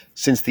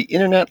Since the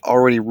internet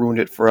already ruined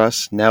it for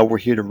us, now we're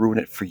here to ruin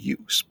it for you.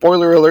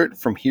 Spoiler alert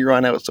from here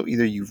on out, so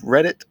either you've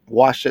read it,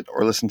 watched it,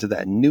 or listened to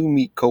that new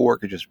meat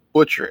coworker just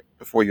butcher it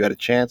before you had a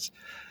chance.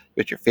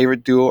 But your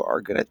favorite duo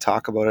are going to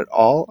talk about it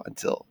all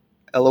until,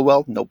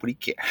 LOL, nobody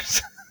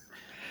cares.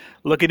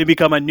 Looking to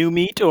become a new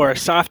meat or a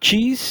soft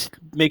cheese?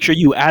 Make sure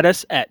you add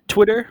us at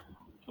Twitter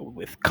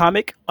with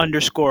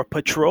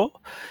comic_patrol.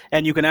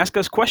 And you can ask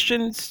us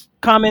questions,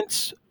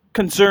 comments,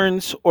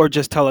 concerns, or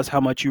just tell us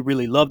how much you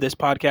really love this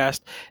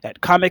podcast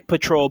at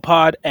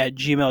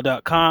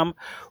comicpatrolpod@gmail.com.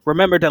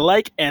 Remember to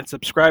like and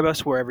subscribe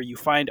us wherever you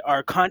find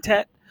our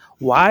content.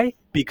 Why?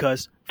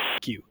 Because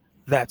f you.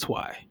 That's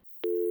why.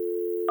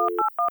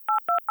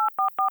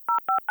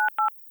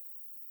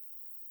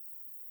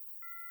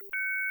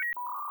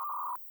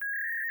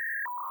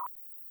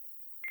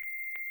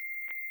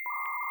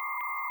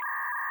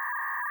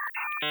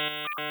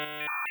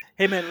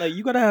 Hey man, like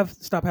you gotta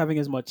stop having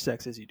as much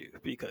sex as you do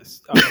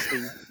because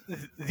honestly,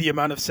 the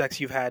amount of sex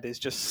you've had is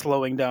just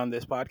slowing down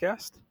this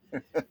podcast,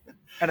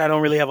 and I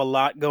don't really have a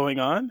lot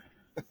going on.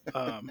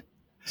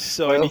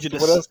 So What I need else? you to.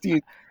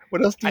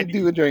 What else do I you need,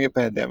 do during a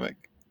pandemic?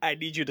 I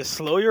need you to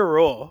slow your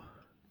roll,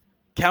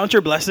 count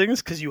your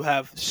blessings because you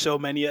have so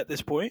many at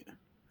this point.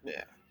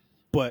 Yeah.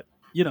 But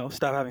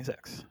stop having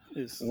sex.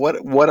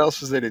 What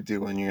else is there to do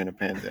when you're in a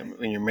pandemic?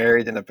 When you're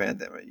married in a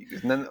pandemic,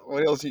 and then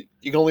what else? You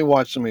can only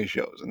watch so many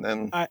shows, and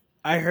then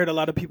I heard a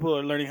lot of people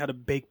are learning how to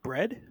bake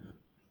bread.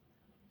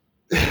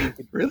 You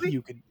could,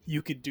 really?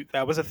 you could do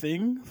that was a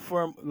thing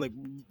for like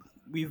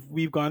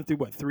we've gone through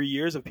 3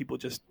 years of people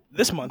just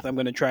this month I'm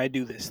going to try to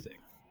do this thing.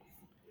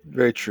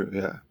 Very true.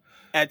 Yeah.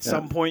 At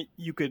some point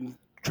you can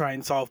try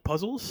and solve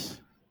puzzles.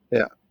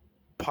 Yeah.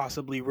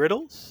 Possibly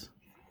riddles.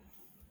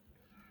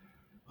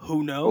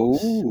 Who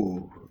knows?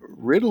 Ooh,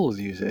 riddles,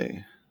 you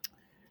say?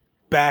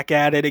 Back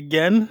at it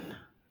again,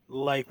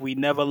 like we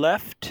never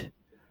left.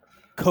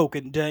 Coke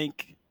and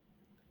Dank,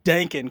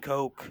 Dank and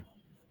Coke.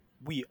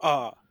 We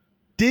are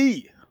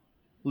D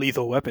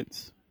Lethal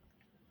Weapons.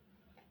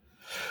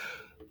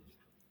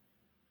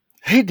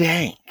 Hey,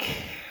 Dank.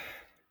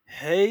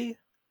 Hey,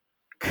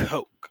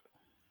 Coke.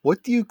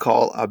 What do you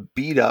call a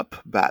beat up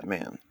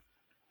Batman?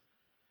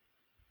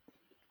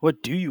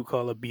 What do you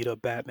call a beat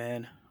up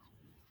Batman?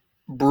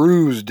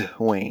 Bruised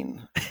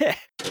Wayne.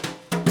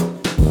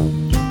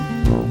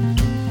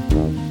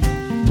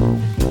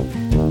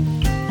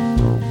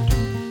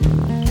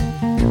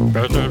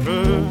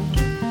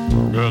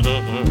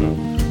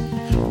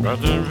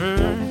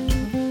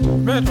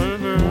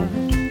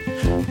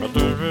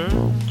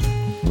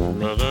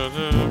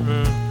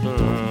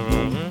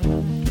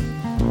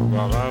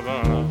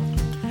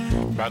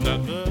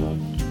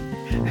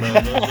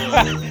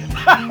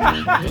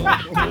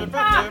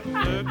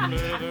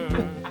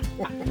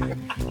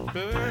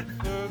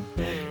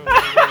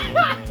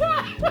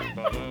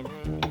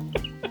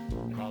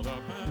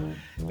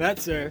 That,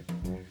 sir,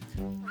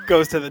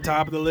 goes to the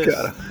top of the list.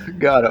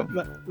 Got him.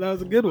 That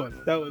was a good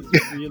one. That was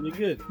really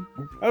good.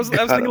 I was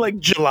thinking like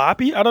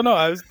jalopy. I don't know.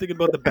 I was thinking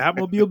about the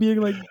Batmobile being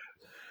like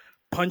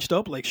punched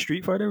up like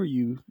Street Fighter, where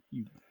you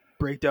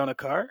break down a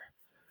car.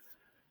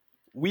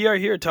 We are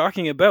here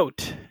talking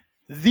about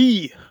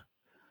the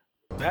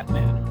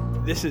Batman.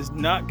 This is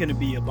not going to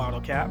be a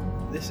bottle cap.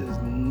 This is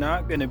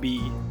not going to be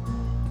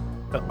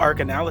an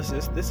arc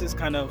analysis. This is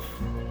kind of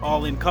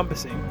all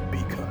encompassing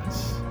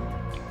because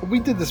we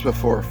did this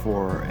before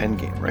for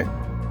Endgame, right?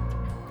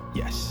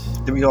 Yes.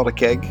 Did we call it a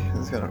keg?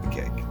 It's kind of a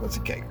keg. What's a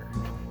kegger?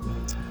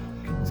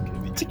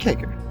 It's a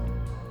kegger.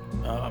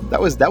 That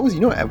was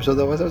what episode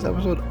that was? That was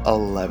episode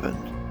 11.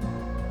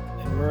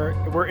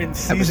 We're in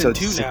season episode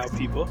 2 now,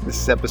 people.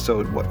 This is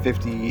episode,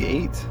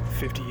 58?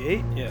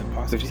 58? Yeah,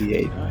 possibly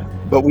 58. 59.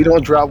 But we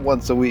don't drop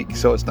once a week,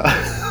 so it's not...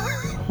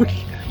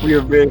 we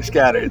are very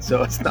scattered,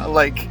 so it's not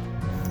like...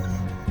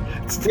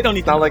 It's not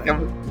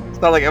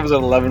like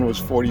episode 11 was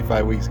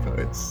 45 weeks ago.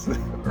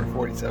 Or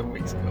 47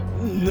 weeks ago.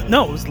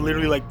 No, it was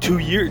literally like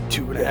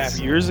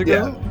 2.5 years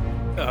ago.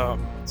 Yeah.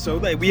 So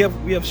like we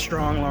have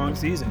strong, long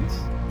seasons.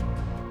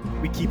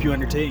 We keep you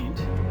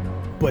entertained.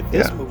 But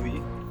this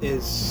movie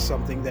is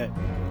something that,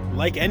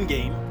 like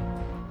Endgame,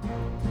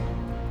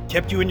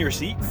 kept you in your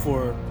seat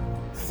for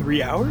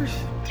 3 hours?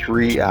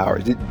 3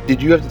 hours.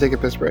 Did you have to take a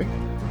piss break?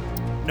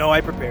 No,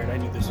 I prepared. I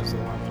knew this was the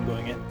long one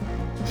going in.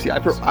 See,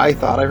 I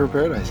thought I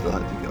prepared. I still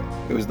had to go.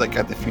 It was like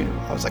at the funeral.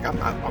 I was like, I'm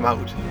out.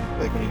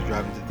 Like when you're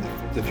driving to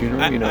the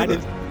funeral, I get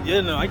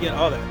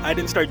all that. I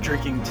didn't start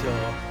drinking till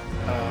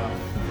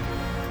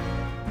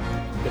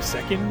the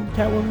second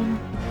Catwoman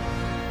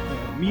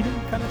meeting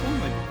kind of thing.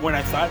 Like when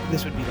I thought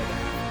this would be like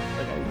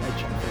I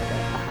checked for like a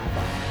half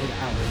hour, like an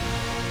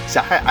hour. See,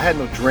 I had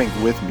no drink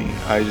with me.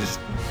 I just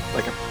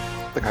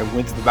I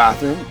went to the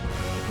bathroom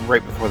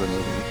right before the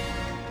movie,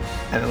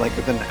 and then like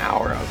within an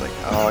hour, I was like,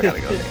 oh, I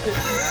gotta go.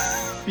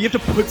 You have to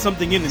put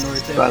something in order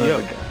to empty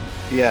out.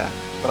 Yeah,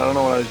 but I don't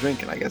know what I was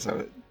drinking. I guess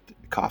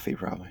coffee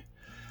probably.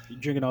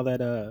 You're drinking all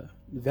that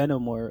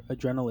venom or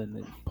adrenaline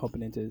and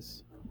pumping into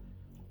his...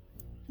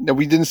 No,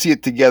 we didn't see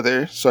it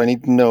together, so I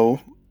need to know,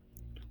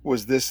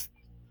 was this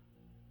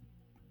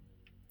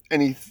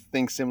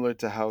anything similar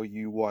to how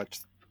you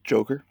watched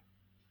Joker?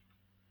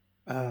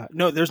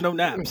 No, there's no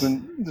naps.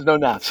 There's no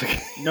naps.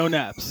 No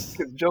naps.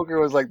 Because Joker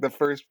was like the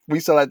first. We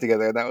saw that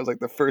together, and that was like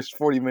the first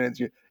 40 minutes.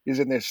 You're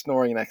sitting there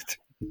snoring next.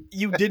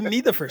 You didn't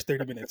need the first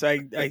 30 minutes.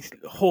 I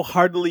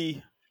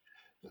wholeheartedly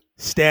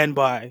stand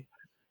by.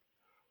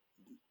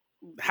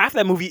 Half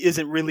that movie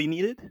isn't really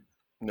needed.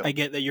 No, I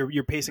get that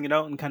you're pacing it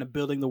out and kind of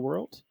building the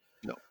world.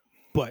 no.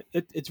 But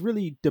it's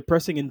really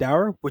depressing and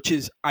dour, which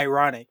is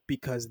ironic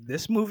because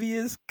this movie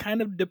is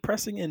kind of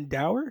depressing and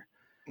dour.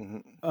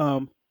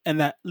 Mm-hmm. And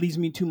that leads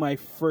me to my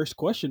first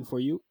question for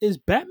you: is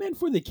Batman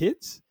for the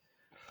kids?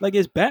 Like,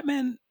 is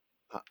Batman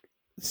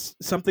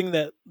something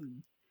that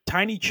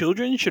tiny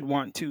children should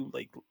want to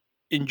like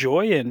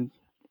enjoy and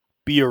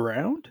be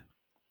around?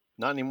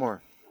 Not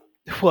anymore.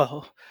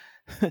 Well,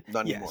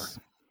 Not anymore. yes.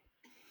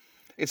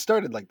 It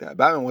started like that.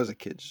 Batman was a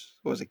kids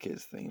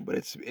thing, but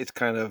it's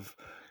kind of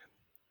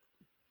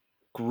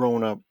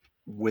grown up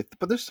with.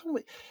 But there's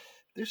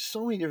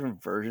so many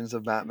different versions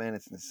of Batman.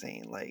 It's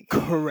insane. Like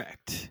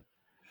Correct.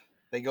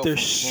 they go There's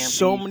from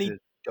so campy many to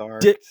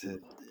dark di- to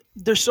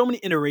there's so many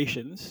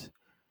iterations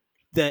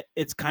that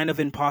it's kind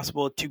of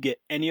impossible to get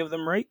any of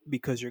them right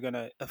because you're going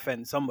to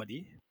offend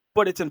somebody.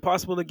 But it's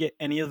impossible to get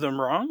any of them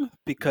wrong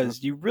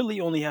because you really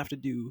only have to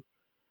do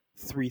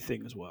 3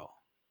 things well.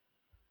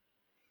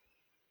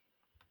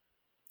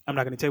 I'm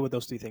not going to tell you what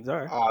those 3 things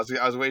are. Oh,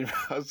 I was waiting.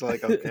 I was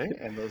like, okay,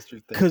 and those 3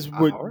 things Because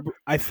are.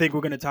 I think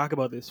we're going to talk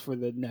about this for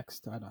the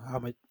next, I don't know how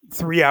much,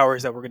 3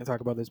 hours that we're going to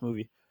talk about this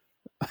movie.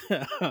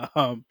 We're gonna talk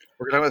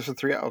about this for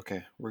 3 hours.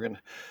 Okay, we're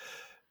gonna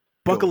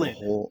buckle in. The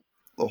whole.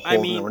 I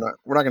mean, no,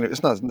 we're not gonna.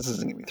 It's not. This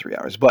isn't gonna be 3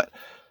 hours, but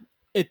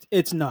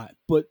it's not.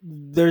 But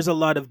there's a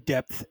lot of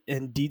depth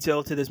and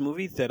detail to this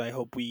movie that I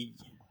hope we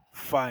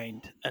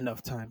find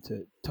enough time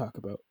to talk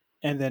about.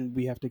 And then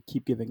we have to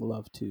keep giving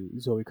love to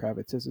Zoe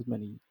Kravitz as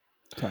many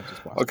times as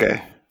possible.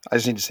 okay. I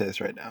just need to say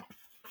this right now.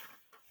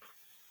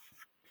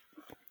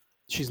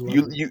 She's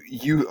lovely.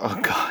 You. Oh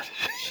God.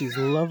 She's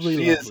lovely.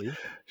 She lovely. is.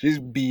 She's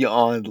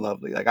beyond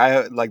lovely.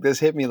 Like this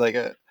hit me like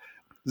a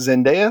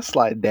Zendaya.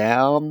 Slide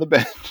down the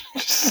bench.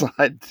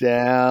 Slide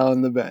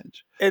down the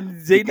bench. And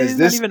Zendaya's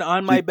not even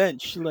on my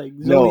bench. Like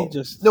Zoe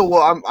just. No.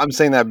 Well, I'm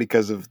saying that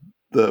because of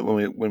the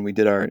when we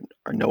did our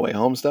No Way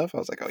Home stuff. I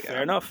was like, oh yeah,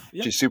 fair enough.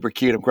 Yeah. She's super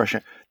cute. I'm crushing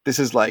her.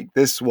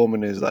 This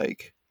woman is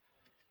like,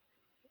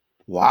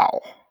 wow.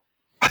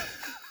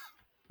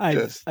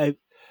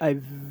 I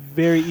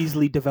very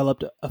easily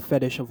developed a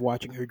fetish of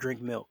watching her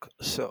drink milk.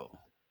 So,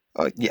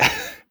 yeah,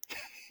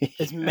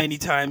 as many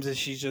times as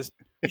she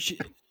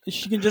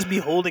can just be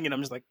holding it. I'm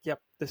just like, yep,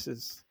 this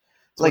is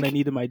like, what I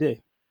need in my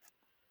day.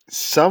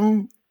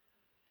 Some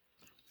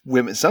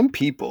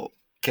people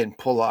can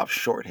pull off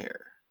short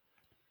hair.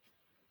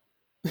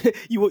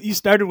 You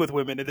started with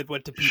women and then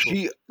went to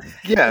people.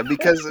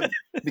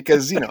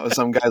 Because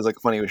some guys look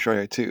funny with short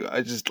hair too.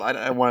 I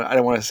don't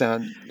want to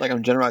sound like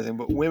I'm generalizing,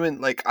 but women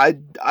like I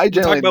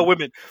generally talk about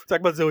women. Talk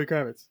about Zoe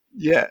Kravitz.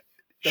 Yeah,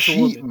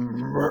 she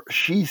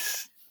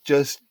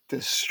just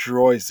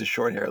destroys the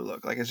short hair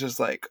look. Like it's just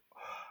like,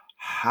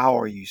 how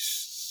are you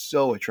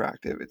so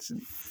attractive? It's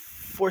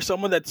for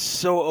someone that's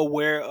so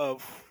aware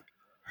of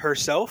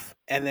herself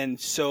and then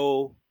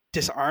so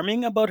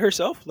disarming about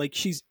herself. Like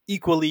she's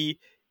equally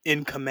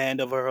in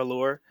command of her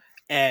allure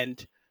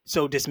and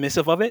so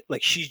dismissive of it.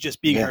 Like she's just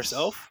being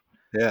herself.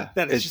 Yeah.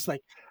 That it's just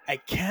like I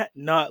can't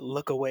not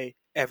look away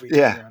every time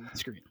you're on the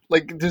screen.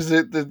 Like there's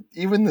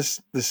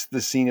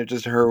the scene of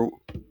just her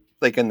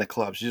like in the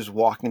club. She's just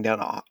walking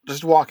down,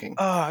 just walking.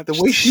 The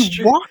way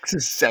she walks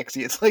is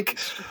sexy. It's like,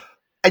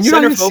 and you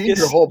don't even see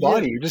your whole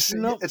body. You just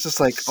it's just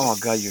like, oh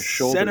god, your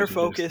shoulders. Center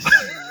focus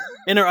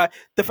in her eye.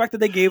 The fact that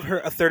they gave her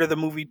a third of the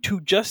movie to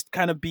just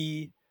kind of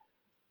be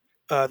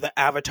the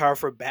avatar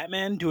for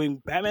Batman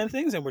doing Batman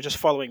things, and we're just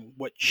following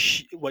what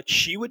she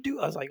would do.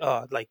 I was like,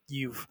 oh, like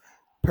you've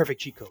perfect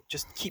cheat code.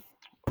 Just keep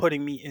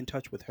putting me in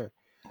touch with her.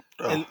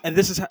 And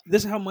this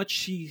is how much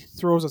she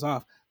throws us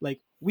off. Like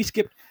we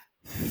skipped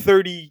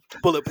 30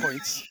 bullet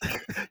points.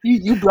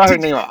 you brought her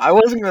name up. I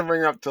wasn't going to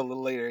bring her up till a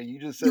little later. You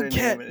just said you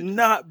can't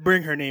not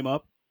bring her name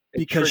up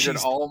because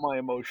she's all my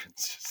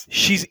emotions.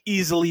 She's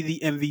easily the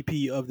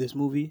MVP of this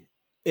movie.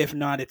 If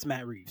not, it's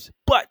Matt Reeves.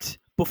 But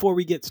before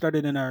we get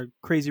started in our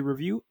crazy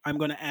review, I'm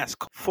going to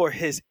ask for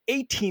his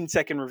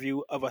 18-second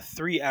review of a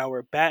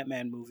 3-hour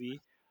Batman movie.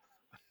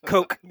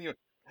 Coke.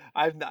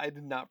 I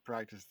did not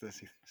practice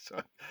this either.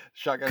 So,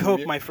 shotgun Coke,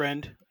 review? my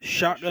friend.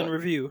 Shotgun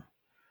review.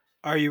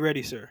 Are you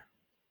ready, sir?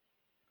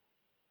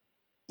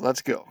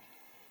 Let's go.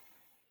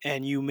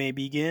 And you may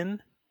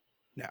begin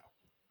now.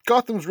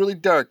 Gotham's really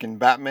dark, and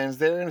Batman's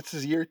there, and it's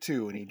his year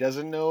 2, and he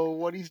doesn't know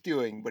what he's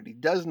doing, but he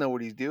does know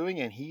what he's doing,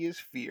 and he is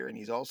fear, and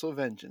he's also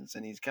vengeance,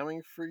 and he's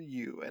coming for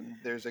you, and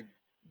there's a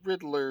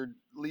Riddler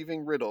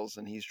leaving riddles,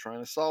 and he's trying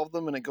to solve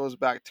them, and it goes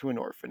back to an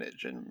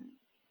orphanage, and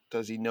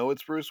does he know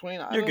it's Bruce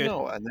Wayne? I don't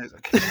know. And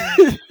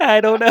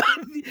I don't know.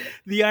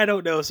 The I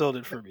don't know sold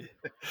it for me.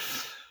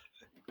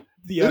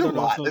 The I don't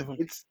know sold it for me.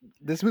 It's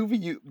this movie.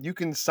 You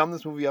can sum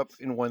this movie up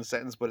in one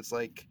sentence, but it's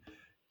like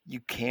you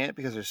can't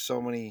because there's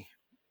so many.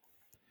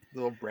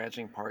 little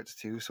branching parts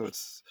too. So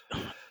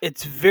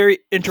It's very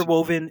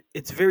interwoven.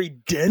 It's very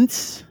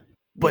dense,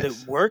 but it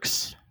yes.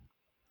 works,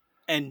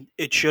 and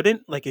it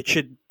shouldn't. Like it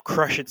should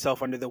crush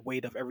itself under the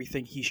weight of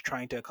everything he's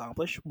trying to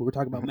accomplish. We're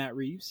talking about Mhm. Matt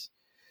Reeves,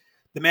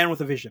 the man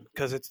with a vision,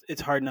 because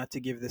it's hard not to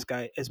give this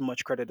guy as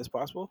much credit as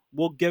possible.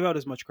 We'll give out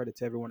as much credit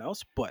to everyone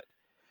else, but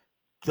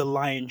the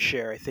lion's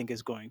share, I think,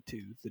 is going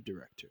to the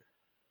director.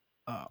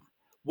 Um,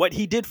 what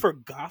he did for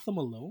Gotham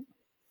alone,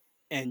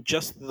 and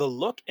just the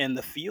look and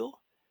the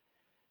feel,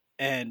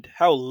 and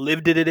how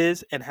lived it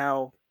is, and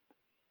how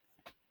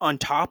on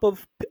top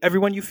of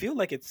everyone you feel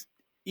like it's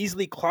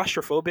easily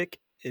claustrophobic.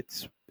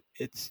 It's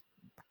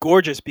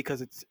gorgeous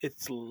because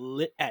it's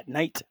lit at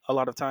night a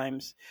lot of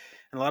times,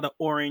 and a lot of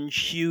orange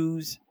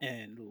hues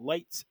and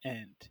lights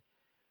and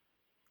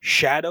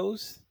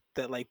shadows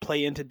that like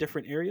play into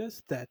different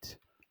areas that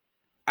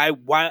I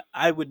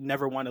would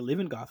never want to live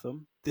in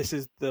Gotham. This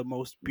is the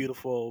most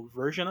beautiful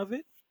version of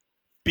it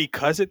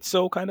because it's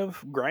so kind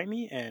of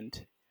grimy,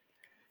 and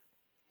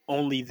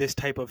only this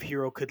type of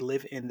hero could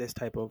live in this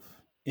type of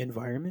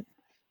environment.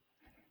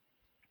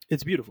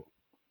 It's beautiful.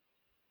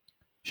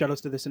 Shout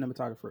outs to the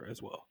cinematographer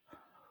as well,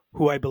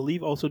 who I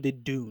believe also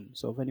did Dune.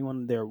 So if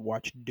anyone there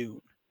watched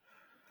Dune,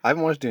 I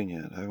haven't watched Dune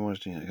yet. I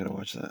gotta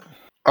watch that.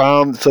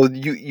 So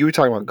you were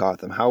talking about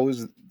Gotham. How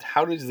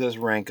does this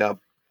rank up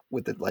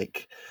with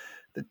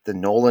the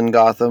Nolan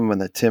Gotham and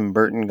the Tim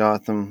Burton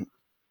Gotham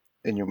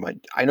in your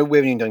mind? I know we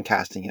haven't even done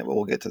casting yet, but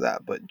we'll get to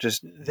that. But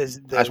there's I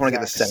the just want to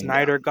get the Zack setting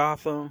Snyder down.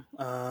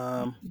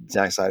 Gotham.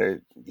 Zack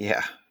Snyder,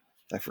 yeah,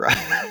 I forgot.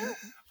 I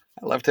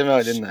left him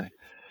out, didn't I?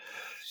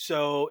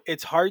 So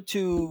it's hard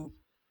to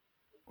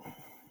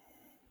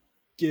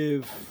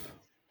give.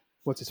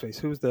 What's his face?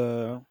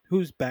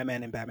 Who's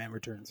Batman in Batman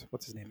Returns?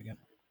 What's his name again?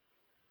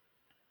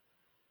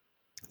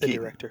 The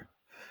Keaton. director.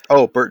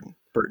 Oh, Burton.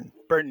 Burton.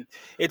 Burton.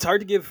 It's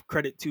hard to give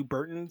credit to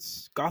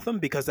Burton's Gotham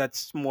because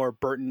that's more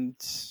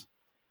Burton's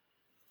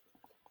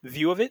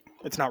view of it.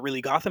 It's not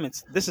really Gotham.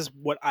 It's this is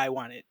what I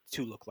want it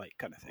to look like,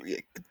 kind of thing. Yeah,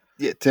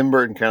 yeah. Tim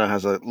Burton kind of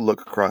has a look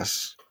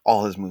across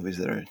all his movies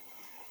that are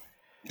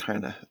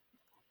kind of Um,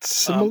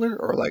 similar,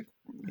 or like,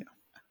 yeah.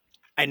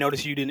 I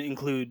noticed you didn't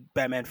include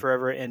Batman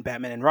Forever and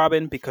Batman and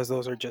Robin because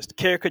those are just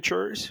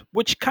caricatures,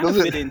 which kind of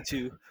Those fit are,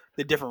 into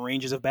the different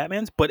ranges of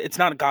Batmans. But it's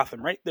not a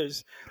Gotham, right?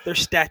 There's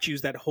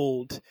statues that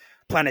hold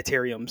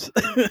planetariums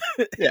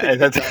yeah. that you could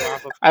That's drive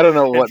off of, I don't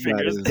know and what that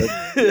figures.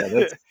 is.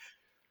 That's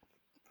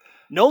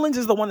Nolan's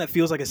is the one that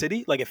feels like a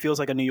city, like it feels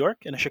like a New York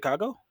and a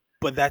Chicago,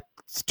 but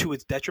that's to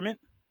its detriment.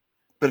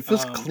 but it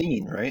feels Um,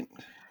 clean, right?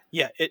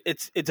 yeah,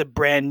 it's a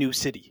brand new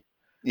city.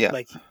 Yeah.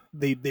 Like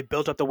they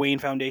built up the Wayne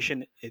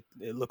Foundation. It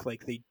looked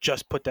like they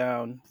just put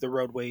down the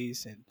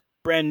roadways and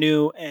brand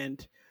new,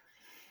 and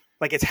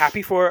like it's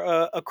happy for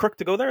a crook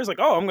to go there. It's like,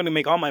 oh, I'm going to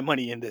make all my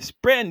money in this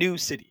brand new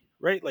city,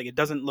 right? Like it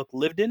doesn't look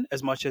lived in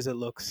as much as it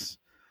looks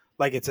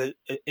like it's a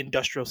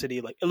industrial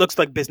city. Like it looks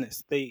like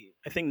business. I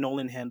think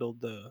Nolan handled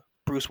the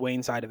Bruce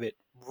Wayne side of it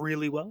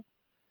really well,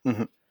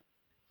 Hmm.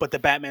 but the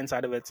Batman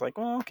side of it's like,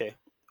 oh, okay.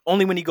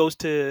 Only when he goes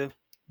to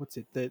what's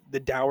it the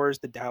Dowers,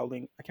 the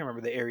Dowling. I can't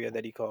remember the area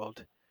that he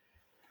called,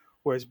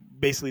 where it's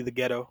basically the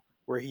ghetto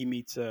where he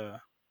meets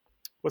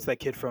what's that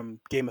kid from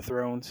Game of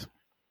Thrones?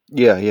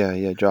 Yeah, yeah.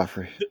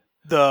 Joffrey.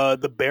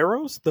 The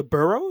Barrows, the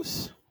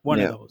Burrows,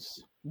 Yeah.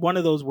 one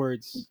of those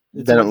words.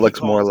 It's Then it what he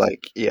looks more calls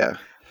like, yeah,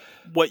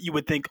 what you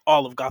would think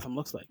all of Gotham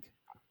looks like.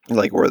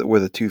 like where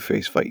the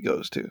Two-Face fight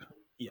goes to.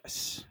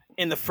 Yes.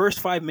 In the first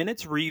 5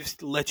 minutes,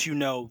 Reeves lets you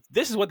know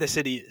this is what the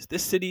city is.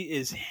 This city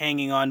is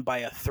hanging on by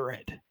a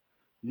thread.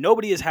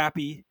 Nobody is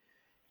happy.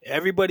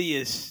 Everybody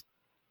is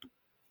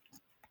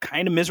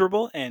kind of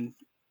miserable and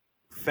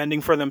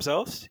fending for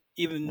themselves.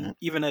 Mhm.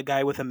 Even a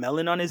guy with a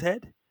melon on his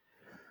head,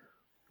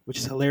 which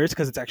is hilarious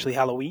because it's actually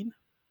Halloween.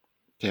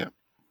 Yeah.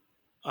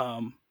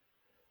 Um,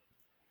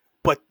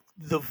 but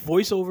the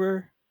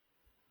voiceover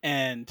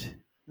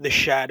and the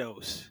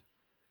shadows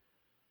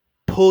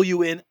pull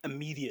you in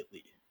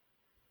immediately.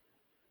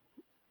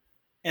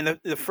 And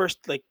the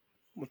first like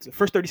what's the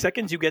first 30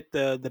 seconds you get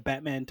the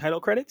Batman title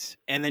credits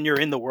and then you're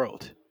in the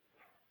world.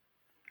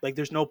 Like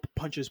there's no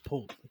punches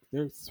pulled. Like,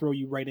 they throw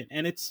you right in.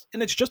 And it's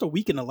just a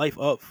week in the life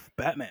of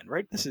Batman,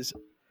 right? This is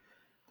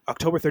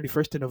October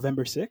 31st to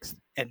November 6th.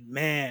 And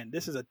man,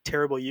 this is a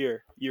terrible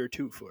year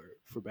two for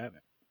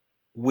Batman.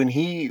 When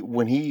he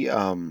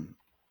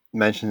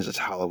mentions it's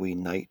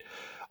Halloween night.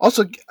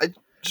 Also, I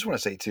just want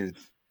to say too,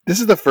 this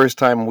is the first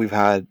time we've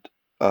had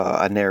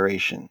a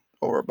narration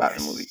over a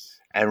Batman movie, Yes.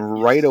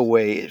 and right Yes.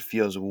 away it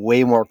feels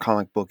way more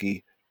comic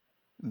booky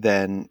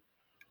than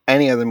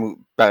any other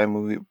Batman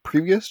movie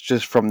previous.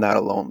 Just from that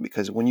alone,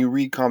 because when you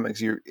read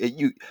comics, you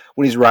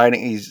when he's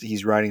riding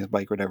his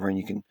bike or whatever,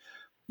 and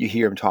you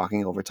hear him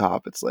talking over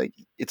top. It's like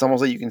it's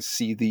almost like you can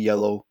see the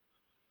yellow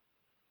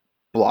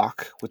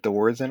block with the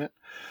words in it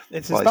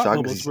It's his while he's thought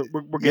talking. 'Cause bubbles.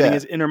 We're getting yeah,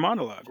 his inner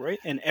monologue, right?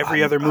 And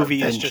every other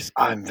movie is just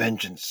I'm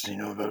vengeance,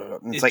 Blah, blah, blah.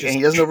 And it's it's like, and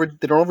he just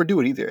doesn't they don't overdo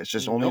it either. It's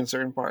just only in nope.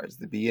 certain parts,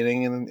 the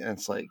beginning, and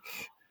it's like,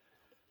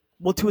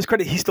 Well, to his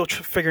credit, he's still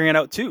figuring it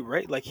out too,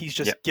 right? Like he's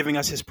yeah, just giving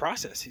us his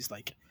process. He's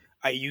like,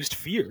 I used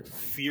fear.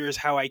 Fear is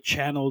how I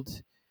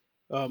channeled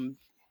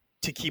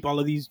to keep all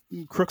of these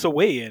crooks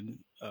away and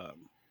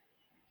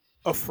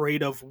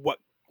afraid of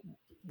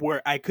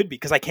where I could be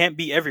because I can't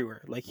be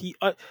everywhere. Like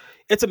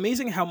it's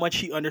amazing how much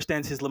he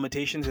understands his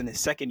limitations in his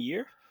second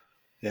year.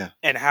 Yeah.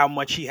 And how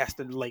much he has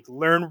to like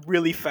learn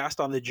really fast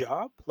on the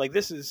job. Like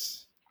this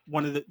is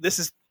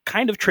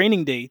kind of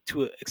training day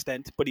to an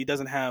extent, but he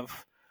doesn't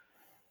have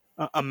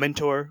a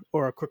mentor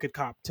or a crooked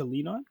cop to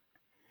lean on,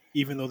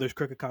 even though there's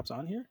crooked cops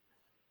on here.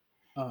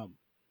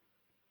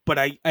 But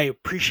I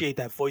appreciate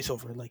that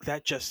voiceover. Like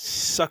that just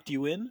sucked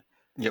you in.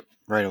 Yep,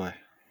 right away.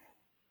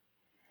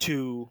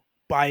 To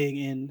buying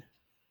in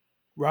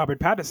Robert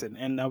Pattinson,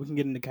 and now we can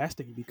get into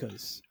casting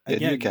because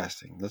again, do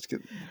casting. Let's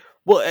get.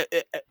 Well,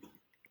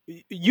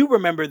 you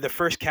remember the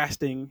first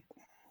casting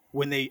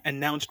when they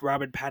announced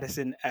Robert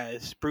Pattinson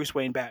as Bruce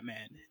Wayne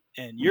Batman,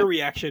 and your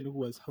reaction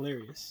was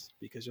hilarious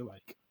because you're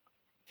like,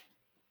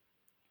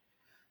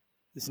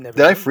 "This never."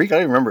 Did I freak? I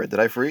don't remember it. Did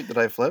I freak? Did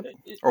I flip?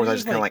 Or was I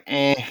just kind of like,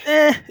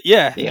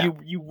 Yeah.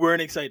 You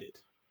weren't excited.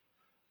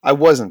 I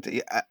wasn't.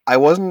 I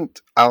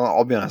wasn't.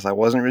 I'll be honest. I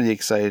wasn't really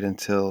excited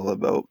until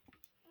about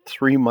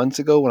 3 months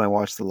ago when I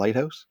watched The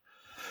Lighthouse.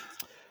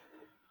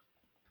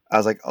 I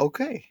was like,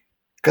 okay.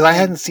 Because I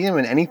hadn't seen him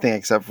in anything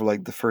except for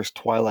like the first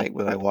Twilight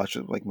when I watched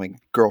it with like my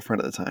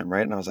girlfriend at the time,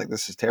 right? And I was like,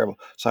 this is terrible.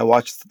 So I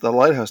watched The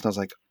Lighthouse and I was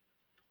like,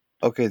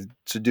 okay,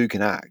 so dude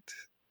can act.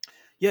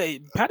 Yeah,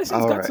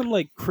 Pattinson's got some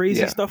like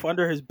crazy stuff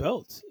under his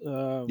belt.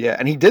 Yeah,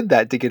 and he did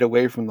that to get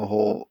away from the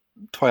whole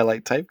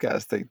Twilight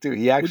typecast thing too.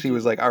 He actually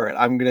was like, all right,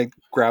 I'm going to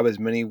grab as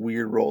many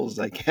weird roles as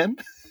I can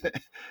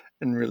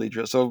and really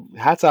drill. So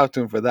hats off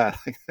to him for that.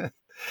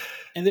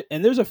 And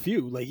there's a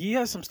few. Like he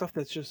has some stuff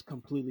that's just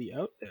completely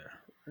out there.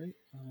 Right?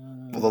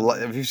 Well,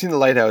 if you've seen The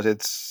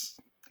Lighthouse,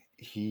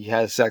 he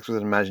has sex with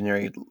an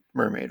imaginary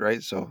mermaid,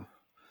 right? So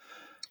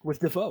with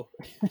Defoe,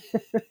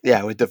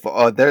 yeah, with Defoe.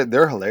 Oh,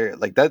 they're hilarious.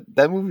 Like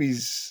that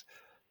movie's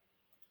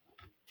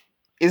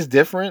is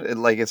different.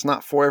 It's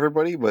not for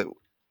everybody, but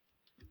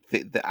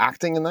the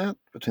acting in that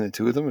between the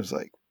two of them is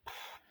like.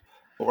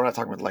 But we're not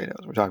talking about The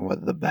Lighthouse. We're talking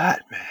about the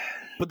Batman.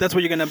 But that's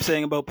what you're gonna be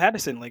saying about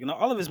Pattinson. Like,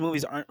 all of his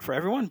movies aren't for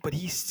everyone, but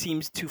he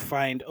seems to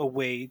find a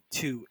way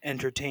to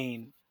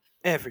entertain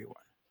everyone.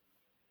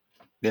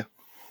 Yeah,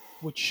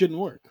 which shouldn't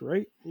work,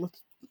 right?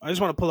 I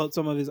just want to pull out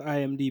some of his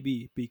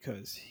IMDb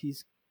because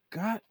he's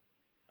got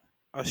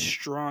a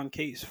strong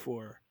case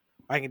for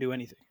I can do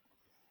anything.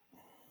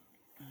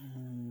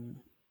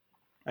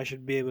 I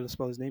should be able to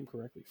spell his name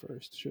correctly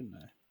first, shouldn't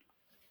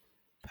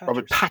I?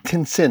 Robert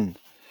Pattinson.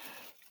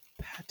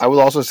 I will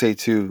also say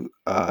too,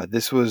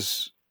 this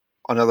was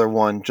another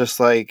one, just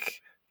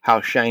like how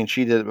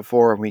Shang-Chi did it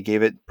before, and we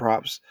gave it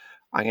props.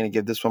 I'm going to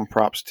give this one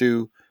props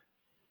too.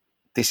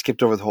 They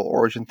skipped over the whole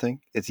origin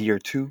thing. It's year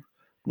 2,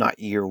 not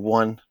year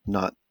 1,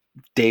 not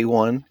day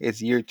 1.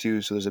 It's year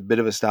 2, so there's a bit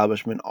of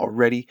establishment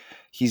already.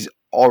 He's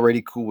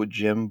already cool with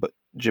Jim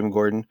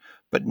Gordon,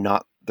 but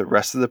not the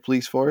rest of the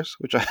police force,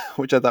 which I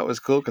thought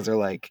was cool because they're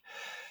like,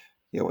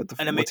 yeah, what the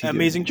an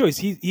amazing choice.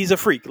 He's a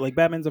freak. Like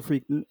Batman's a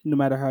freak, no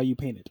matter how you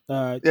paint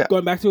it.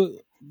 Going back to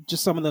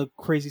just some of the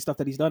crazy stuff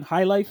that he's done.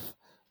 High Life,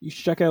 you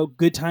should check out.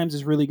 Good Times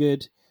is really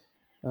good.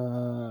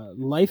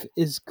 Life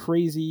is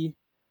Crazy.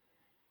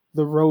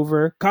 The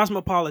Rover,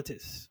 Cosmopolitan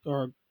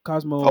or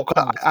Cosmo. Oh,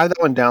 I have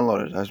that one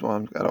downloaded.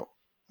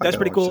 That's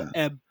pretty cool.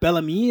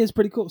 Bellamy is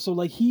pretty cool. So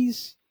like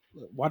he's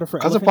Water for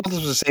Cosmopolitan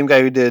was the same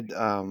guy who did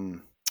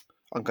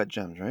Uncut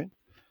Gems, right?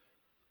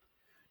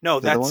 No,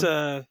 that's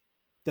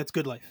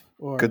Good Life.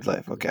 Or Good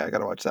Life. Okay, I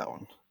gotta watch that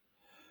one.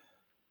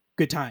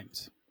 Good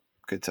Times.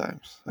 Good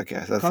Times. Okay,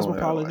 so that's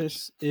Cosmopolitan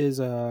is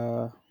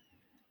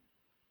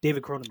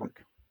David Cronenberg.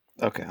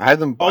 Okay, I have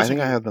them. I think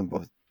I have them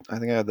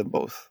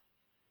both.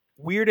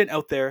 Weird and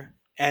out there,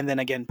 and then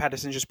again,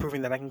 Pattinson's just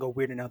proving that I can go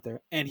weird and out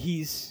there, and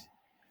he's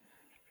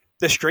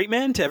the straight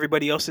man to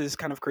everybody else's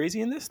kind of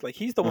crazy in this. Like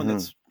he's the one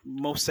that's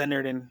most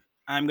centered, and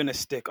I'm gonna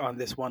stick on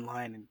this one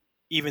line. And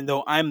even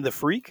though I'm the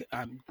freak,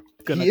 I'm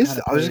gonna. He is.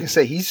 I was just gonna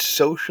say he's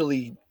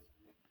socially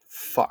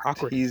fucked.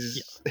 Awkward.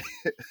 He's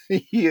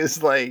he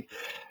is like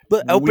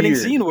the opening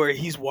scene where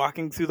he's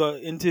walking into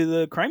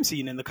the crime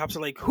scene, and the cops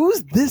are like,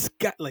 "Who's this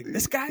guy? Like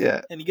this guy?"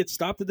 Yeah. And he gets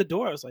stopped at the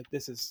door. I was like,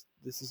 "This is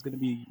gonna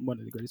be one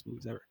of the greatest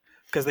movies ever."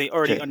 Because they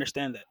already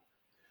understand that.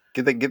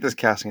 Get this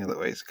casting out of the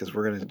way, because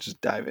we're gonna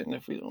just dive in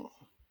if we don't.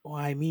 Well,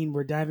 I mean,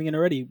 we're diving in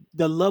already.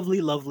 The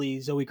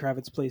lovely Zoe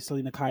Kravitz plays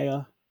Selena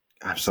Kyle.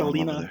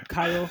 Selena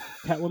Kyle,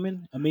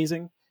 Catwoman,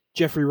 amazing.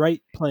 Jeffrey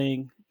Wright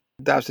playing.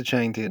 Adapts to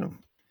Channing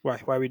Tatum. Why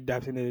are we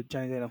adapting to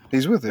Channing Tatum?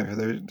 He's with her.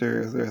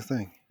 They're a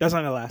thing. That's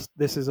not gonna last.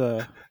 This is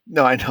a.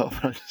 No, I know.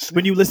 But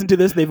when you listen to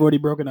this, they've already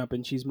broken up,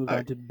 and she's moved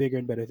on to bigger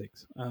and better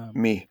things.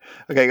 Me.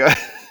 Okay, go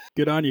ahead.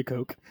 Good on you,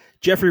 Coke.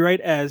 Jeffrey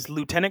Wright as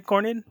Lieutenant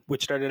Gordon,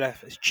 which started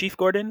off as Chief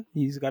Gordon.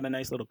 He's got a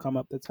nice little come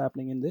up that's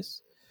happening in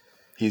this.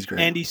 He's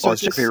great. Andy Serkis.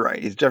 It's Jeffrey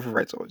Wright. Jeffrey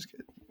Wright's always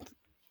good.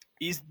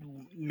 He's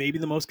maybe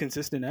the most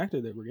consistent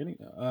actor that we're getting.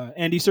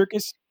 Andy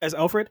Serkis as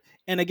Alfred.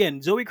 And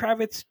again, Zoe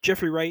Kravitz,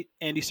 Jeffrey Wright,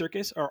 Andy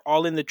Serkis are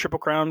all in the Triple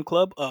Crown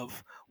club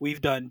of we've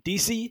done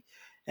DC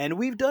and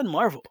we've done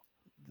Marvel.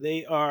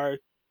 They are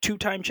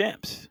 2-time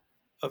champs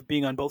of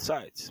being on both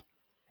sides.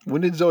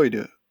 When did Zoe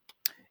do it?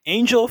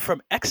 Angel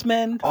from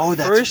X-Men Oh,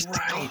 that's First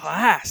right.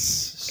 Class.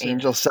 Sir.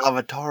 Angel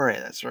Salvatore.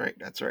 That's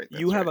right.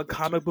 You have a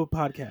comic book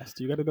podcast.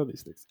 You got to know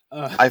these things.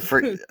 I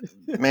forget,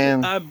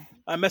 man.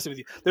 I'm messing with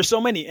you. There's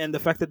so many, and the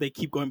fact that they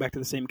keep going back to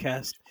the same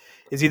cast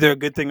is either a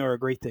good thing or a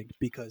great thing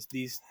because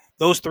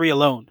those three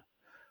alone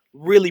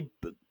really.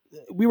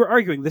 We were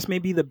arguing this may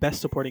be the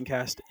best supporting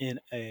cast in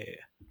a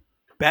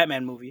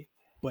Batman movie,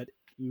 but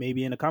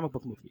maybe in a comic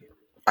book movie.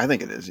 I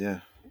think it is. Yeah.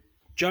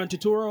 John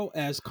Turturro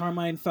as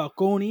Carmine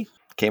Falcone.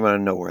 Came out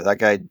of nowhere. That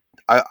guy.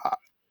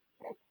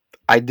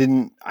 I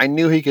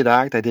knew he could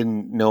act. I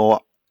didn't know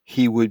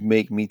he would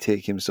make me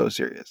take him so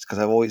serious because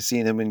I've always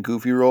seen him in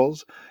goofy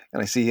roles,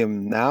 and I see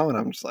him now, and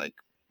I'm just like,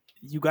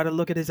 you got to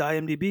look at his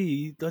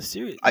IMDb. That's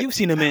serious. You've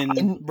seen him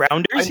in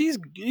Rounders.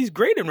 He's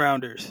great in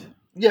Rounders.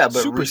 Yeah,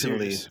 but Super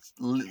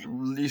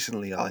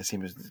recently, all I see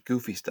him is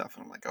goofy stuff.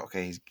 And I'm like,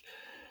 okay,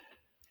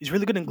 he's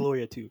really good in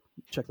Gloria too.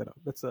 Check that out.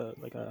 That's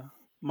like a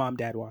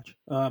mom-dad watch.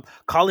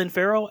 Colin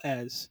Farrell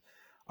as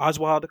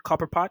Oswald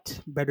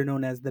Copperpot, better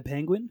known as the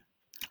Penguin.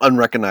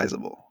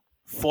 Unrecognizable.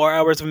 4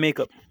 hours of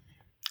makeup.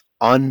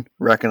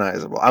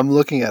 Unrecognizable. I'm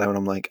looking at him and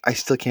I'm like, I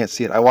still can't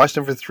see it. I watched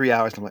him for 3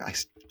 hours and I'm like,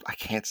 I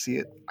can't see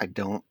it. I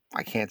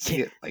can't see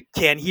it. Like,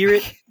 can't hear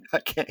it. I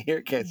can't hear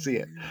it. Can't see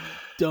it.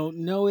 Don't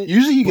know it.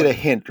 Usually you get a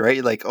hint,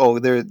 right? Like, oh,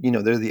 they're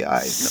the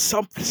eyes.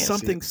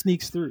 Something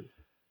sneaks through.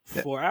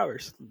 4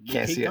 hours.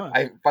 Can't see it.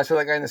 If I saw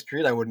that guy in the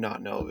street, I would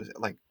not know. It was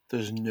like,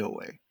 there's no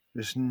way.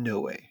 There's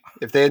no way.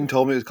 If they hadn't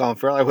told me it was Colin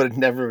Farrell, I would have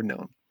never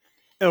known.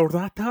 El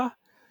Rata?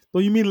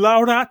 Don't you mean La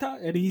Rata?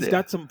 And he's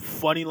got some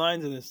funny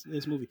lines in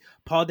this movie.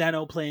 Paul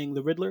Dano playing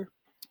the Riddler.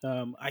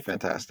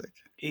 Fantastic.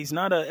 He's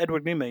not a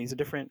Edward Nimoy. He's a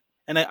different.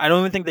 And I don't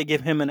even think they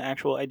give him an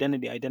actual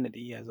identity.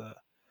 He has a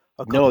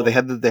couple. No, they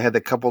had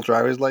the couple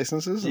driver's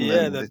licenses.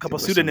 And the couple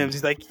pseudonyms.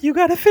 He's like, you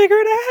got to figure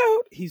it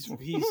out. He's.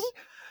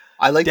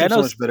 I liked him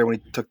so much better when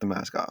he took the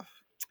mask off.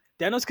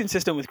 Dano's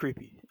consistent with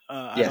creepy.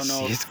 Yes, I don't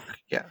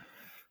know.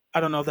 I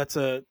don't know if that's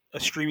a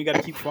stream you got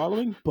to keep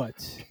following,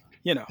 but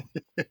he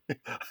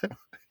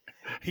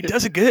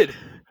does it good.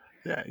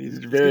 Yeah, he's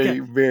very,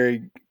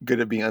 very good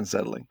at being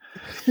unsettling.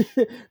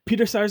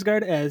 Peter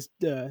Sarsgaard as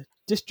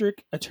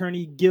District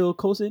Attorney Gil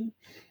Coulson,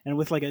 and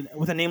with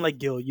a name like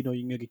Gil, you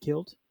can get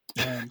killed.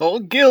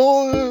 Old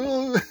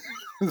Gil,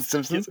 The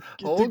Simpsons.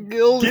 Old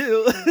Gil,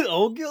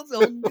 old Gil's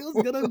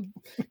gonna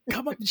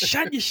come up and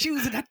shine your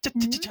shoes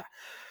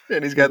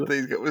and he's got what's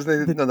his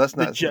name? No, that's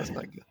not Gil.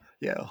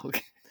 Yeah,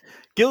 okay.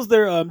 Gil's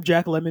their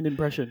Jack Lemmon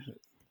impression.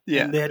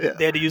 Yeah, and they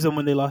had to use him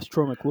when they lost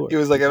Troy McClure. He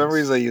was like, I remember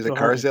he was a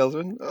car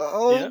salesman.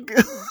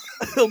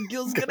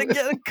 Gil's gonna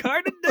get a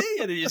car today,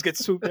 and he just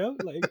gets swooped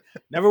out. Like,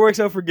 never works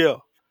out for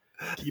Gil.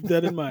 Keep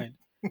that in mind.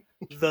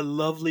 The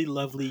lovely,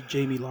 lovely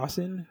Jamie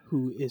Lawson,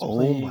 who is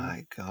playing. Oh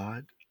my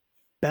God,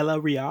 Bella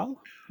Real,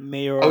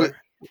 mayor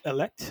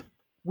elect.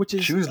 Which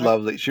is she was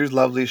lovely. She was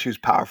lovely. She was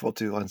powerful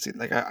too on scene.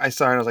 Like I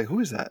saw her, and I was like, who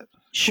is that?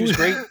 She was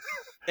great,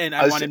 and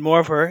I wanted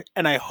more of her.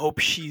 And I hope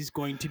she's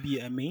going to be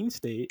a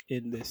mainstay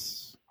in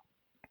this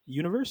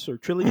universe or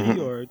trilogy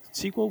or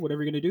sequel,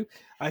 whatever you're gonna do.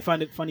 I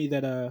find it funny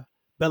that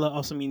Bella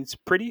also means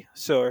pretty,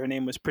 so her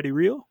name was Pretty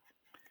Real.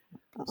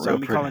 So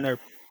I'm calling her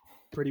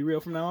Pretty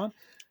Real from now on.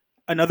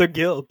 Another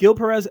Gil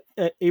Perez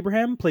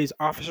Abraham plays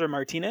Officer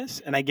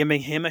Martinez, and I'm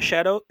giving him a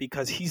shout out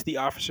because he's the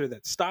officer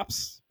that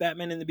stops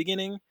Batman in the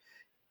beginning,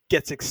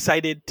 gets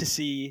excited to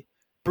see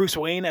Bruce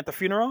Wayne at the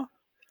funeral,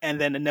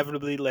 and then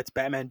inevitably lets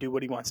Batman do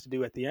what he wants to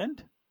do at the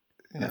end.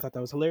 Yeah. I thought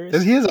that was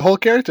hilarious. He has a whole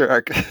character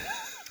arc.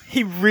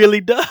 He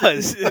really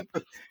does.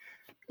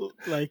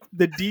 Like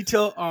the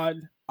detail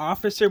on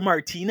Officer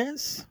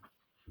Martinez,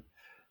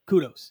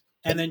 kudos.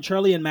 And then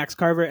Charlie and Max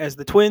Carver as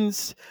the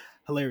twins,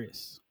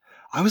 hilarious.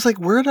 I was like,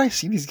 where did I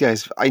see these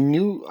guys? I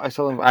knew I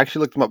saw them. I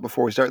actually looked them up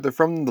before we started. They're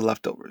from The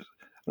Leftovers.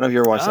 I don't know if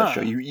you ever watched that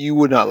show. You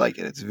would not like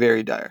it. It's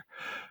very dire.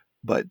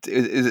 But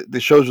the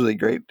show's really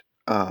great.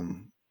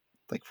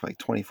 Like for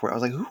 24. I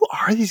was like, who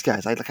are these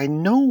guys? I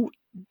know.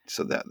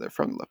 So that they're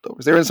from The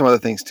Leftovers. They were in some other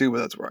things too, but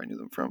that's where I knew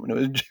them from.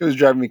 And it was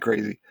driving me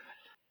crazy.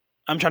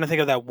 I'm trying to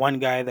think of that one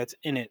guy that's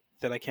in it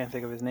that I can't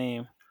think of his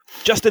name.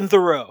 Justin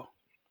Theroux.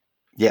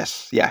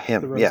 Yes. Yeah,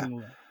 him. Theroux's yeah.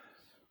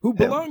 Who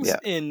belongs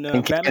in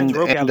Batman's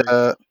Rogue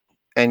Gallery.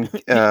 And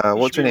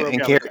what's her name?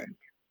 And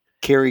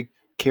Carrie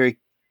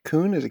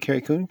Coon? Is it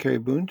Carrie Coon? Carrie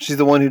Boone? She's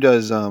the one who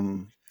does.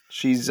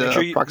 She's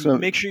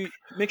make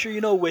sure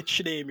you know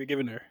which name you're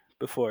giving her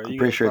before.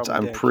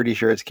 I'm pretty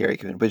sure it's Carrie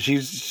Coon, but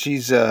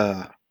she's.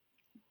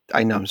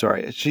 I know. I'm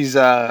sorry. She's.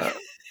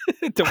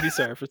 Don't be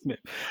sorry for his name.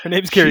 Her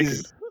name's Carrie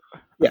Coon.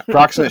 Yeah,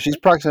 Proxima. She's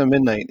Proxima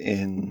Midnight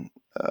in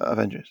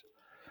Avengers.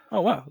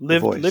 Oh wow,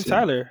 Liv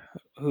Tyler,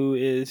 who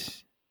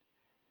is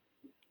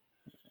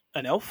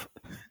an elf.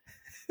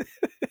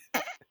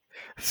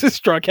 It's a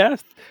strong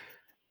cast.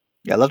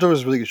 Yeah, Leftovers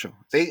was a really good show.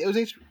 It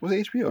was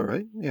HBO,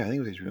 right? Yeah, I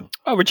think it was HBO.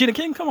 Oh, Regina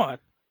King, come on.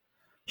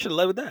 Should have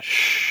led with that.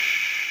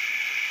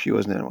 She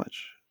wasn't in it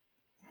much.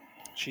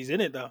 She's in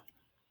it, though.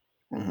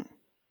 Mm-hmm.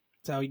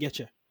 That's how he gets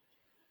you.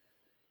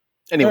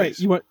 All right, Anyways,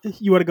 you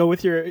want to go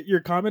with your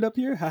comment up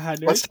here? Haha,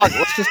 nerd.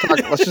 let's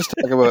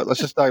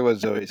just talk about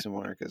Zoe some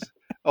more because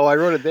I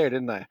wrote it there,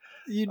 didn't I?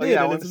 You Oh did,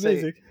 yeah, and it's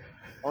amazing.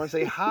 I want to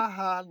say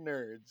haha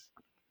nerds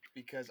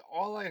because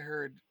all I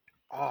heard.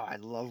 Oh, I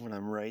love when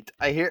I'm right.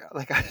 I hear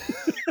like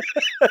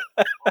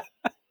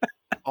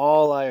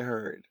all I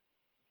heard,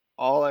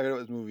 all I heard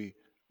was movie.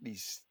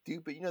 These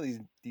stupid,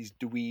 these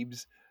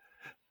dweebs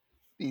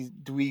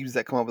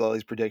that come up with all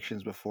these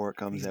predictions before it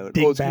comes These out.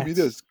 Oh, it's gonna be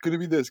dingbats. this, gonna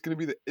be this, gonna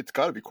be that. It's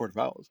got to be Court of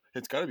Owls.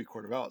 It's got to be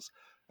Court of Owls.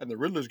 And the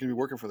Riddler's gonna be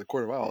working for the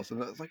Court of Owls.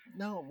 And I was like,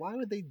 no, why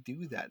would they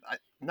do that?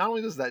 Not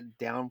only does that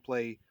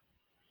downplay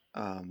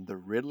the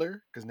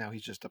Riddler because now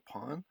he's just a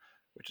pawn,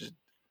 which is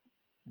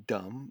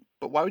dumb.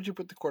 But why would you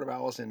put the Court of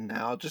Owls in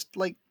now? Just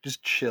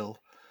chill,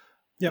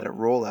 Yep. let it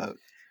roll out.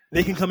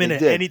 They can come They in at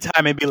did any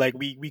time and be like,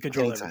 we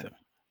control anytime. everything.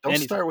 Don't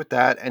Anytime. start with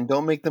that, and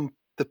don't make them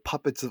the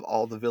puppets of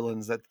all the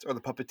villains or the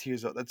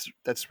puppeteers.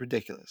 That's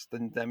ridiculous.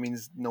 Then that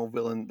means no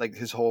villain, like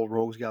his whole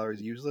rogues gallery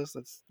is useless.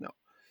 That's no.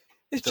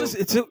 It's So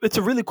just it's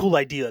a really cool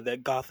idea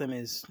that Gotham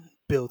is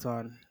built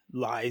on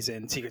lies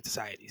and secret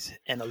societies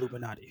and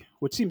Illuminati,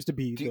 which seems to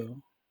be the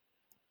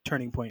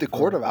turning point. the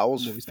Court of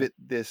Owls movies fit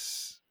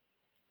this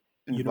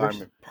Universe?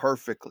 environment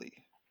perfectly,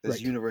 this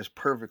Right. universe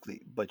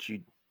perfectly, but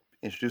you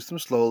introduce them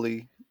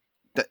slowly.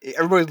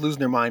 Everybody's losing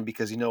their mind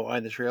because why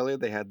in the trailer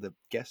they had the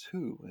guess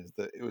who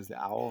it was the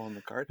owl on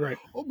the card. Right.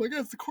 Oh my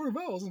god, it's the Court of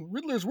Owls and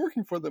Riddler's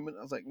working for them, and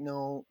I was like,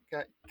 no,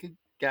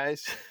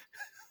 guys.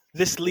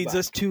 This leads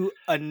us to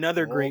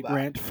another Roll great back.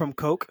 rant from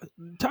Coke.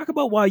 Talk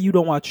about why you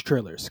don't watch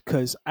trailers,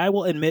 because I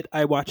will admit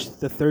I watched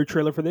the third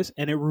trailer for this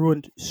and it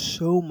ruined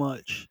so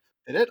much.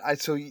 Did it?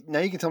 Now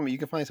you can tell me. You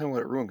can finally tell me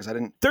what it ruined because I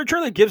didn't. Third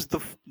trailer gives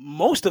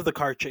most of the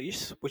car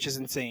chase, which is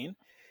insane.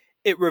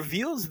 It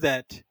reveals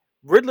that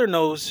Riddler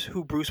knows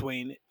who Bruce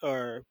Wayne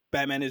or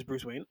Batman is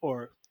Bruce Wayne,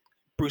 or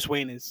Bruce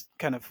Wayne is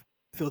kind of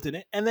filled in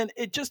it. And then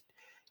it just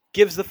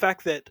gives the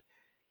fact that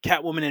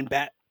Catwoman and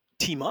Bat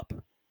team up.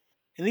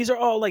 And these are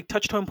all like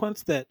touch tone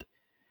points that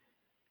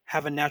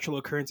have a natural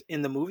occurrence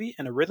in the movie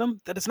and a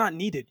rhythm that is not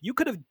needed. You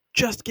could have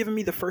just given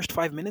me the first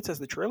 5 minutes as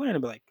the trailer and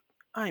I'd be like,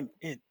 I'm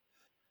in.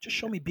 Just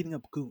show me beating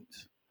up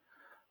goons.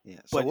 Yeah.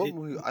 So But what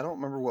movie? I don't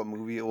remember what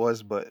movie it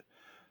was, but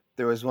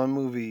there was one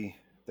movie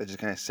that just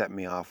kind of set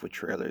me off with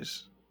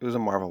trailers. It was a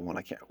Marvel one.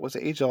 I can't. Was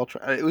it Age of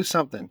Ultron? It was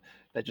something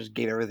that just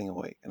gave everything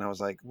away, and I was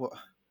like, "What?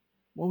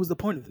 What was the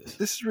point of this?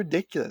 This is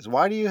ridiculous.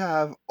 Why do you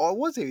have? Oh, it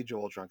was Age of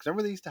Ultron. Because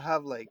remember they used to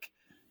have like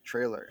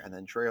trailer and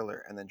then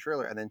trailer and then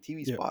trailer and then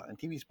TV Yeah. spot and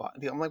TV spot.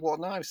 I'm like, well,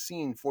 now I've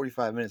seen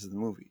 45 minutes of the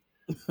movie.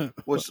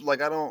 Which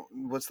like I don't.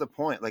 What's the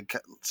point? Like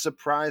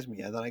surprise me,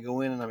 and then I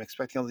go in and I'm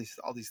expecting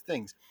all these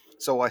things.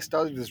 So I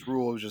started this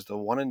rule. It was just a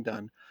one and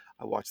done.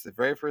 I watched the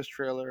very first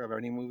trailer of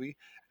any movie,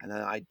 and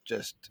then I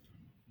just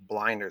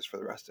blinders for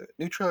the rest of it.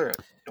 New trailer,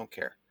 don't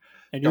care.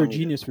 And you're a Don't need it.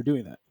 genius for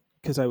doing that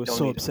because I was Don't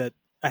so need it. upset.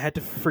 I had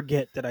to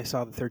forget that I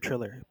saw the third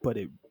trailer, but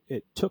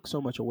it took so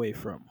much away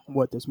from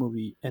what this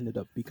movie ended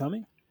up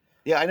becoming.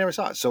 Yeah, I never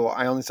saw it. So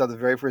I only saw the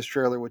very first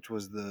trailer, which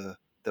was the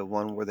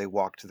one where they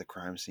walk to the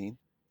crime scene,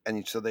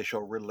 and so they show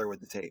Riddler with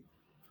the tape.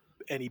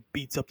 And he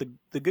beats up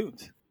the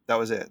goons. That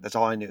was it. That's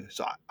all I knew.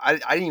 So I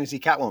didn't even see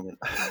Catwoman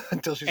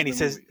until she's And in he the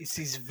says movie. he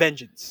sees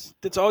vengeance.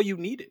 That's all you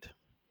needed.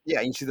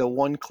 Yeah, you see the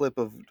one clip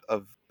of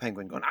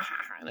Penguin going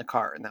in a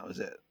car, and that was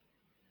it.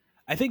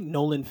 I think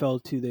Nolan fell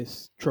to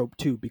this trope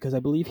too because I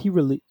believe he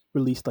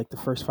released like the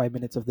first 5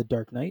 minutes of The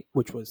Dark Knight,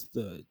 which was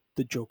the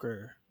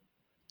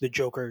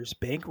Joker's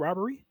bank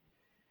robbery,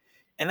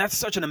 and that's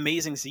such an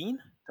amazing scene.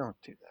 Don't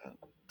do that.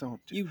 Don't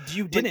do.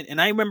 You didn't,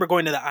 and I remember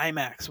going to the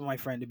IMAX with my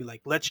friend to be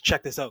like, let's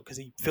check this out because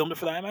he filmed it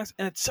for the IMAX,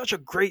 and it's such a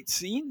great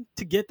scene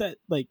to get that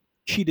like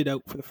cheated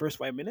out for the first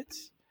 5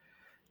 minutes.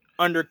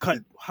 Undercut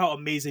how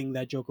amazing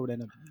that Joker would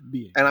end up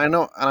being. And I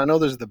know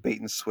there's the bait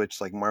and switch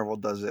like Marvel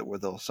does it where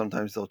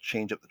sometimes they'll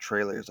change up the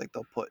trailers, like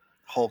they'll put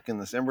Hulk in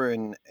this. Remember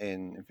in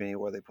Infinity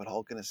War they put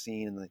Hulk in a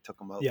scene and they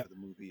took him out Yeah. for the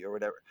movie or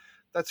whatever.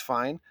 That's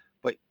fine,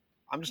 but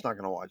I'm just not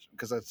gonna watch it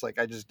because it's like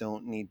I just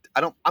don't need.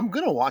 I'm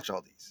gonna watch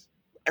all these.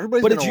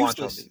 Everybody's But gonna it's watch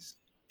useless. all these.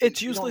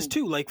 It's You useless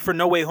don't- too. Like for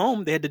No Way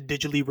Home, they had to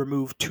digitally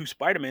remove 2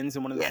 Spider-Mans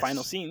in one of the Yes.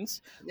 final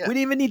scenes. Yeah. We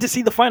didn't even need to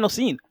see the final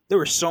scene. There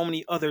were so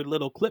many other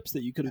little clips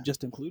that you could have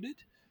just included.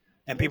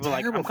 And You're people are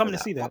like, terrible I'm for coming to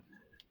that. see that.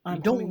 You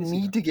I'm don't coming to see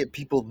need that. to get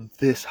people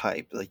this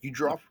hype. Like you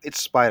drop, it's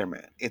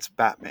Spider-Man, it's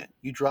Batman.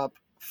 You drop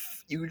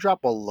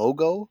a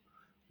logo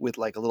with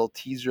like a little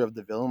teaser of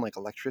the villain, like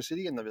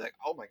electricity, and they'll be like,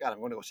 "Oh my god, I'm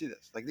going to go see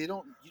this." Like you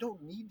don't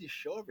need to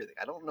show everything.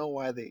 I don't know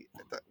why they.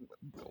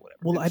 Whatever.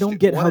 Well, It's I don't stupid.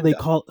 get One how and they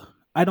done. call.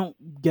 I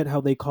don't get how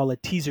they call a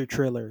teaser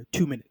trailer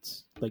 2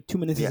 minutes. Like 2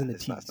 minutes Yeah, isn't a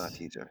it's tease. not a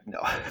teaser. No,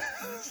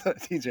 it's not a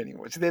teaser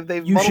anymore. See,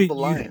 they've You muddled should- the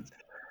lines.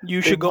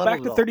 You should go back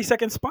muddled to it all.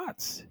 30-second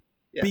spots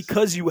Yes.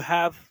 because you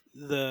have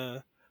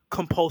the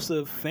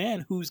compulsive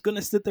fan who's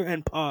gonna sit there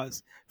and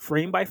pause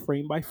frame by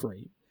frame by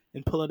frame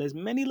and pull out as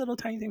many little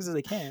tiny things as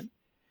they can,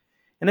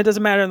 and it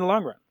doesn't matter in the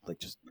long run. Like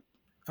just,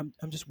 I'm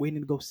just waiting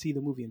to go see the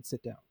movie and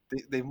sit down.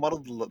 They've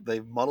muddled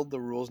the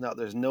rules now.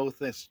 There's no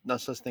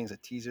such thing as a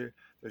teaser.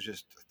 There's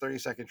just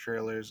 30-second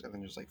trailers, and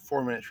then there's like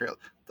 4-minute trail.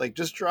 Like,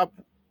 just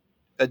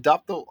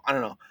adopt the. I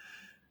don't know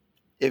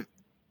if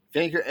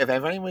if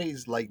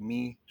anybody's like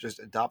me, just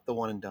adopt the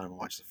one and done.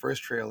 Watch the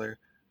first trailer,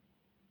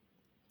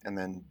 and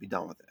then be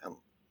done with it. And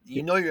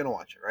you know you're gonna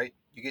watch it, right?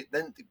 You get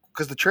then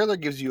because the trailer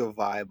gives you a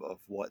vibe of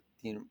what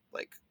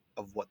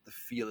of what the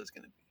feel is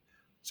gonna be.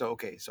 So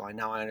okay, so I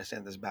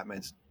understand this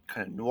Batman's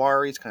kind of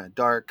noir. He's kind of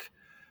dark.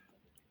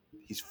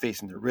 He's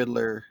facing the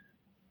Riddler,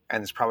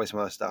 and there's probably some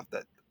other stuff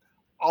that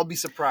I'll be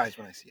surprised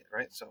when I see it,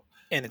 right? So,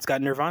 and it's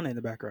got Nirvana in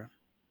the background.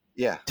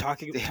 Yeah,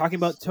 talking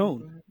about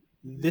tone.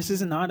 This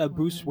is not a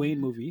Bruce Wayne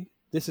movie.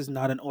 This is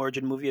not an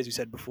origin movie, as you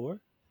said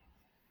before.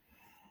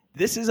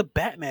 This is a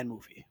Batman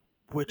movie,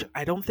 which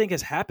I don't think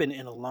has happened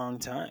in a long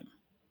time.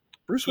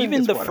 Bruce Wayne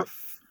even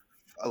gets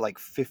like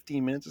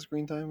 15 minutes of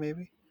screen time,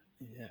 maybe.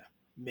 Yeah,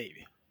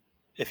 maybe,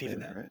 if even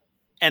that. Right?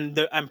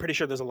 And I'm pretty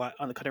sure there's a lot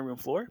on the cutting room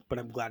floor, but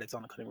I'm glad it's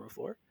on the cutting room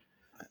floor.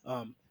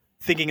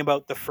 Thinking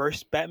about the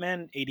first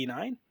Batman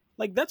 '89,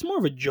 like that's more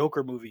of a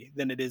Joker movie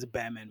than it is a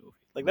Batman movie.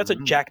 Like that's a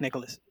Jack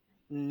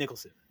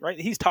Nicholson, right?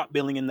 He's top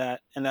billing in that,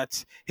 and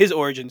that's his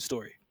origin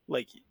story.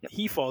 Like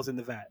he falls in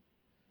the vat.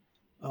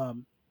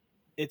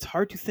 It's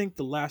hard to think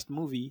the last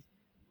movie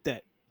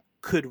that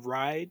could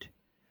ride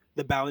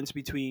the balance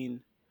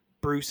between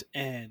Bruce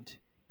and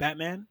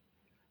Batman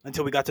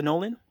until we got to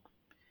Nolan,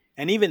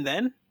 and even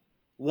then,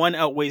 one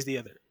outweighs the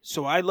other.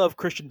 So I love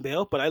Christian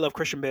Bale, but I love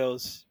Christian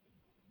Bale's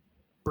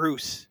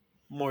Bruce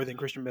more than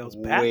Christian Bale's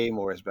Batman. Way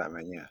more as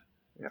Batman, yeah.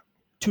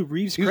 To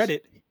Reeves'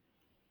 credit,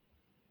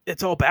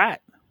 it's all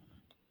Bat.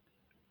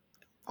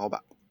 All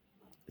Bat.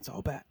 It's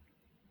all Bat.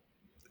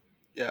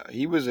 Yeah,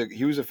 he was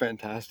a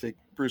fantastic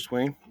Bruce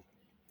Wayne.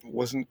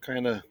 Wasn't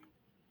kind of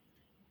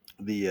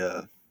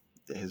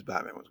his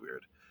Batman was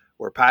weird.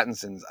 Where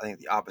Pattinson's, I think,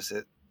 the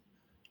opposite.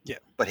 Yeah,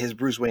 but his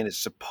Bruce Wayne is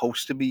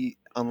supposed to be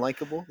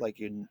unlikable.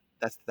 Like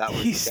that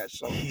was the catch.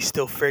 So he's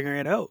still figuring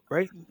it out,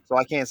 right? So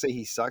I can't say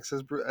he sucks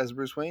as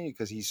Bruce Wayne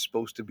because he's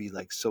supposed to be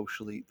like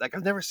socially. Like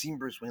I've never seen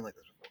Bruce Wayne like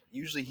this before.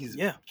 Usually he's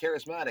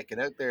charismatic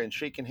and out there and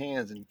shaking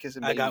hands and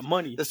kissing. I got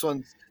money. This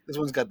one's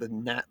got the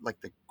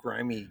the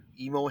grimy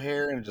emo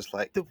hair and just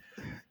like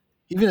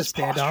even his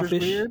posture's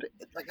weird.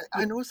 Like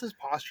I noticed his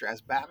posture as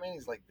Batman,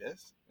 he's like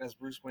this, and as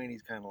Bruce Wayne,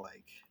 he's kind of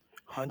like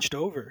hunched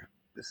over.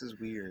 This is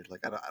weird.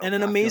 Like I don't and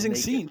an amazing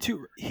scene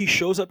too. He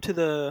shows up to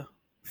the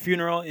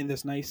funeral in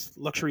this nice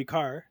luxury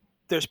car.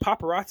 There's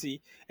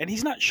paparazzi, and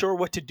he's not sure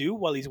what to do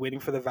while he's waiting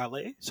for the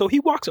valet. So he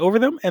walks over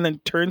them and then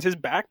turns his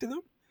back to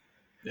them.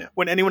 Yeah.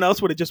 When anyone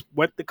else would have just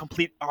went the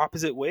complete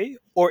opposite way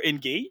or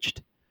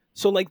engaged.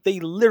 So like they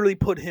literally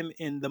put him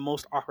in the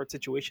most awkward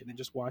situation and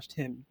just watched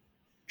him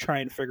try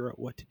and figure out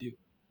what to do.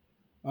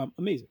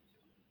 Amazing,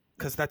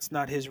 because that's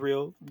not his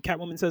real.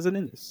 Catwoman says it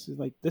in this.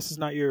 Like this is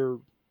not your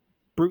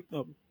brute.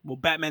 Well,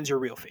 Batman's your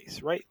real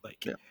face, right?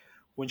 Like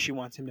when she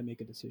wants him to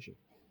make a decision.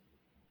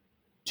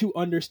 To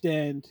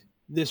understand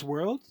this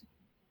world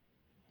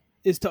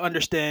is to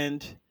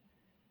understand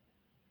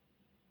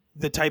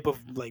the type of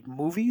like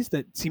movies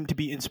that seem to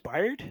be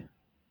inspired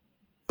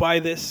by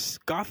this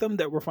Gotham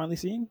that we're finally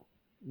seeing,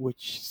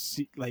 which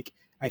like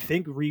I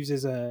think Reeves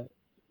is a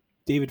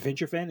David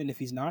Fincher fan, and if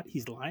he's not,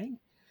 he's lying.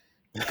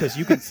 Because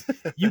you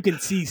can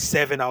see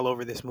Seven all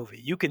over this movie.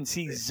 You can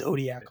see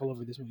Zodiac all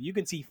over this movie. You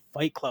can see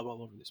Fight Club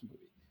all over this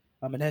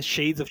movie. It has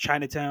shades of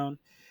Chinatown.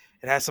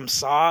 It has some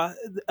Saw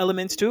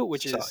elements to it,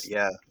 which is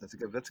that's a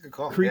good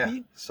call. Creepy. Yeah,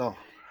 Saw.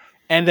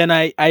 And then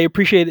I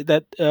appreciated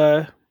that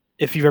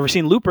if you've ever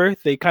seen Looper,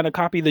 they kind of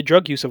copy the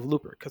drug use of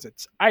Looper because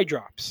it's eye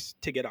drops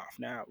to get off.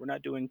 Now we're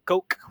not doing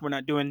coke, we're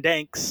not doing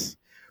danks,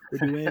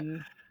 we're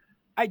doing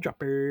eye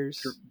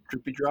droppers,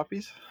 droopy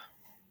droppies.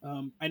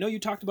 I know you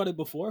talked about it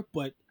before,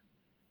 but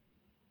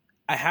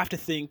I have to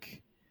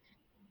think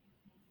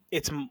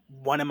it's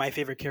one of my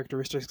favorite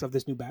characteristics of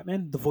this new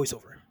Batman, the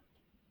voiceover.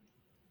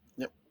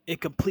 Yep.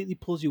 It completely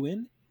pulls you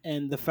in,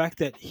 and the fact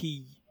that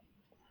he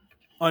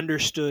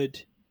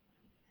understood,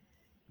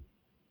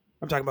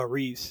 I'm talking about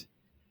Reeves,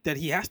 that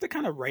he has to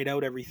kind of write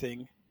out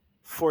everything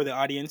for the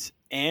audience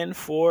and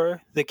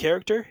for the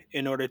character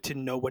in order to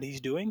know what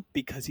he's doing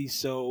because he's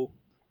so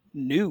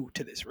new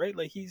to this, right?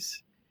 Like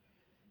he's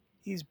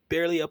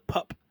barely a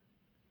pup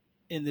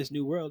in this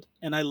new world.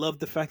 And I love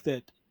the fact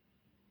that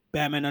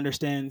Batman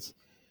understands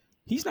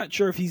he's not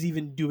sure if he's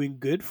even doing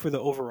good for the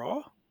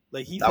overall.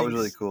 Like that was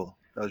really cool.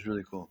 That was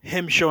really cool.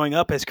 Him showing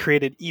up has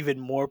created even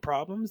more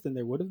problems than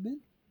there would have been.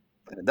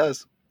 And it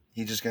does.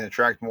 He's just going to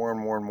attract more and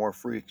more and more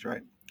freaks,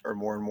 right? Or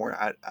more and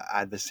more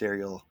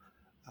adversarial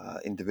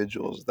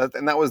individuals.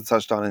 That was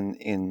touched on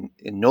in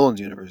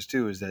Nolan's universe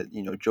too. Is that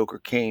Joker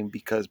came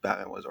because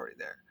Batman was already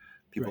there.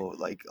 People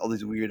like all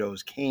these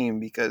weirdos came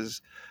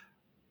because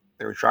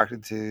they were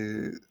attracted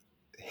to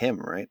him,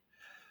 right?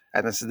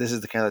 And this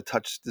is the kind of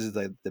touch. This is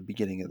like the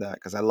beginning of that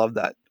because I love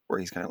that where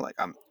he's kind of like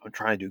I'm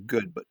trying to do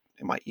good, but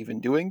am I even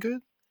doing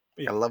good?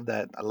 Yeah. I love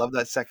that. I love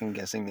that second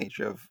guessing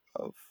nature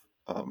of.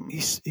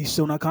 He's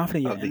still not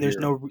confident yet, and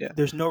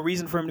there's no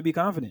reason for him to be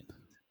confident.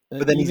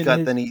 But then he's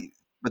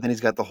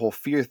got the whole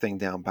fear thing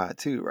down pat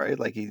too, right?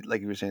 Like you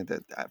were saying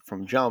that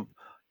from jump,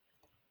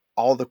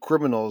 all the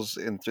criminals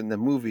in the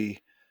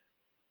movie,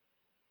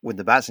 when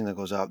the bat signal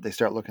goes out, they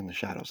start looking in the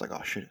shadows like,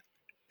 oh shit,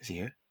 is he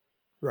here?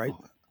 Right.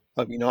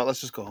 Oh, you know what?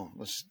 Let's just go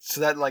home.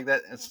 So that like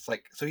that. It's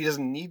like so he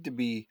doesn't need to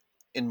be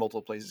in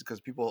multiple places because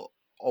people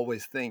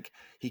always think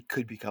he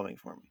could be coming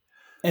for me.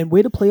 And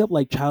way to play up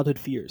like childhood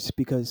fears,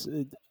 because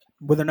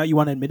whether or not you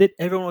want to admit it,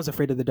 everyone was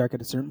afraid of the dark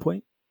at a certain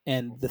point,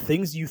 and the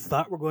things you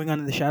thought were going on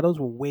in the shadows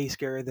were way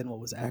scarier than what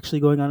was actually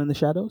going on in the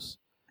shadows.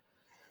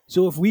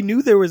 So if we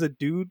knew there was a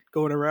dude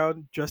going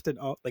around dressed in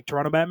like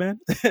Toronto Batman,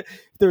 if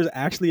there was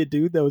actually a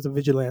dude that was a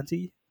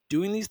vigilante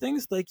doing these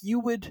things, like you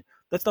would.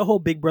 That's the whole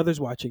Big Brother's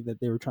watching that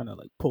they were trying to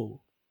like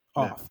pull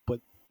Yeah. off. But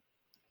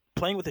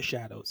playing with the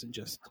shadows and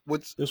just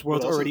this What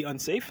world's else already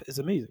unsafe is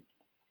amazing.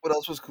 what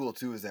else was cool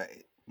too is that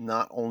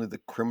not only the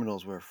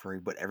criminals were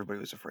afraid, but everybody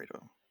was afraid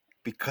of him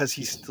because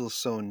he's Yes. still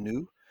so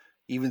new.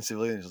 Even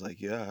civilians are like,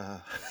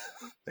 yeah,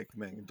 like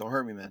man, don't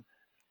hurt me, man.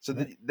 So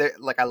Right. they're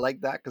like, I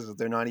like that because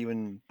they're not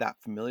even that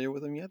familiar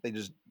with him yet. They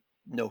just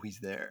know he's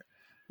there.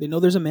 They know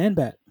there's a man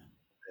bat.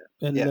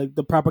 And Yeah, like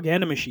the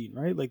propaganda machine,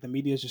 right? Like the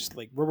media is just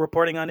like we're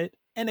reporting on it,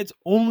 and it's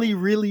only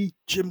really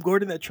Jim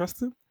Gordon that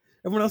trusts him.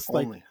 Everyone else is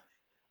like, only.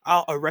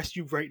 "I'll arrest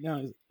you right now."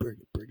 He's like,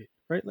 bring it,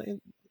 right? Like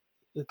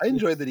I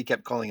enjoyed it's that he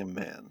kept calling him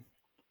man.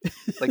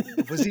 Like,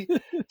 was he?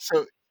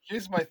 So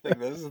here's my thing.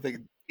 This is the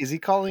thing. Is he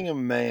calling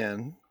him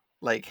man,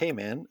 like, hey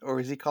man,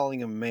 or is he calling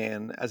him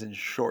man as in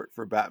short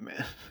for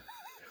Batman?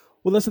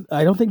 well. Listen,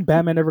 I don't think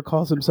Batman ever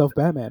calls himself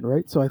Batman,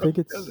 right? So I No, think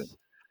he doesn't. it's,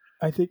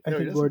 I No, he think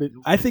doesn't.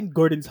 Gordon, I think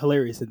Gordon's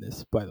hilarious in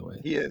this. By the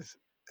way, He is.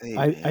 Hey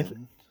I, I, th-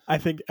 man. I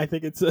think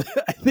it's,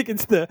 I think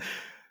it's the,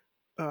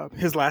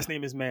 his last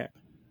name is Man.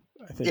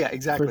 I think Yeah,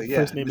 exactly.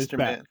 first Yeah, name is Mr.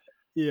 Bat. Man.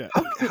 Yeah.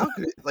 How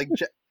could like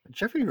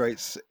Jeffrey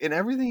Wright's in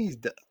everything he's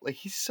done? Like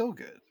he's so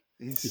good.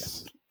 He's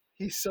Yes.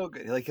 he's so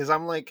good. Like because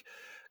I'm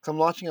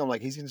watching him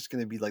like he's just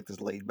gonna be like this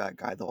laid back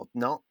guy. The whole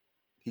no,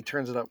 he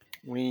turns it up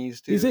when he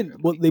needs He's to. in.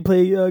 And Well, like they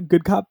play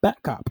Good Cop,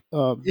 Bad Cop.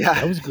 yeah,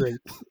 That was great.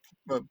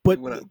 but But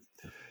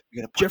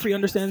you're gonna punch Jeffrey me in the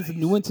understands the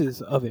face.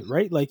 nuances of it,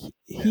 right? Like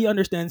Yeah, he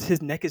understands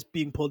his neck is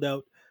being pulled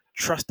out,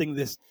 trusting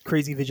this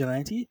crazy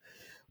vigilante.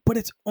 But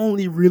it's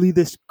only really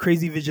this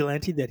crazy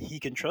vigilante that he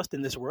can trust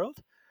in this world.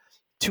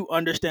 To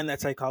understand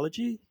that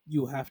psychology,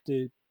 you have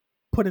to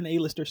put an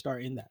A-lister star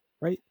in that,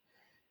 right?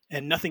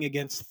 And nothing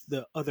against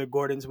the other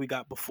Gordons we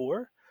got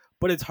before,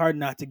 but it's hard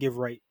not to give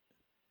Wright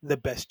the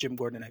best Jim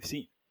Gordon I've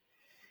seen.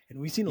 And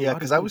we've seen a yeah. lot of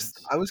Because good ones.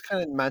 I was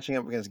kind of matching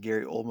up against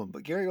Gary Oldman,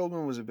 but Gary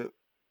Oldman was a bit.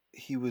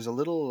 He was a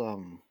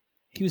little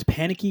He was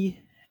panicky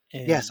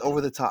yes, and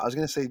over the top. I was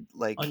gonna say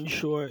like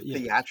unsure. Yeah.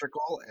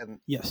 theatrical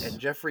Yes. and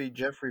Jeffrey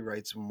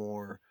Wright's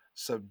more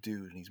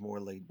subdued and he's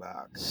more laid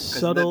back. Because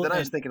Subtle then I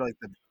was and thinking like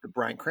the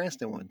Bryan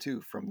Cranston one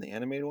too from the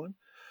animated one.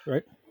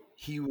 right.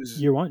 He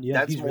was Year one, yeah,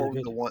 that's he's really more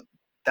good. the one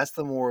that's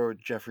the more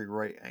Jeffrey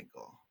Wright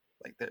angle.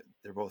 Like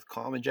they're both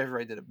calm and Jeffrey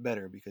Wright did it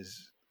better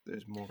because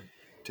there's more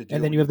to And deal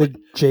then you with. have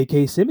But the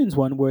J.K. Simmons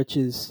one, which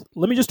is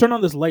let me just turn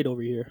on this light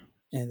over here,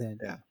 and then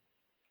yeah,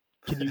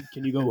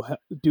 can you go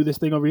do this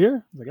thing over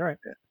here? I was like, all right.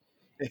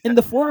 yeah, In yeah.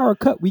 the 4 hour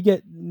cut, we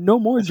get no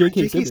more That's right.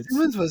 J.K. J.K. Simmons.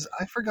 Simmons was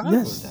I forgot about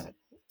Yes, that.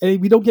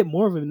 and we don't get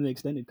more of him in the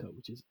extended cut,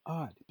 which is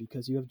odd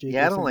because you have Yeah, J.K.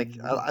 I don't Simmons like. in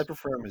the I games.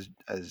 prefer him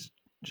as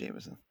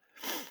Jameson.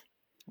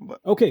 But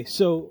Okay,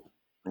 so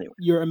anyway,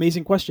 your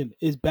amazing question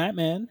is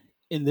Batman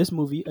in this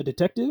movie a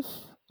detective,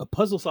 a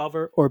puzzle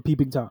solver, or a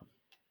peeping tom?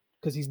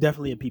 Because he's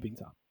definitely a peeping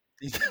tom.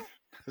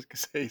 I was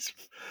gonna say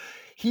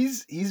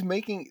he's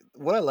making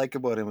what I like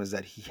about him is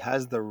that he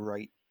has the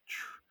right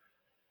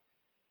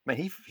man.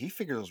 He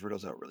figures those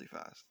riddles out really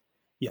fast.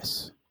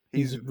 Yes,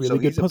 he's He's a really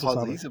good he's a puzzle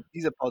puzzle. solver.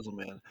 He's a puzzle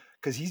man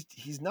because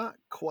he's not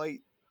quite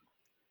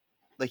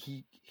like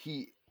he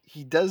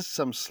does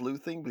some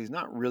sleuthing, but he's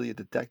not really a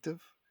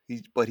detective.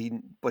 But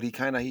he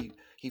kind of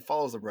he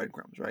follows the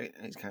breadcrumbs, right?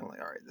 And he's kind of like,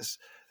 all right, this.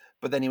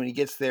 But then when he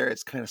gets there,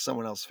 it's kind of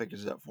someone else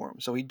figures it out for him.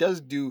 So he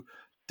does do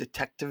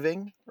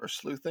detectiving or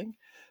sleuthing,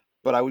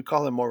 but I would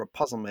call him more of a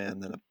puzzle man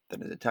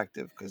than a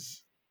detective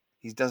because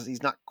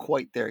he's not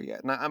quite there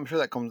yet. And I'm sure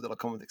that'll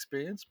come with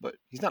experience, but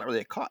he's not really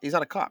a cop. He's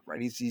not a cop,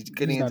 right? He's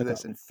getting He's not into a this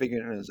cop. and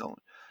figuring it on his own.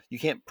 You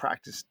can't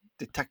practice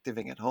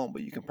detectiving at home,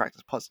 but you can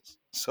practice puzzles.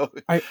 So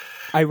I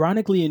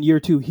ironically in year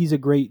two, he's a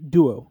great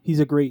duo. He's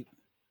a great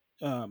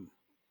um,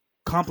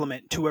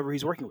 compliment to whoever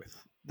he's working with.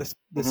 The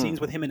mhm.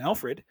 scenes with him and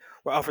Alfred,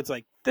 where Alfred's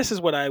like, "This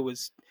is what I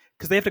was,"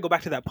 because they have to go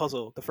back to that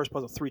puzzle, the first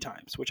puzzle, 3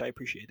 times, which I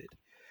appreciated.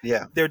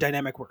 Yeah, Their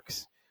dynamic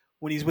works.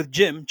 When he's with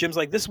Jim, Jim's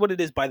like, "This is what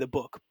it is by the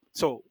book."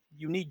 So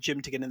you need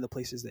Jim to get in the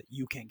places that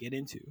you can't get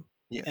into, and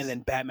yes, then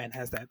Batman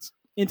has that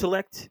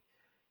intellect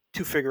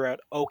to figure out.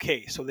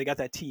 Okay, so they got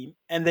that team,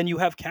 and then you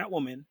have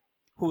Catwoman,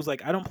 who's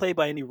like, "I don't play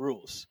by any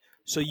rules,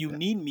 so you yeah,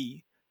 need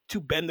me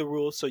to bend the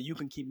rules so you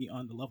can keep me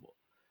on the level."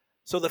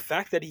 So the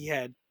fact that he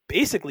had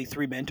basically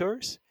 3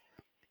 mentors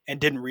and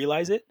didn't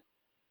realize it,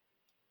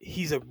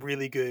 he's a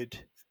really good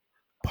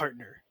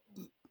partner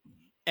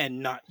and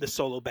not the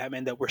solo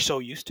Batman that we're so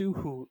used to,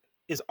 who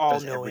is all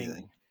does knowing,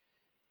 everything.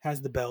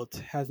 has the belt,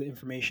 has the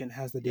information,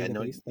 has the Yeah,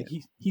 no, database. yeah.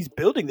 Like he's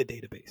building the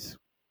database.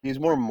 He was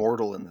more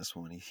mortal in this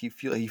one. He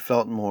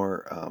felt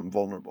more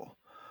vulnerable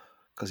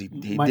because he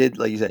My did,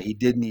 like you said, he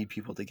did need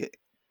people to get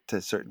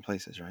to certain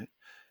places, right?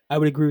 I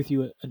would agree with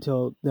you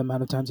until the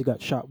amount of times he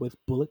got shot with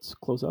bullets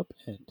close up,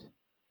 and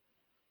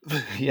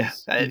Yeah,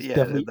 he's yeah,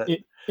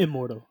 definitely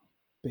immortal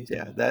based on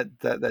yeah,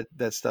 that.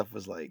 that stuff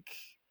was like,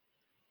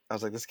 I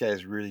was like, this guy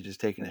is really just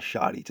taking a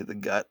shotty to the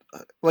gut.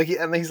 Like,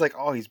 and then he's like,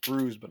 oh, he's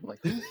bruised, but I'm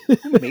like,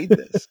 who made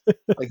this?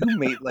 Like, who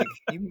made like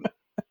you?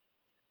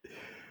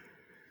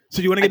 So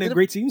do you want to I get into did a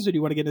great scenes, or do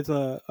you want to get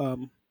into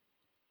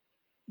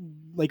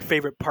like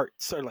favorite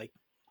parts or like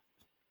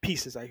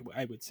pieces? I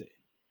would say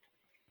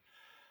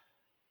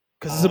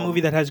because it's a movie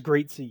um that has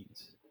great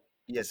scenes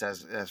yes,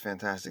 as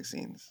fantastic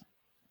scenes.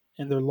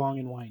 and they're long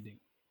and winding.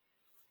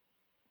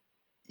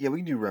 Yeah, we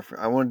can do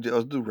reference.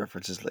 I'll do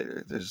references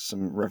later. There's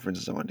some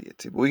references I want to get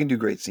to, but we can do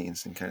great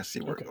scenes and kind of see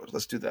where it Okay, goes.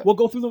 Let's do that. we'll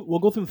go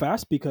through them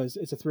fast because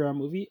it's a 3 hour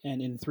movie,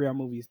 and in 3 hour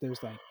movies,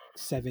 there's like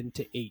 7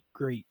 to 8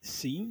 great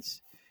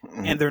scenes,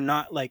 Hmm. and they're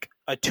not like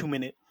a 2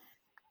 minute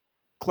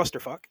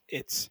clusterfuck.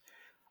 It's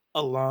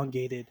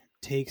elongated,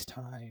 takes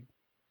time,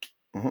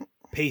 Hmm.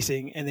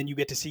 pacing, and then you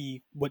get to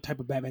see what type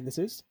of Batman this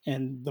is.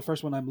 And the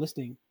first one I'm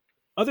listing,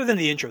 other than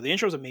the intro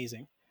is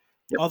amazing,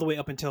 Yep. all the way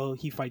up until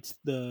he fights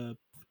the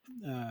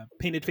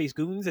painted face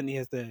goons, and he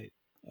has the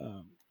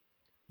um,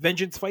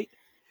 vengeance fight,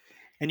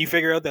 and you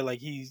figure out that like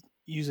he's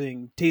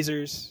using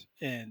tasers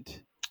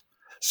and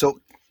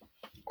So,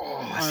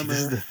 oh, see, this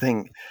is armor. the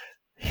thing.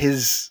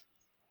 His,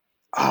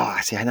 oh,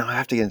 see, I know I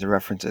have to get into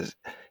references.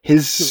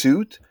 His Do it.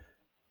 suit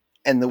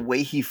and the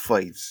way he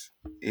fights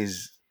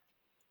is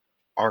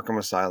Arkham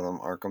Asylum,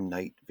 Arkham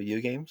Knight video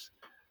games.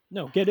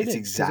 No, get it in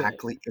because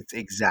It's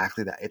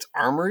exactly that. It's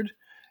armored.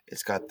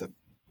 It's got the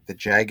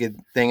jagged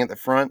thing at the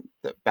front,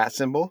 the bat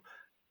symbol,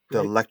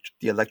 right.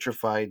 the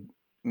electrified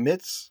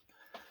mitts,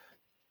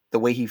 the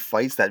way he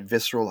fights, that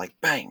visceral, like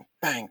bang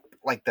bang,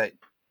 like that,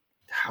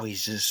 how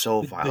he's just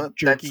so The violent.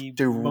 That's jerky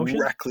motion.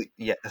 directly,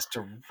 yeah, that's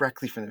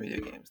directly from the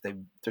video games.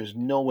 There's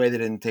no way they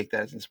didn't take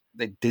that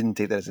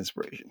as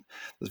inspiration.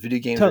 Those video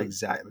games are Tell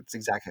exact. That's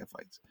exactly how it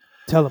fights.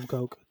 tell him,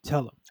 Coke.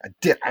 Tell him. I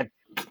did,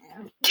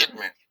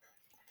 man.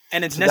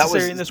 And it's So that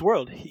necessary in was, this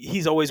world.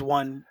 He's always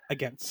won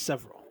against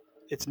several.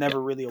 It's yeah,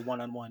 never really a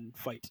one-on-one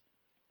fight.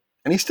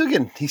 and he's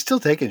still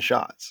taking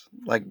shots.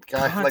 Like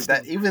guy like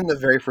that. Constantly. Even in the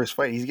very first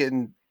fight, he's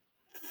getting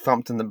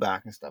thumped in the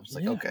back and stuff. It's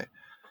like, Yeah. okay,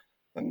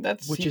 and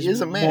that's, Which he is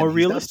is a man. more He's not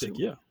realistic.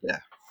 Superman. Yeah. Yeah,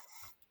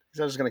 he's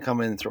not just gonna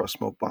come in and throw a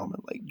smoke bomb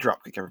and like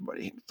drop kick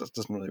everybody. It just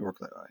doesn't really work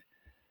that way.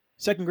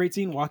 Second great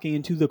scene, walking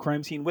into the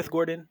crime scene with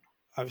Gordon.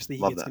 Obviously,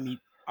 he Love gets that. to meet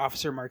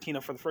Officer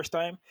Martina for the first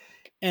time,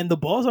 and the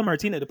balls on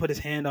Martina to put his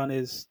hand on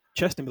his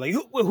chest and be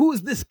like, who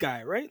is this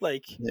guy?" Right?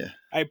 Like, Yeah.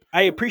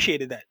 I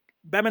appreciated that.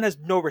 Batman has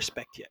no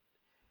respect yet.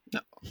 No.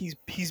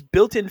 He's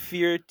built in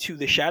fear to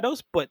the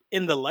shadows, but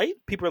in the light,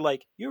 people are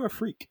like, "You're a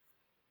freak.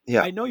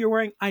 Yeah. I know you're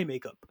wearing eye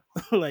makeup.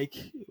 Like,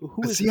 who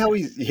But is see this how guy?"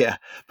 he's, yeah.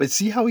 But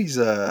see how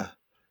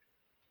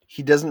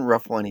he doesn't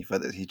ruffle any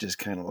feathers. He just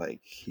kind of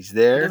like, he's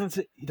there,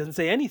 He doesn't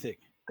say anything.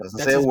 doesn't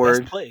That's say a his best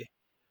word. play.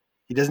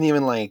 He doesn't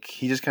even like,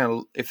 he just kind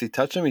of, if they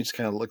touch him, he just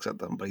kind of looks at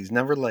them, but he's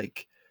never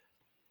like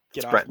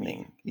Get off me.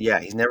 threatening. Yeah,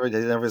 he's never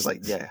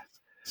like, yeah.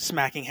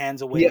 Smacking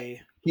hands He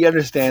away, he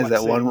understands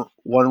that flexing.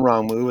 one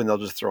wrong move and they'll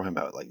just throw him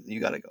out. Like, you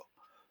got to go.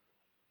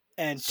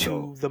 And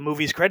So to the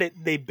movie's credit,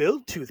 they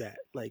build to that.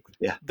 Like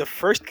yeah, the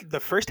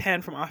first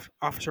hand from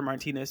Officer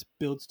Martinez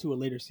builds to a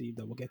later scene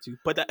that we'll get to.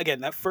 But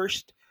again, that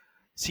first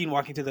scene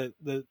walking to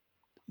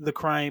the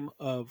crime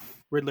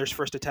of Riddler's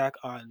first attack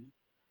on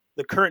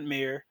the current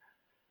mayor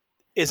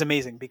is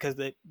amazing because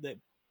that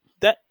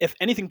if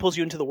anything pulls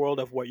you into the world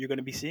of what you're going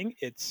to be seeing,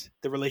 it's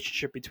the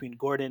relationship between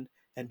Gordon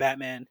and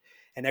Batman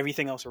and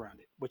everything else around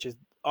it, which is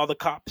all the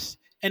cops.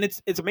 And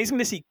it's amazing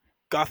to see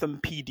Gotham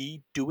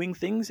PD doing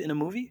things in a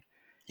movie.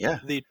 yeah,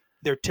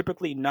 They're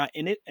typically not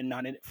in it and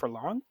not in it for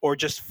long, or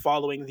just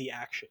following the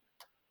action.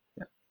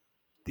 yeah.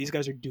 These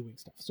guys are doing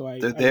stuff, so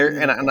They're I there,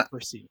 really like that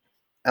first scene.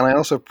 and I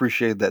also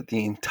appreciate that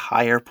the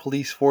entire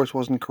police force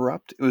wasn't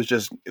corrupt. It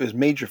was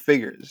major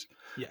figures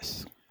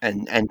Yes,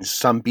 and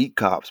some beat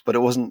cops, but it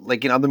wasn't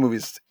like in other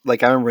movies.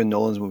 Like I remember in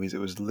Nolan's movies, it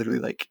was literally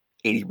like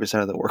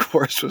 80% of the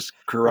workforce was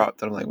right.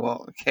 corrupt. And I'm like,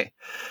 well, okay,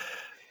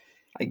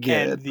 I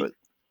get And it, the but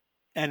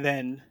and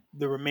then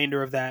the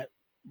remainder of that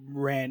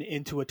ran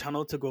into a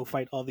tunnel to go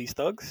fight all these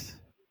thugs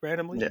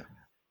randomly. yeah,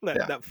 That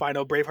yeah. that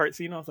final Braveheart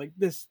scene, I was like,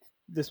 this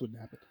wouldn't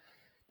happen.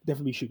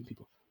 Definitely shooting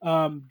people.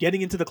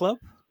 Getting into the club,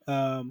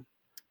 um,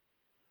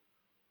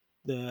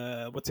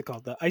 the what's it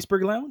called, the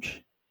Iceberg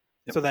Lounge.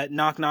 Yep. So that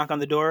knock knock on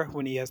the door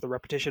when he has the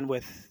repetition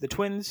with the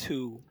twins,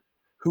 who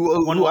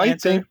one Who will I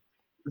answer. think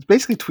it's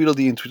basically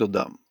Tweedledee and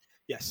Tweedledum.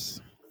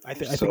 Yes, I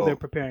think they're So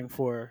preparing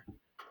for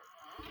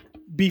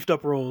beefed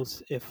up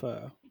roles if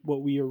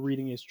what we are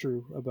reading is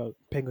true about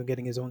Penguin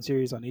getting his own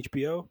series on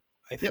HBO.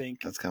 I yep,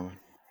 think that's coming.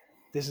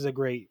 this is a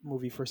great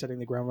movie for setting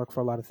the groundwork for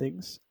a lot of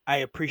things. I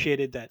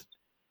appreciated that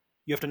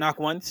you have to knock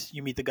once,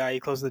 you meet the guy,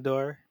 you close the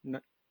door,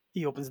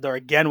 he opens the door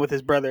again with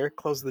his brother,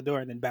 closes the door,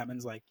 and then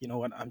Batman's like, you know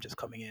what, I'm just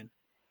coming in.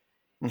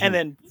 and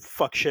then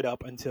fuck shit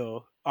up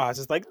until Oz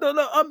is like, no,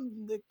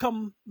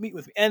 come meet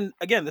with me. And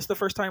again, this is the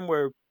first time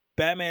where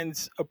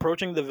Batman's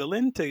approaching the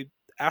villain to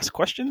ask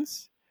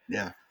questions.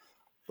 Yeah.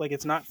 Like,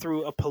 it's not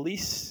through a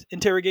police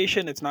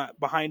interrogation. It's not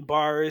behind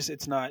bars.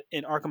 It's not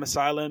in Arkham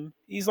Asylum.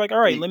 He's like, all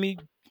right, let me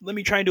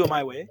try and do it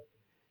my way.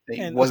 He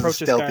And wasn't approach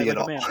this guy stealthy like at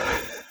a all.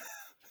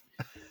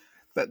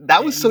 man.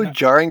 that was so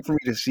jarring for me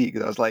to see,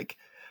 because I was like,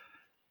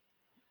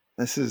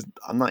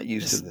 I'm not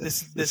used to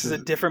this. This is a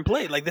different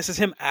play. Like, this is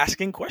him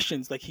asking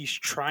questions. Like, he's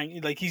trying,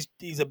 like he's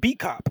a beat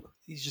cop.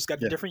 He's just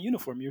got a different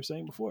uniform, you were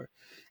saying before.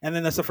 And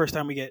then that's the first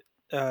time we get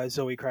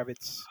Zoe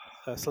Kravitz,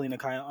 Selina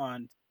Kyle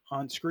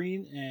on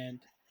screen. And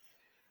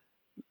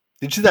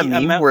did you see that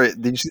meme where?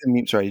 Did you see the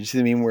meme? Sorry, did you see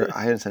the meme where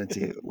I haven't sent it to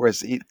you? Where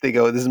they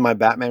go, "This is my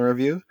Batman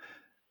review,"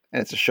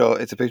 and it's a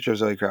picture of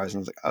Zoe Kravitz,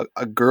 and it's like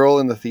a girl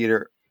in the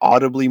theater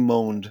audibly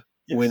moaned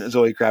when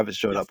Zoe Kravitz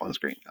showed up on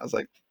screen. I was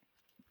like,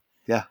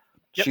 "Yeah,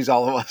 she's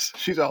all of us.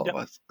 She's all of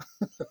us."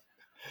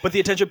 But the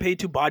attention paid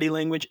to body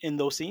language in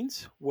those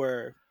scenes,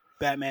 where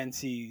Batman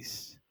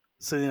sees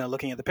Selina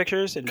looking at the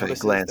pictures and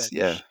notices glance,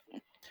 that.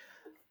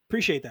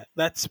 Appreciate that.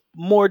 That's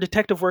more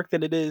detective work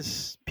than it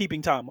is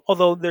peeping Tom.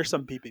 Although there's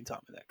some peeping Tom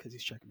in that because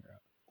he's checking her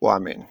out. Well, I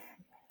mean,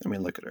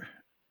 look at her.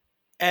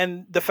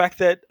 And the fact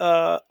that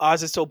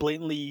Oz is so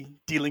blatantly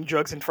dealing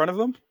drugs in front of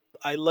him,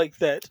 I like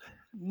that.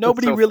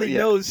 Nobody really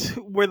knows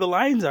where the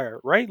lines are,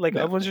 right? Like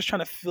everyone's just trying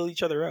to fill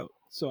each other out.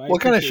 So it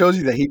kind of shows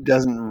you that he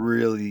doesn't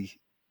really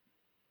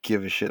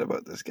give a shit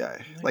about this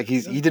guy. Like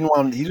he didn't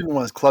want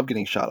his club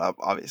getting shot up,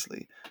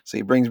 obviously. So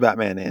he brings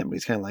Batman in, but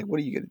he's kind of like, what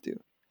are you gonna do?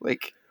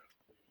 Like.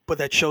 But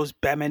that shows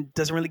Batman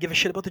doesn't really give a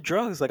shit about the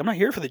drugs. Like, I'm not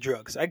here for the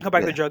drugs. I can come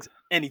back to the drugs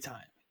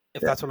anytime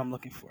if that's what I'm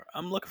looking for.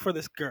 I'm looking for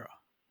this girl.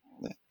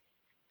 Yeah.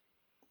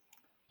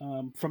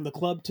 From the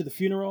club to the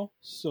funeral.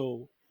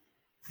 So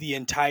the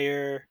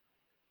entire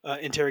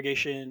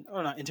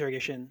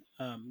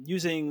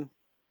using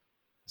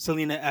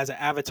Selina as an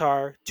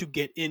avatar to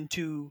get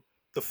into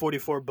the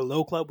 44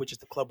 Below Club, which is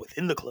the club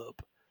within the club.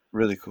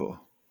 Really cool.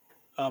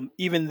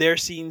 Even their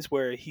scenes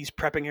where he's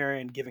prepping her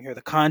and giving her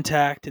the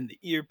contact and the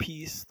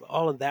earpiece,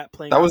 all of that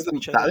playing. That was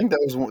I think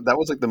that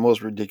was like the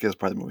most ridiculous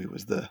part of the movie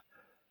was the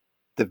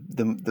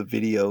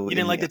video. You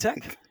didn't like the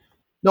tech?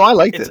 No, I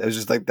liked it. It was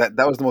just like that.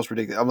 That was the most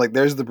ridiculous. I'm like,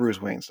 there's the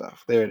Bruce Wayne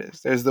stuff. There it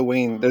is. There's the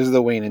Wayne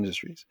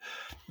Industries.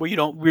 Well, you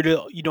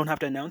don't have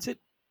to announce it,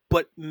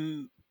 but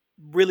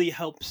really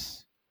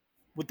helps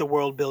with the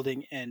world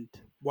building and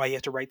why he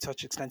has to write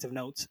such extensive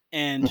notes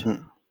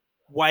and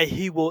why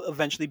he will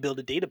eventually build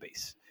a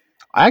database.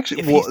 That's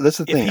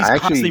the thing. If he's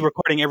constantly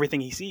recording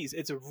everything he sees,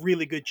 it's a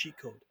really good cheat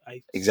code.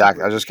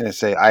 Exactly. I was just gonna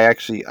say, I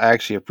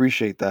actually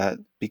appreciate that,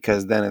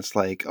 because then it's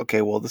like,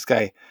 okay, well, this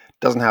guy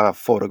doesn't have a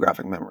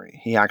photographic memory.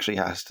 He actually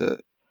has to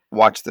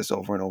watch this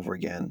over and over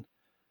again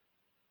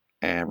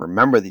and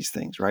remember these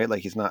things, right?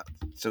 Like he's not.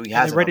 So he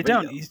has to write it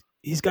down.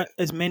 He's got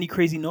as many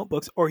crazy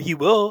notebooks, or he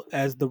will,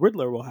 as the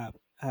Riddler will have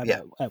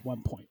at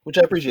one point, which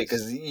I appreciate,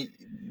 because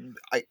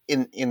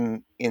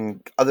in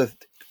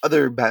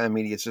other Batman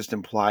media, it's just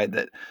implied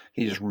that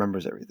he just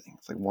remembers everything.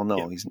 It's like, well,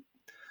 no, he's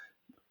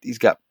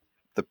got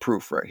the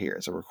proof right here.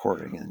 It's a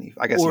recording, and he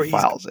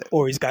files it,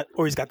 or he's got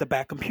the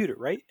back computer,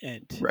 right?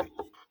 And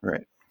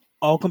right.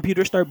 All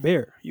computers start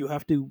bare. You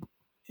have to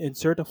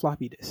insert a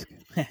floppy disk.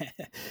 I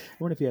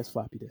wonder if he has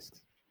floppy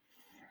disks.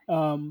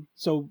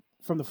 So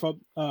from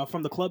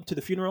the club to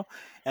the funeral,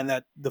 and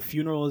that the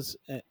funeral is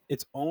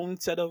its own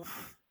set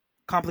of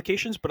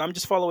complications. But I'm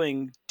just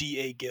following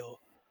D.A. Gill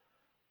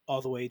all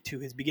the way to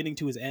his beginning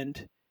to his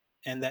end,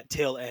 and that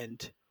tail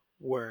end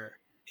where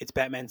it's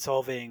Batman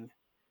solving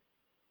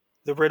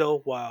the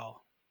riddle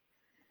while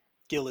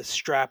Gill is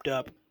strapped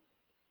up.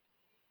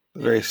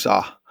 Very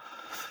Saw-esque,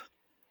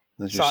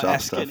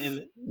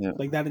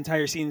 like that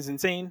entire scene is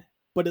insane,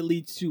 but it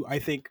leads to, I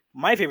think,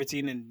 my favorite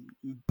scene and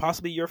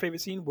possibly your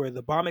favorite scene, where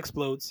the bomb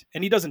explodes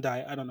and he doesn't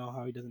die. I don't know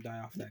how he doesn't die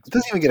off that. He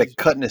doesn't even get a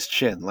cut in his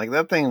chin. Like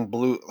that thing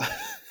blew.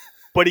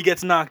 But he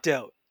gets knocked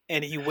out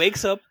and he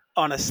wakes up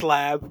on a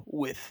slab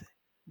with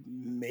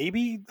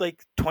maybe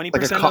like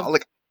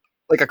 20%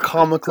 like a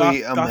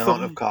comically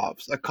amount of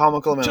cops. A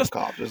comical amount of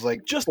cops. There's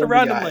like just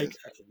around him,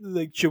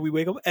 like should we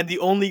wake up? And the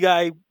only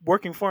guy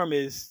working for him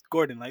is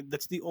Gordon. Like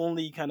that's the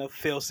only kind of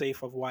fail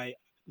safe of why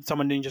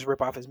someone didn't just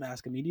rip off his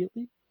mask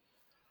immediately.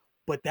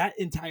 But that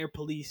entire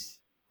police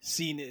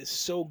scene is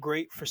so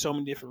great for so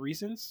many different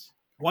reasons.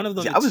 One of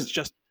them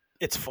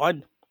it's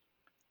fun.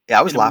 Yeah,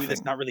 I was laughing.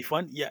 It's not really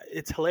fun. Yeah,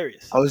 it's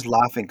hilarious. I was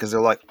laughing because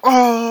they're like,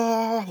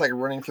 oh, like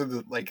running through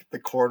the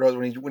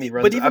corridors when he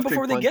runs. But even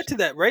before they get to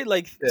that, right?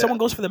 Like someone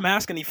goes for the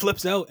mask and he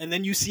flips out, and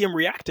then you see him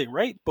reacting,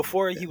 right?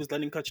 Before he was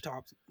letting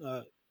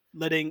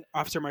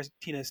Officer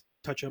Martinez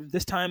touch him.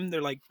 This time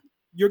they're like,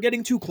 you're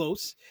getting too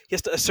close. He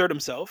has to assert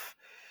himself,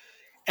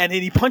 and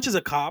then he punches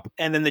a cop,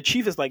 and then the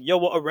chief is like, yo,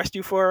 we'll arrest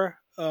you for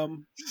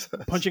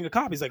punching a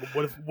cop. He's like,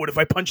 what if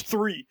I punch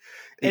 3?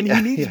 And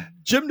he needs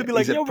Jim to be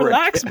like, yo,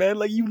 relax, man.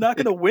 Like, you're not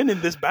gonna win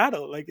in this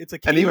battle. Like, it's a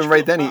cage. And even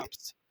right then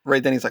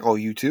he's like, oh,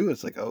 you too?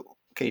 It's like, oh,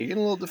 okay, you're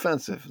getting a little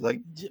defensive.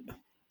 Like,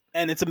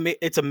 And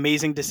it's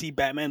amazing to see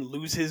Batman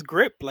lose his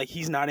grip. Like,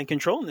 he's not in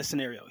control in this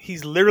scenario.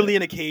 He's literally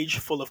in a cage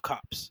full of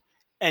cops,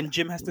 and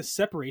Jim has to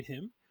separate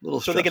him A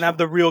little so they can stressful. have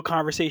the real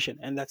conversation.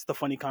 And that's the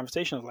funny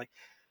conversation. Of like,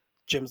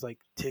 Jim's like,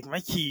 take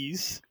my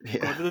keys,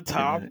 go to the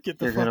top, get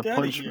the You're fuck gonna out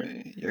of punch here.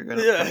 me. You're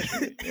gonna Yeah.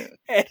 punch me. Yeah.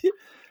 and,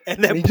 and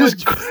And that he punch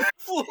just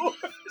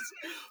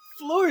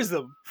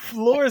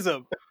floors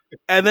him.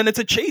 And then it's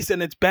a chase,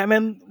 and it's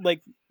Batman,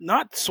 like,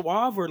 not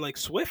suave or like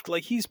swift,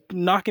 like he's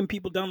knocking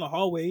people down the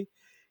hallway.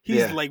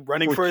 He's like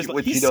running for his life.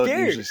 which you He's don't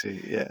scared. usually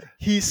see. Yeah.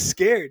 He's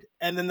scared.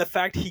 And then the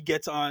fact he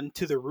gets on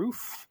to the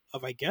roof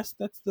of, I guess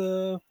that's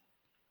the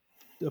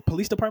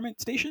police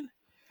department station.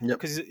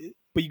 Yep.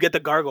 But you get the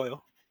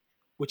gargoyle,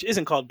 which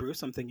isn't called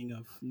Bruce. I'm thinking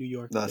of New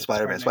York. No, that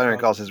Spider-Man. Spider-Man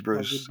calls his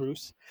Bruce.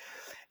 Bruce.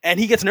 And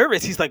he gets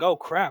nervous. He's like, oh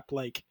crap,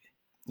 like,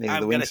 He's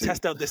I'm the gonna wingsuit.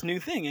 test out this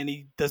new thing. And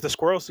he does the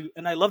squirrel suit.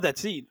 And I love that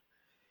scene.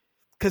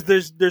 Because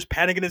there's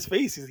panic in his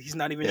face. He's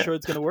not even sure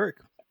it's gonna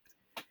work.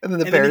 And then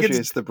the And then he parachute gets-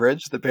 hits the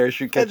bridge. The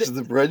parachute catches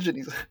the bridge, and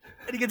he's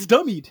And he gets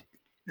dummied.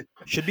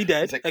 Should be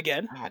dead like,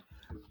 again. God,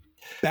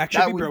 Back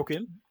should that be would-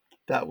 broken.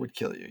 that would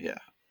kill you. Yeah.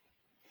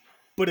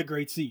 But a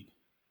great scene.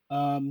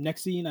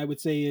 Next scene I would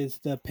say is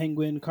the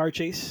Penguin car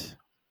chase,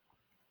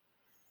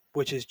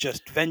 which is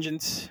just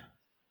vengeance.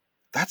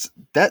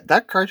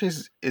 That car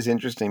chase is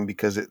interesting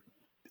because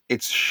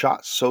it's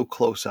shot so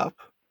close up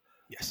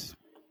Yes.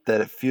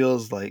 that it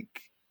feels like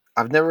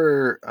I've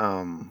never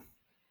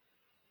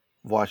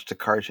watched a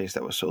car chase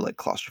that was so like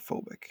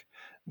claustrophobic.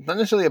 Not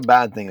necessarily a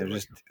bad thing. It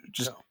was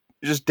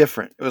just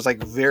different. It was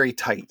like very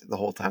tight the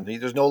whole time.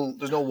 There's no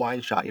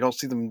wide shot. You don't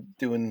see them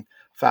doing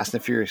Fast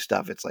and Furious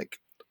stuff. It's like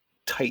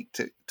tight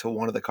to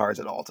one of the cars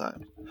at all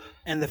times.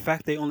 And the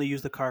fact they only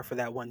use the car for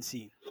that one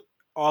scene.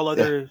 All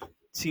other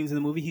scenes in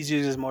the movie, he's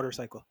using his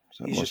motorcycle.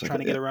 So He's just trying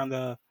to get around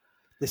the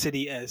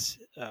city as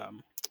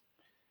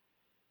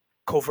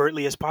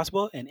covertly as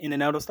possible and in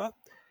and out of stuff.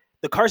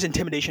 The car's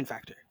intimidation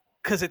factor,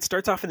 because it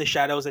starts off in the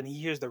shadows and he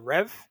hears the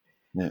rev,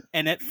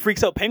 and it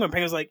freaks out Penguin.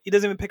 Penguin's like, he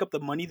doesn't even pick up the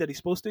money that he's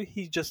supposed to.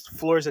 He just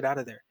floors it out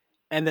of there,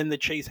 and then the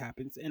chase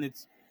happens, and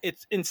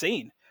it's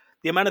insane.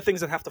 The amount of things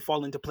that have to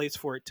fall into place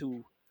for it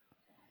to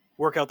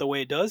work out the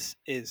way it does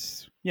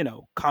is,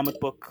 comic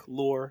book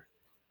lore.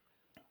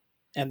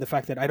 And the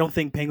fact that I don't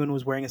think Penguin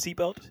was wearing a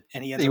seatbelt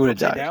and he ends up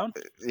upside down.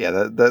 Yeah,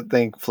 that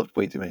thing flipped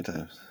way too many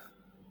times.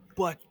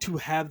 But to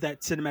have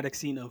that cinematic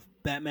scene of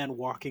Batman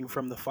walking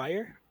from the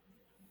fire,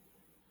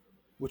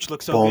 which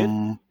looks so good.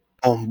 Boom,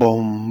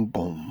 boom,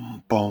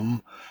 boom,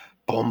 boom,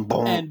 boom,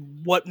 boom.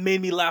 And what made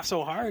me laugh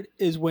so hard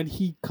is when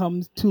he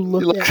comes to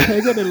look at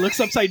Penguin and looks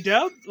upside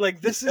down.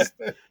 Like, this is...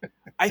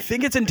 I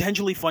think it's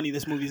intentionally funny.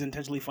 This movie is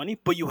intentionally funny,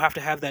 but you have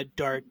to have that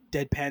dark,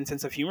 deadpan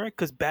sense of humor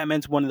because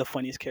Batman's one of the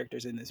funniest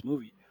characters in this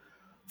movie.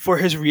 For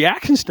his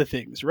reactions to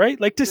things, right?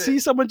 Like, to see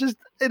someone just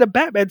in a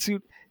Batman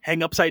suit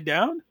hang upside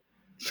down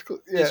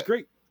is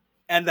great.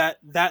 And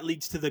that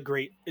leads to the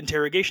great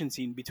interrogation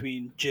scene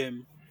between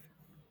Jim,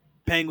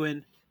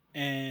 Penguin,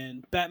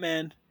 and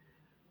Batman.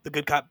 The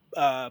good cop,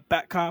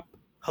 Bat Cop,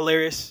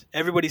 hilarious.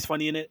 Everybody's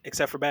funny in it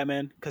except for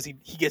Batman because he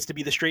gets to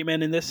be the straight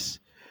man in this.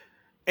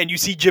 And you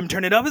see Jim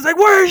turn it up. It's like,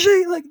 where is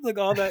she? Like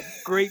all that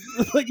great.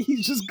 Like,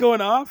 he's just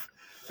going off.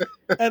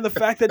 And the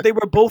fact that they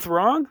were both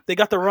wrong, they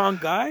got the wrong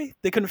guy.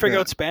 They couldn't figure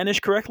out Spanish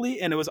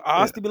correctly, and it was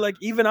Oz to be like,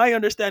 even I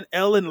understand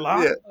El and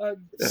La.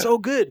 So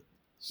good.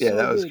 Yeah,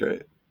 that was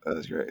great. That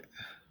was great.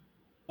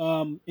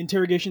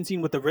 Interrogation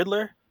scene with the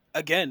Riddler.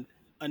 Again,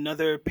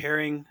 another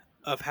pairing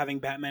of having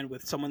Batman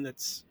with someone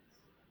that's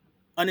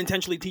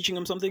unintentionally teaching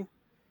him something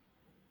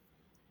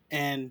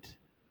and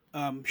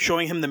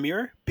showing him the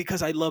mirror,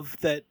 because I love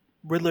that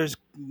Riddler's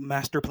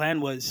master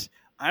plan was,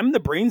 I'm the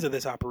brains of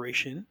this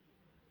operation.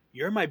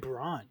 You're my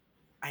brawn.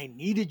 I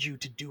needed you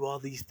to do all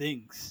these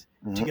things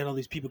to get all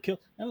these people killed.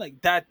 And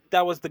like that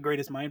was the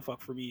greatest mindfuck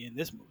for me in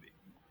this movie.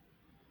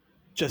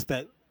 Just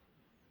that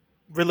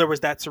Riddler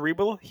was that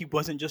cerebral. He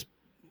wasn't just,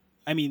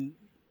 I mean,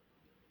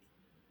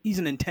 he's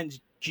an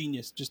intense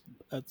genius, just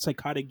a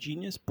psychotic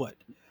genius, but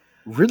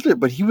Riddler,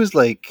 but he was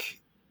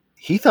like,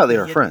 he thought they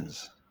were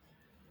friends.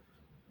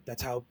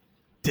 That's how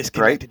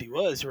disconnected he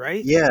was,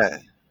 right? Yeah.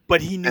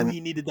 But he knew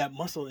he needed that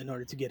muscle in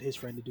order to get his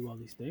friend to do all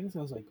these things. I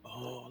was like,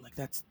 oh, like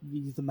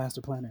he's the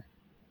master planner.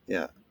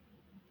 Yeah.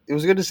 It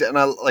was good to see. And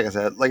like I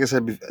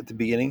said at the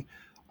beginning,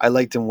 I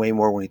liked him way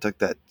more when he took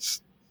that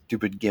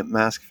stupid Gimp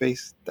mask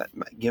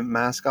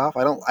off.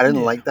 I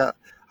didn't like that.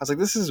 I was like,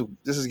 this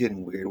is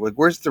getting weird. Like,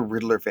 where's the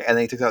Riddler face? And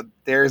then he took out,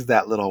 there's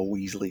that little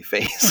Weasley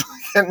face.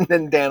 And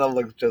then Dana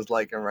looks just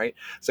like him, right?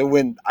 So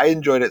when I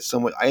enjoyed it so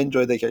much, I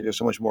enjoyed the character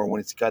so much more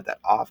when he got that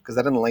off, because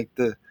I didn't like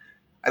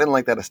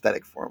that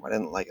aesthetic for him. I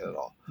didn't like it at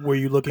all. Were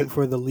you looking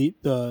for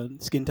the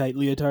skin tight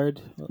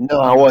leotard? No,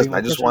 I wasn't.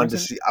 I just wanted to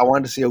see. I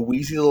wanted to see a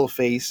Weasley little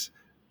face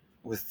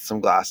with some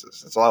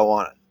glasses. That's all I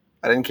wanted.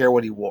 I didn't care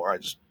what he wore.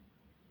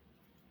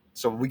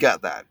 So we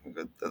got that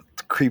the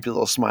creepy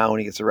little smile when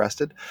he gets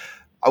arrested.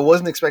 I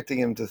wasn't expecting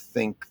him to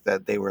think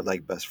that they were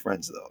like best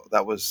friends, though.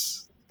 That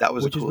was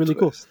which is really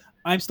cool.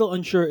 I'm still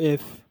unsure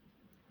if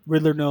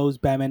Riddler knows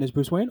Batman is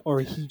Bruce Wayne,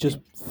 or he just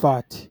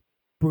thought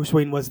Bruce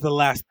Wayne was the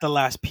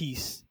last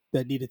piece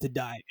that needed to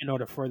die in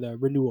order for the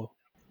renewal.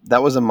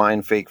 That was a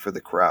mind fake for the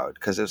crowd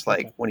because it's like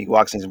Okay. when he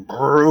walks in, he's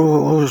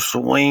Bruce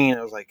Wayne.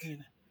 I was like,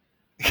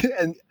 Yeah.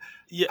 and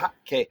Yeah.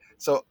 okay,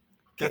 so okay,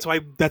 That's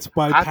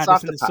why hats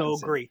off Pattinson to is so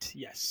Pattinson great.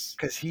 Yes.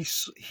 because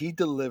he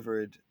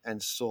delivered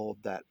and sold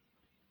that.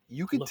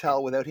 You could Look.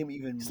 tell without him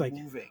even It's like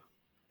moving.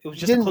 it was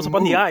He just a didn't close up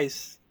on the move.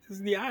 eyes. It was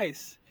the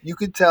eyes. You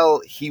could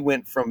tell he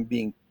went from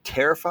being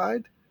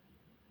terrified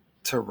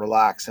to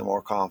relaxed and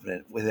more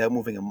confident without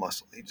moving a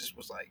muscle. He just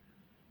was like,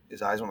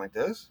 his eyes went like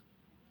this,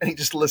 and he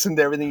just listened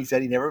to everything he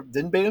said. He never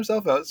didn't bait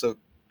himself out. So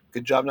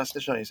good job not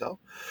snitching on yourself.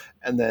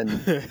 And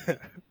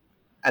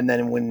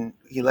then when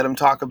he let him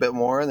talk a bit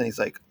more, and then he's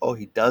like, oh,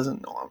 he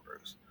doesn't know I'm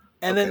Bruce.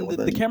 And Okay, then well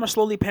the then, camera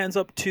slowly pans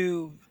up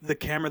to the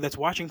camera that's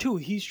watching too.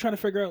 He's trying to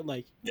figure out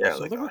like, yeah, so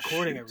like they're oh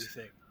recording shoot,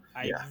 everything.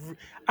 yeah.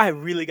 I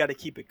really got to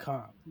keep it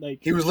calm. Like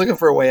He was looking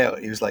for a way out.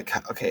 He was like,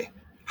 okay,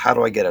 how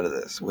do I get out of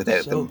this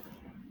without them?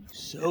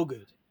 so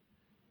good.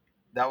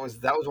 That was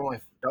one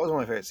of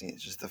my favorite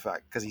scenes. Just the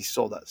fact because he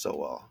sold that so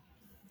well.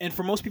 And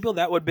for most people,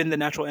 that would have been the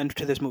natural end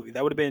to this movie.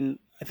 That would have been,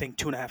 I think,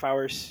 2.5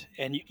 hours,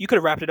 and you could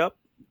have wrapped it up.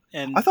 I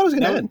And thought it was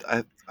going that to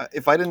would end.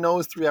 If I didn't know it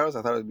was 3 hours,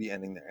 I thought it would be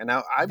ending there, and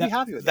now I'd be that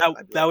happy with that. that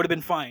I'd be that like, would have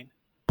been fine.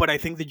 But I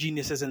think the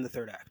genius is in the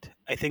third act.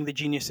 I think the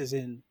genius is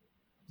in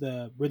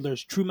the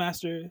Riddler's true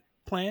master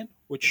plan,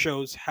 which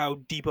shows how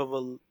deep of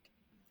a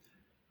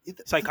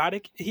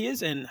psychotic he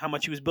is and how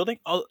much he was building.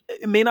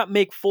 It may not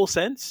make full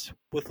sense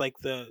with like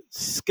the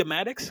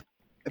schematics.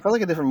 it felt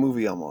like a different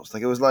movie almost.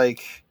 Like it was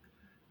like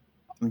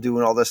I'm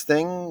doing all this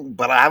thing,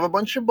 but I have a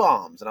bunch of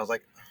bombs, and I was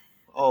like,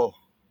 oh,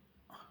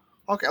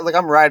 okay. Like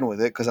I'm riding with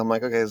it because I'm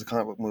like, okay, it's a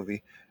comic book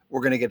movie.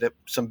 We're gonna get to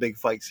some big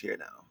fights here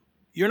now.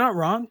 You're not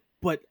wrong,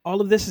 but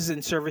all of this is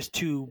in service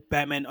to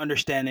Batman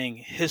understanding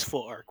his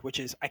full arc, which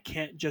is I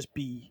can't just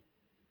be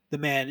the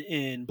man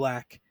in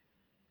black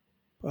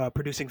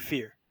producing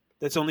fear.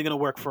 That's only going to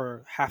work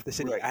for half the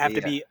city. Right? I have to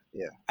Yeah, be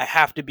yeah. I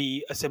have to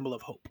be a symbol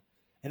of hope,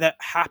 and that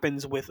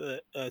happens with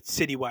a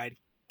citywide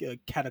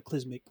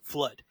cataclysmic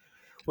flood,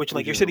 which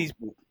like Which your is city's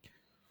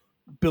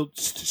built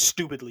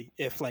stupidly.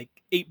 If like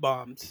 8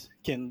 bombs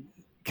can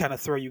kind of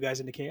throw you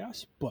guys into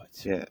chaos, but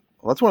yeah.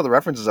 Well, that's one of the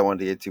references I wanted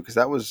to get to because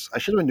that was I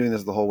should have been doing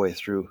this the whole way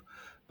through,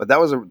 but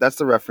that's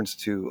the reference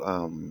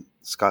to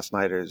Scott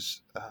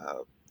Snyder's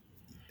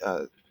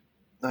uh,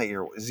 not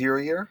year 0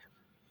 year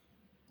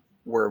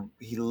where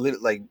he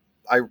lit like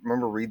I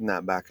remember reading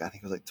that back. I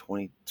think it was like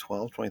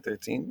 2012,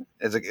 2013.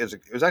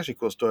 It was actually a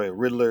cool story.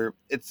 Riddler.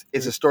 It's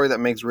a story that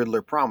makes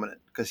Riddler prominent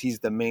because he's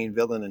the main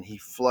villain and he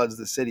floods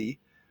the city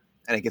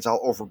and it gets all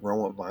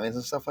overgrown with vines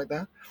and stuff like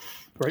that.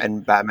 right,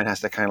 And Batman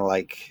has to kind of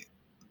like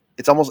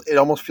it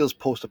almost feels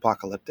post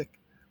apocalyptic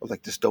or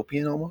like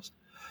dystopian almost.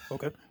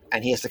 okay,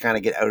 And he has to kind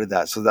of get out of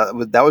that. So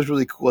that was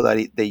really cool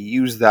that they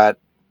used that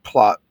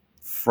plot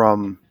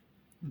from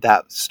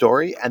that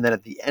story, and then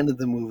at the end of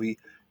the movie,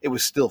 it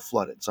was still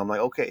flooded. So I'm like,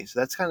 okay, so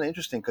that's kind of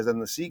interesting because then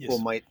the sequel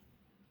yes, might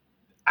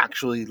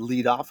actually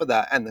lead off of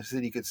that, and the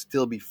city could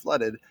still be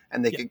flooded,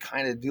 and they yeah. could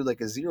kind of do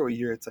like a 0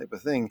 year type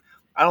of thing.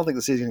 I don't think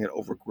the city's gonna get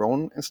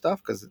overgrown and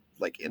stuff because,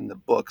 like in the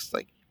books,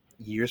 like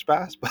years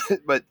pass,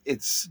 but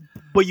it's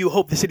But you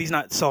hope the city's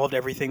not solved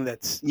everything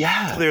that's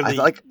yeah. I clearly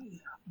like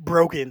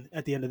broken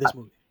at the end of this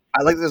movie.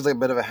 I like there's like a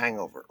bit of a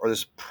hangover, or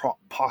there's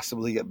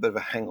possibly a bit of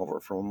a hangover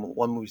from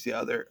one movie to the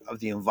other of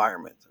the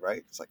environment,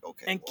 right? It's like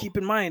okay, And well, keep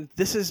in mind,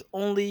 this is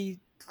only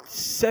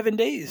 7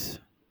 days,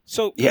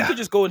 so he yeah, could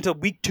just go until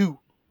week 2.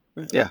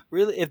 yeah.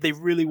 Really, if they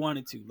really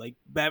wanted to, like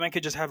Batman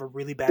could just have a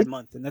really bad It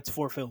month, and that's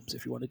 4 films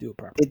if you want to do it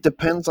properly. it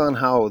depends on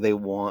how they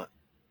want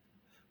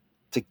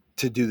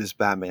to do this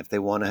Batman. If they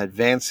want to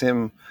advance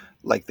him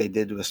like they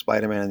did with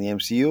Spider-Man in the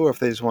MCU, or if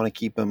they just want to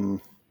keep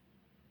him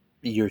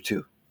year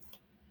 2,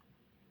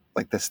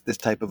 like this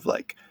type of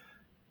like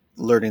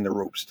learning the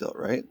ropes still,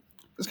 right?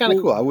 It's kind of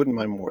Well, cool. I wouldn't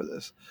mind more of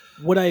this.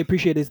 what I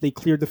appreciate is they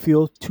cleared the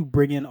field to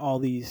bring in all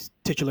these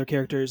titular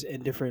characters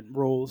and different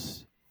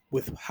roles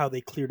with how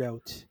they cleared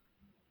out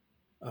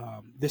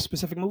this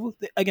specific movie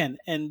again,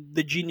 and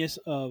the genius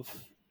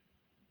of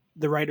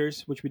the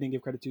writers, which we didn't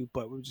give credit to,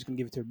 but we're just gonna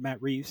give it to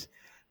Matt Reeves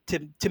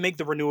to make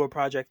the renewal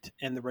project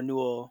and the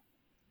renewal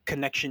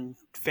connection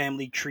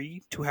family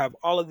tree to have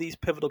all of these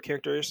pivotal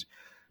characters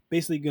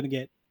basically going to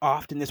get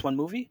offed in this one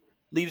movie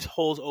leaves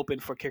holes open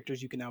for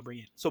characters you can now bring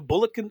in. So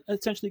Bullock can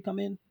essentially come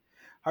in,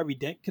 Harvey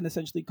Dent can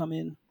essentially come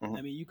in. Mhm.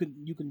 I mean,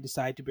 you can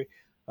decide to bring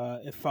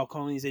if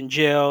Falcone's in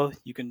jail,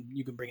 you can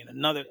bring in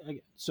another.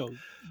 So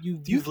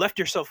you've left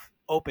yourself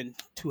open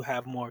to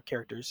have more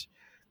characters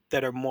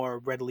that are more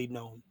readily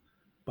known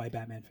by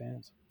Batman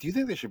fans. Do you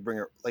think they should bring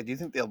a like? Do you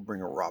think they'll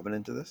bring a Robin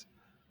into this?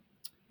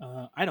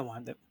 I don't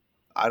want that.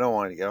 I don't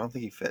want to. I don't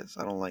think he fits.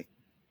 I don't like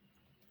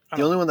I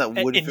the don't only one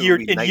that would in fit would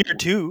be year Night.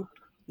 2.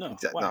 No,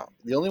 why? No,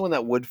 the only one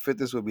that would fit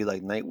this would be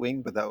like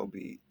Nightwing, but that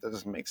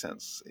doesn't make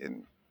sense.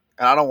 And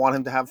I don't want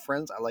him to have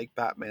friends. I like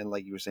Batman,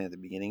 like you were saying at the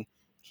beginning.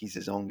 He's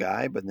his own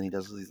guy, but then he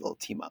does these little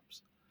team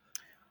ups.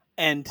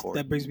 And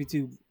that brings Gordon. me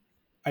to,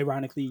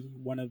 ironically,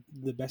 one of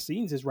the best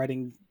scenes is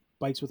riding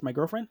bikes with my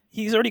girlfriend.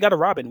 He's already got a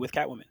Robin with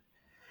Catwoman.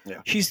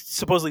 Yeah. She's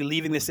supposedly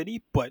leaving the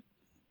city, but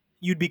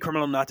you'd be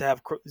criminal not to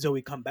have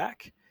Zoe come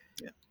back.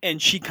 Yeah.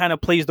 And she kind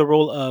of plays the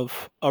role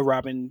of a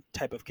Robin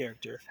type of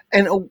character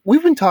And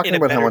we've been in talking a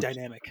about how better much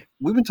dynamic.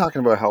 we've been talking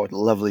about how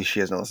lovely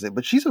she is in Elizabeth,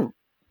 but she's a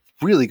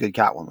really good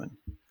Catwoman.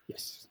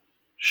 Yes.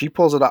 She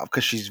pulls it off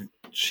because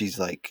she's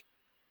like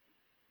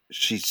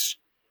she's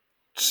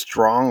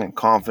strong and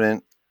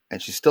confident,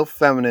 and she's still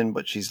feminine,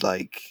 but she's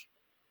like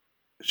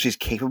she's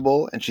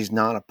capable, and she's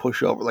not a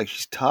pushover. Like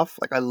she's tough.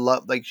 Like I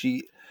love like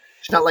she's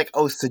not like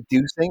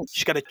seducing.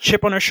 She's got a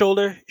chip on her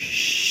shoulder.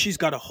 She's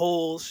got a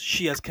holes.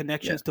 She has Yeah.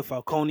 connections to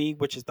Falcone,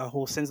 which is the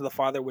whole Sins of the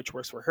Father, which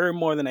works for her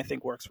more than I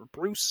think works for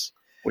Bruce.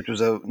 Which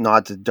was a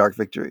nod to Dark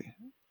Victory.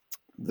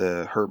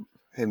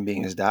 Him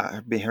being his dad,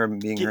 her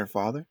being her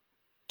father.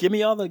 Give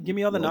me all the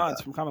Love nods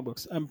that. from comic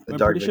books. I'm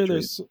Dark pretty sure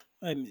Victory.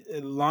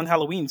 there's Long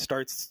Halloween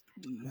starts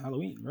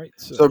Halloween, right?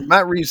 So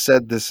Matt Reeves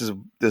said this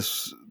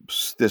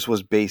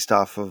was based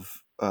off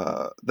of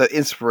the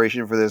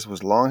inspiration for this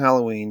was Long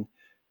Halloween,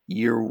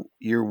 year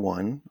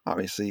one,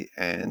 obviously,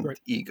 and Right.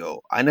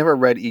 Ego. I never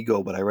read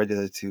Ego, but I read the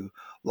other two.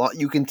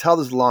 You can tell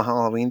there's Long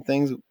Halloween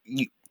things.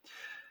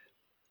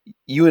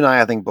 You and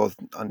I think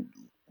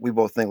we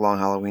both think Long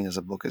Halloween as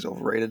a book is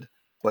overrated,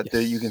 but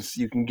Yes.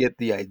 you can get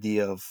the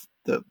idea of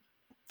the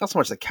not so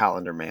much the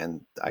calendar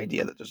man the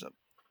idea that there's a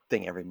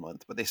thing every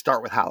month, but they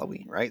start with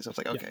Halloween, right? So it's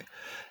like okay. Yeah.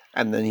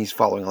 And then he's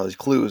following all these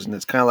clues, and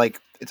it's kind of like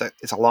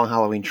it's a Long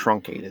Halloween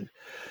truncated.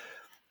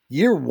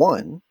 Year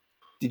one,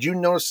 did you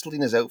notice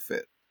Selina's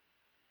outfit?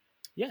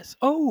 Yes.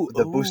 Oh,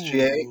 The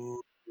bustier.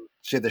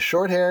 She had the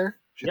short hair,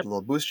 she had Yep. the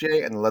little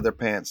bustier, and the leather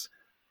pants.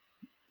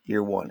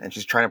 Year one, and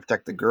she's trying to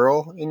protect the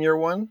girl in year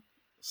one.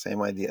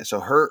 Same idea. So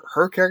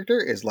her character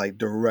is like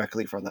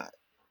directly from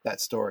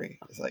that story.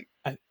 It's like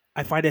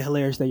I find it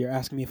hilarious that you're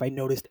asking me if I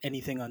noticed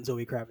anything on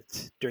Zoe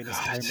Kravitz during this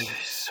entire movie.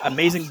 so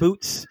Amazing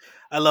boots.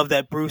 I love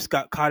that Bruce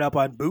got caught up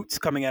on boots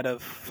coming out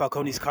of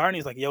Falcone's car, and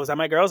he's like, "Yo, is that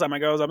my girl? Is that my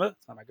girl? Is that my?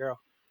 It's not my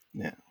girl.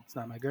 Yeah, it's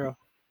not my girl."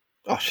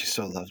 Oh, she's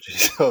so lovely.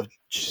 She's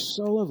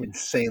so lovely,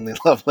 insanely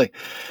lovely.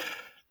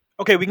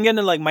 Okay, we can get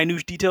into like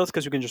minute details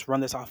because we can just run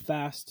this off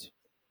fast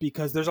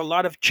because there's a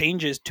lot of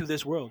changes to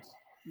this world.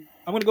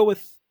 I'm gonna go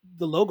with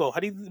the logo.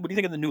 What do you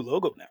think of the new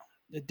logo now?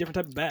 A different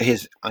type of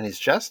badge. On his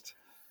chest,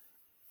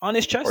 on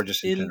his chest, or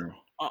just in general,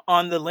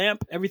 on the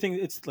lamp, everything.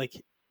 It's like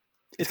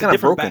it's kind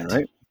of broken, bat.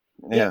 right?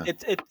 Yeah,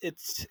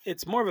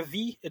 it's more of a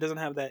V. It doesn't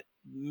have that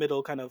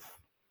middle kind of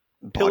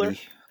pillar. Body.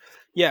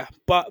 Yeah,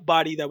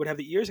 body that would have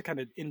the ears. It kind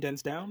of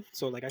indents down.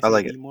 So like I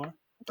like it more.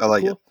 I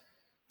like it.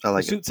 I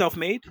like the suit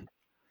self-made.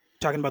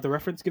 Talking about the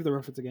reference. Give the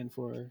reference again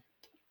for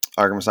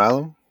Arkham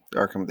Asylum, the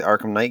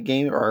Arkham Knight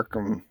game, or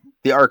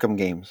the Arkham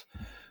games,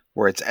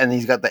 where and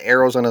he's got the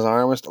arrows on his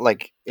arm.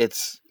 Like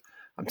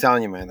I'm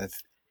telling you, man,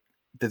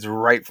 that's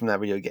right from that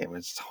video game.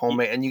 It's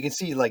homemade, and you can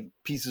see like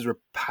pieces were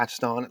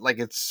patched on it. Like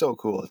it's so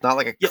cool. It's not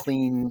like a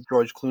clean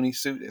George Clooney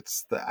suit.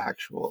 It's the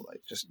actual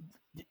like just.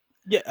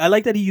 Yeah, I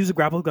like that he uses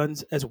grapple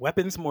guns as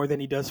weapons more than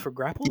he does for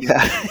grapples. Yeah.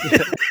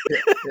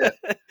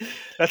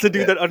 That's a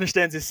dude that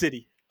understands his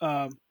city.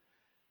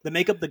 The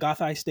makeup, the goth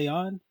eyes stay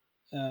on,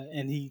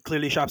 and he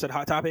clearly shops at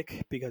Hot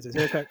Topic because his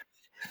haircut.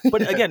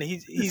 But again,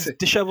 he's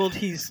disheveled.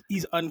 He's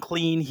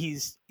unclean.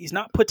 He's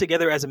not put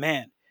together as a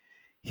man.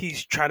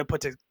 He's trying to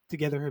put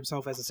together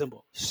himself as a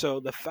symbol.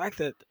 So the fact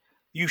that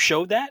you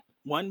showed that,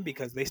 one,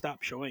 because they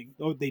stopped showing,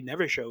 they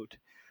never showed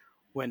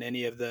when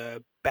any of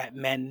the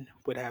Batmen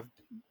would have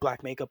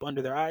black makeup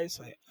under their eyes.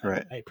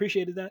 I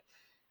appreciated that.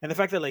 And the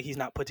fact that like he's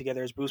not put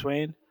together as Bruce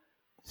Wayne,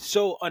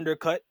 so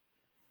undercut,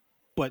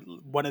 but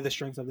one of the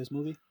strengths of this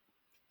movie.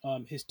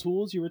 His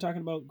tools, you were talking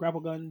about, grapple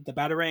gun, the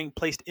Batarang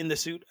placed in the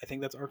suit. I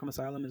think that's Arkham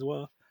Asylum as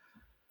well.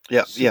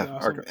 Yeah, super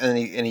awesome. Arkham,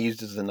 and he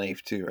uses the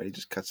knife too, right? He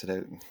just cuts it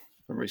out.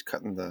 Remember, he's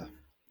cutting the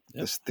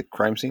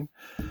crime scene.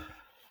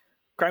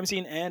 Crime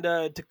scene, and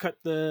to cut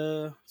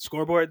the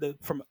scoreboard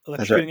from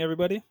electrocuting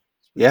everybody.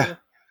 Yeah.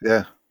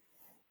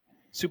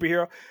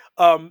 Superhero.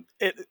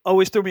 It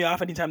always threw me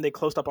off anytime they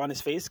closed up on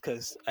his face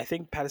because I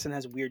think Pattinson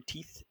has weird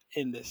teeth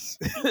in this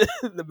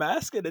the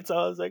mask, and it's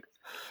always like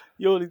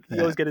you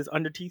always get his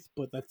under teeth,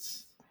 but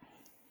that's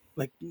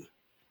like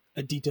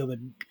a detail that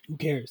who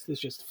cares?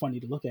 It's just funny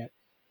to look at.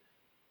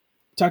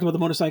 Talked about the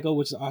motorcycle,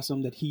 which is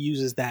awesome that he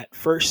uses that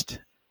first.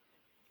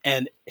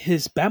 And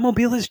his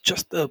Batmobile is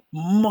just a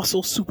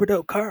muscle, super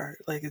dope car.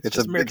 Like it's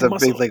just American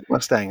muscle. Big like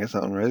Mustang or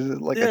something, right? Is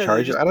it like a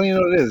Charger? I don't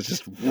even know what it is. It's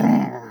just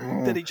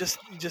that he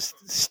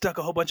just stuck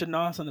a whole bunch of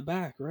NOS on the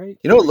back, right?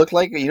 You know what it looked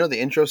like? You know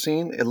the intro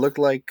scene? It looked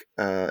like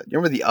you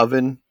remember the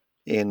oven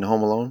in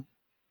Home Alone?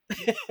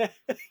 That's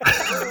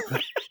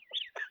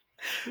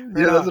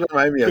what it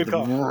reminded me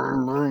of.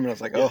 And I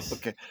was like, oh,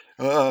 okay.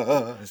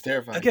 It's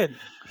terrifying. Again,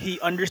 he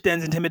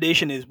understands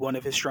intimidation is one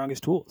of his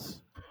strongest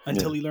tools.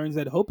 Until he learns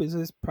that hope is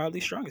his probably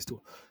strongest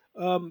tool.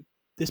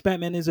 This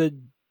Batman is a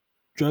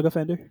drug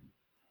offender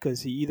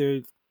because he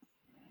either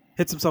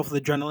hits himself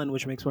with adrenaline,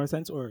 which makes more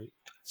sense, or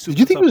did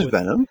you think it was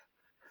Venom?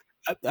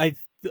 I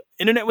the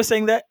internet was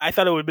saying that. I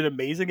thought it would have been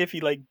amazing if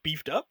he like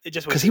beefed up. It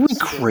just because was he went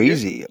super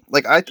crazy. weird.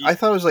 Like I Yeah.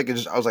 thought it was like I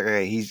was like,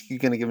 okay, he's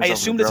gonna give I himself an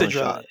assumed it's adrenaline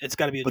shot. adrenaline. It's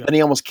got to be But then he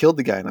adrenaline. almost killed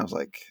the guy, and I was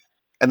like,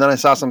 and then I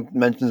saw some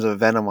mentions of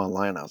Venom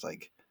online. I was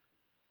like,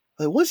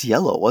 it was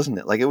yellow, wasn't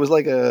it? Like it was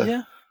like a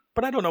Yeah,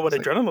 but I don't know what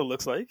it's like, adrenaline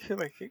looks like.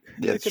 Like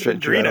yeah, it it's could have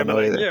been true. I green. don't I'd be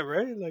know like, either. yeah,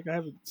 right. Like I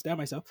haven't stabbed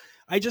myself.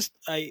 I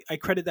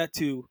credit that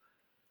to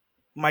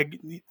my.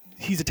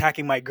 He's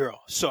attacking my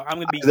girl, so I'm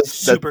gonna be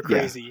super Yeah,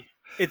 crazy.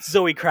 It's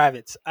Zoe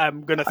Kravitz.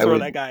 I'm gonna I throw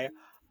would, that guy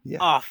yeah.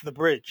 off the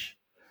bridge.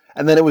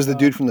 And then it was the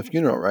dude Um, from the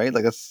funeral, right?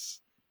 Like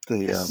that's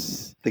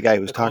yes, the guy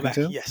who was the talking to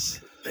callback. him.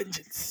 Yes,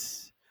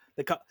 vengeance.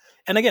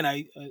 And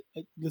again,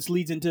 this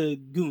leads into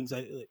goons.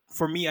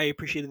 For me, I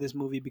appreciated this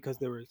movie because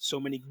there were so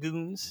many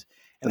goons,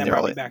 and And that they're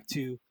all brought me like, back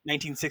to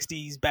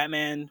 1960s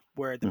Batman,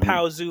 where the mhm.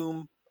 POW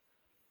Zoom,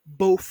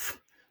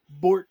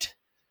 Bort,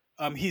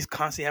 he's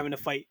constantly having to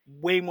fight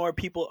way more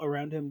people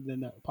around him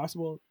than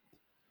possible.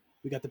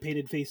 We got the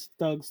painted face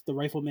thugs, the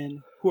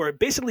riflemen, who are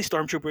basically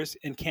stormtroopers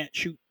and can't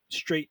shoot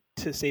straight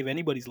to save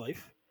anybody's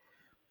life.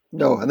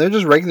 No, and they're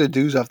just regular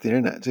dudes off the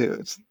internet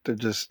too. They're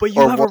just But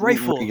you or have a wasn't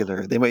rifle.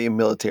 regular. They might be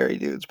military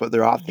dudes, but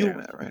they're off the You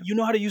internet, right? you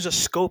know how to use a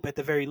scope at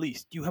the very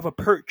least. You have a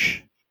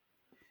perch.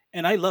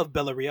 And I love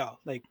Bella Real.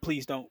 Like,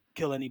 please don't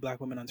kill any black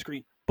women on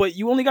screen. But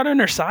you only got her on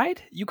her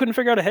side? You couldn't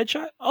figure out a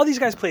headshot? All these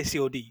guys play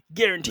COD.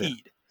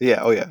 Guaranteed. Yeah.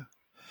 Oh yeah.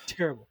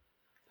 Terrible.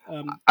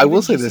 I will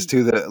Even say this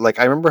too. That like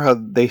I remember how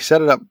they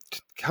set it up.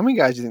 How many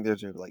guys do you think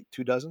there's? Like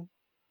 24?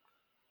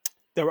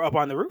 They were up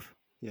on the roof?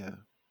 Yeah.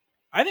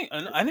 I think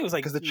it was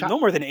like 'Cause no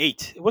more than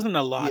 8. It wasn't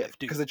a lot Yeah, of dudes.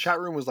 because the chat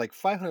room was like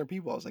 500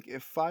 people. I was like,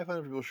 if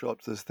 500 people show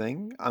up to this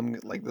thing, I'm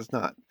like, that's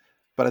not.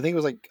 But I think it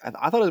was like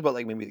I thought it was about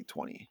like maybe like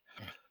 20.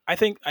 I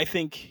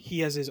think he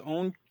has his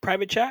own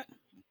private chat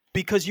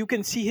because you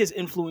can see his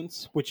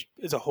influence, which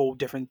is a whole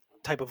different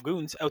type of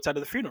goons outside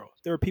of the funeral.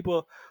 There were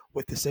people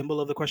with the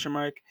symbol of the question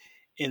mark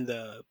in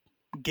the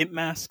gimp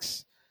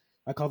masks.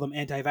 I call them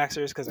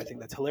anti-vaxxers because I think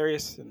that's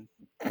hilarious. And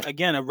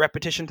again, a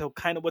repetition to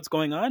kind of what's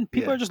going on.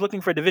 People Yeah. are just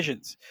looking for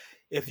divisions.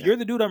 If you're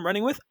the dude I'm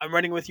running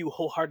with you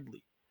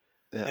wholeheartedly.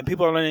 Yeah. And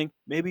people are learning,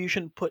 maybe you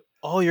shouldn't put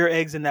all your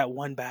eggs in that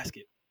one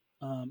basket.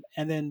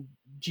 And then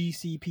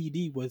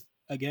GCPD was,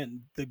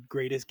 again, the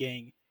greatest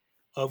gang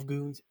of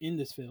goons in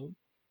this film.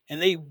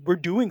 And they were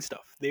doing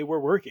stuff. They were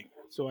working.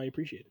 So I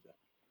appreciated that.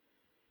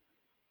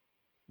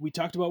 We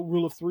talked about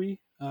Rule of Three.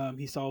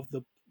 He solved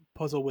the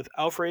puzzle with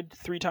Alfred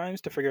 3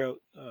 times to figure out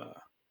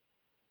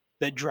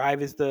that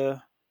drive is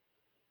the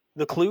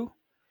clue.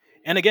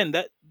 And again,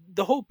 that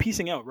the whole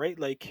piecing out, right?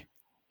 Like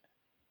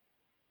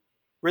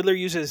Riddler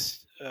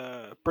uses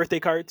birthday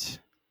cards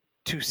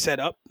to set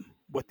up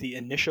what the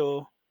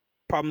initial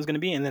problem is going to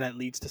be, and then that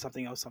leads to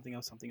something else.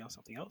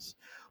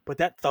 But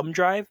that thumb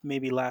drive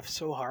made me laugh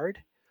so hard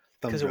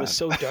because it was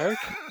so dark.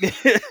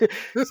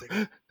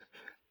 Like,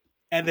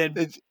 and then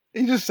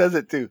he just says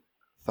it too.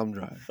 Thumb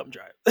drive.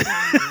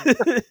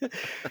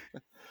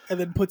 And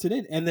then puts it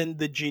in. And then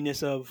the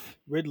genius of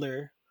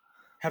Riddler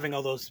having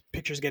all those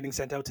pictures getting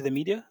sent out to the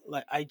media.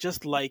 Like, I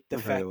just like the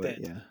fact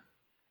that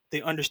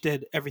they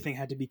understood everything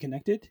had to be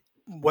connected.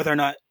 Whether or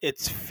not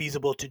it's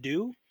feasible to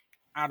do,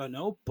 I don't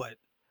know. But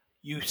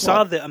you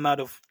saw the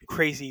amount of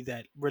crazy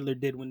that Riddler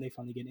did when they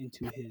finally get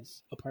into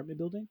his apartment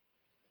building.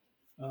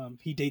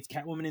 He dates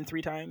Catwoman in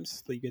 3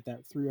 times, so you get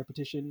that 3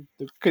 repetition.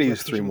 Could have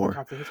used 3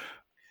 more.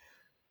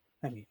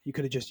 I mean, you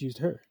could have just used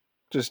her.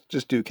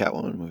 Just do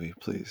Catwoman movie,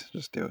 please.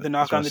 Just do it. The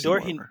knock on the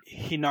door.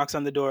 He knocks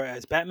on the door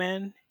as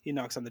Batman. He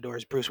knocks on the door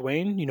as Bruce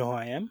Wayne. You know who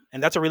I am,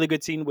 and that's a really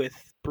good scene with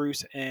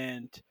Bruce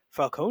and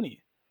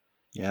Falcone.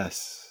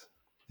 Yes.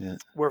 Yeah.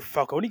 Where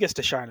Falcone gets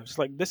to shine. It's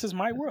like, this is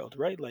my world,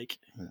 right? Like,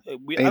 I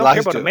don't care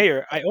about a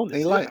mayor. I own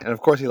this. And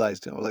of course he lies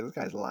to him. I was like, this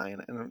guy's lying.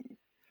 And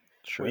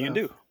sure, what are you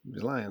gonna do?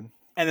 He's lying.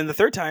 And then the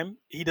 3rd time,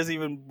 he doesn't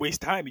even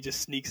waste time. He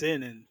just sneaks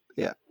in and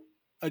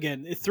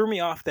again, it threw me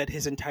off that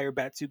his entire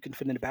batsuit can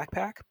fit in a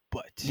backpack,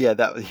 but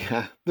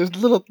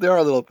there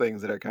are little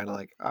things that are kind of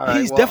like, all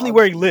right, he's definitely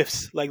wearing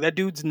lifts. Like, that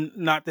dude's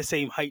not the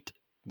same height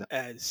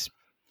as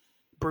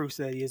Bruce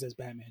that he is as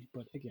Batman.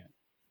 But again,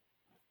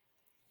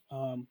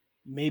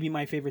 maybe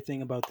my favorite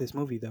thing about this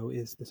movie though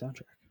is the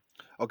soundtrack.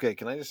 Okay,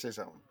 can I just say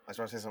something? I just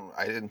want to say something.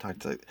 I didn't talk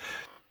to.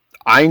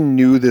 I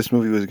knew this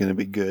movie was going to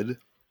be good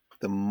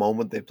the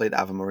moment they played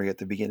Ave Maria at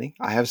the beginning.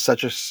 I have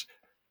such a.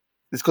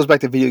 This goes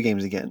back to video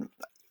games again.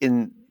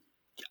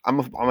 I'm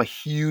a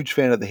huge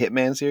fan of the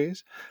Hitman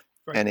series,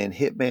 right. And in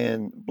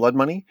Hitman Blood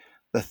Money,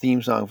 the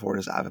theme song for it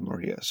is Ave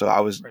Maria.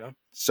 So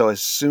so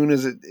as soon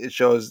as it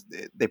shows,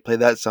 they play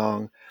that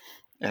song,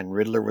 and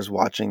Riddler was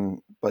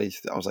watching, but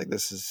I was like,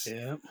 this is.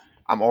 Yeah.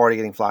 I'm already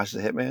getting flashes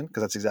of Hitman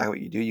because that's exactly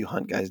what you do. You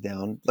hunt guys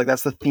down. Like,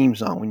 that's the theme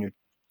song when you're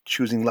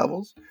choosing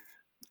levels.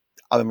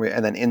 Ave Maria,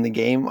 and then in the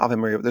game, Ave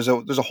Maria, there's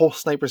a whole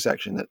sniper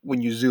section that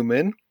when you zoom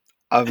in,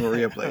 Ave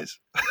Maria plays,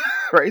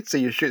 right? So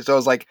you shoot. So I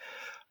was like,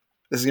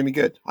 this is gonna be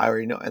good. I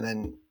already know. And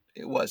then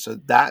it was. So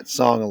that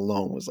song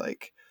alone was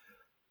like,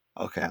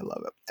 okay, I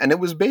love it. And it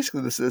was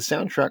basically the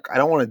soundtrack. I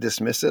don't want to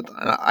dismiss it.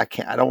 I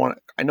can't. I don't want.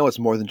 I know it's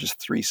more than just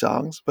 3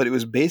 songs, but it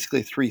was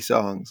basically 3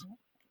 songs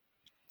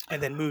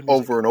and then mood music.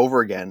 over and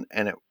over again.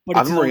 And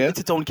But it's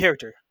its own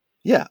character.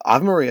 Yeah,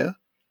 Ave Maria,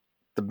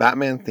 the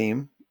Batman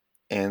theme,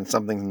 and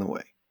Something's in the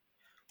Way.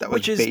 That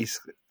was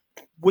basically,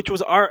 which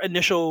was our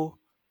initial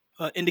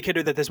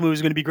indicator that this movie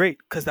was going to be great,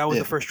 because that was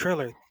the first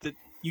trailer.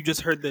 You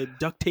just heard the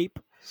duct tape,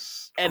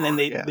 and then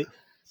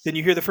then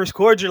you hear the first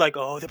chords. You're like,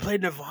 oh, they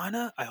played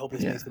Nirvana. I hope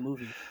this makes the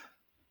movie.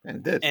 And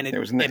it did. And it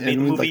was made the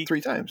movie like 3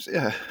 times.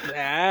 Yeah.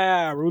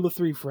 Ah, rule of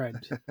 3, friend.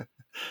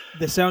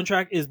 The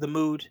soundtrack is the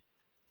mood.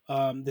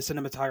 The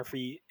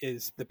cinematography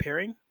is the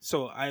pairing.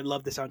 So I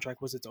love the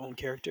soundtrack was its own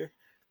character.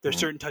 There's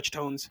certain touch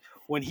tones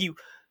when he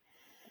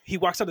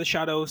walks out of the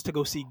shadows to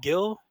go see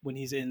Gil when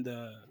he's in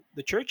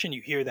the church, and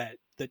you hear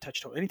the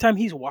touch tone. Anytime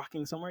he's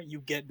walking somewhere,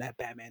 you get that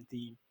Batman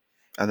theme.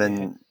 And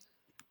then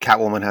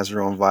Catwoman has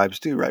her own vibes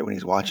too, right? When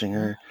he's watching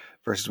her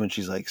versus when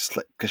she's like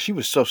slick, because she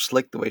was so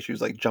slick the way she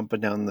was like jumping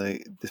down the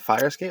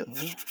fire escape,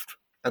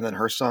 and then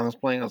her song was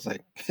playing. I was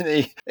like,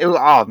 it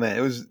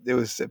was it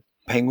was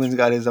Penguin's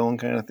got his own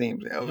kind of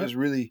themes. It was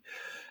really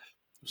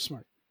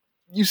smart.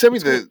 You sent me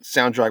the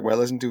soundtrack, but I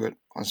listened to it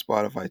on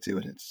Spotify too,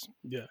 and it's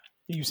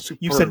You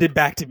sent it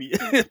back to me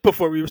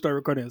before we started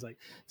recording. I was like,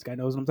 this guy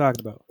knows what I'm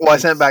talking about. Well, I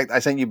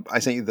sent you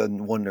the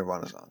one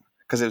Nirvana song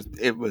because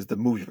it was the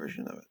movie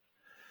version of it.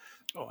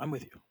 Oh, I'm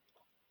with you.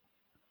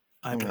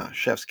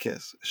 Chef's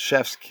kiss.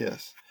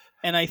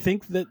 And I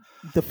think that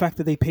the fact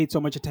that they paid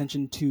so much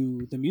attention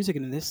to the music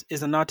in this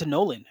is a nod to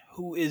Nolan,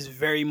 who is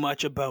very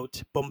much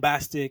about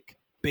bombastic,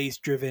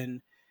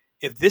 bass-driven.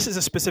 If this is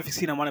a specific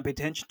scene I want to pay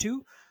attention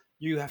to,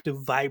 you have to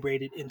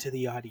vibrate it into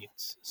the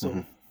audience.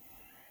 So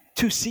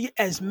to see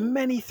as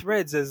many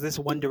threads as this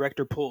one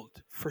director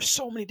pulled for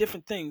so many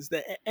different things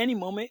that at any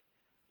moment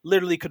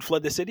literally could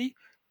flood the city,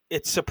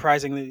 it's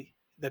surprisingly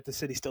that the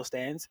city still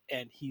stands,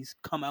 and he's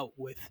come out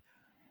with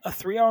a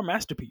 3-hour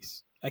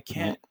masterpiece. I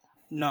can't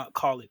not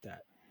call it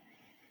that.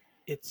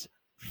 It's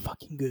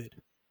fucking good.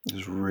 It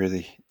was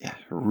really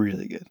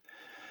good.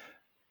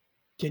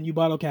 Can you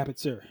bottle cap it,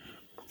 sir?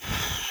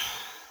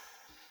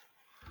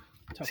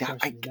 See,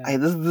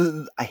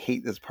 I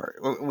hate this part.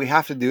 We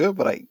have to do it,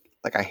 but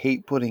I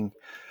hate putting. Do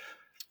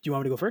you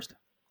want me to go first?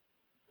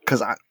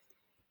 Because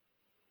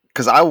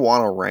I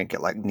want to rank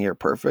it like near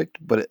perfect,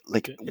 but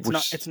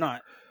it's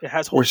not. It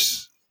has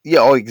holes.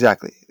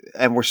 Exactly,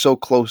 and we're so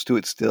close to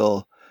it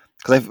still.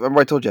 Because I remember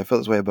I told you I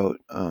felt this way about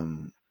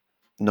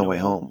No Way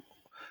Home,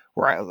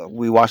 where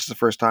we watched it the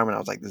first time and I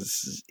was like,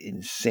 this is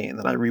insane.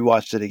 Then I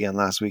rewatched it again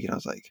last week and I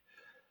was like,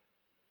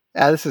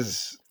 this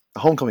is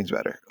Homecoming's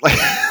better. Like,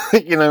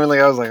 you know what I mean? Like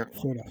I was like,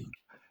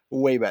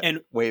 way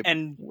better.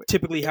 And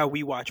typically how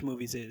we watch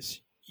movies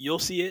is you'll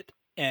see it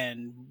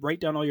and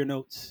write down all your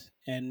notes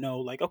and know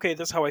like, okay,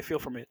 this is how I feel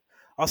from it.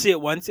 I'll see it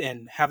once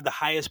and have the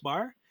highest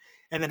bar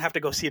and then have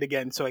to go see it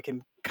again so I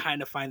can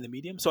kind of find the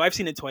medium. So I've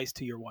seen it twice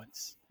to your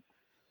once.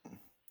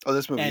 Oh,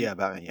 this movie,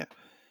 Batman,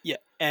 yeah,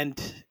 and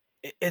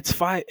it's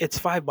 5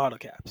 bottle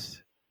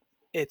caps.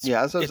 That's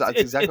exactly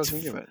what I was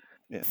thinking about.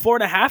 Yeah.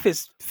 4.5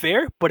 is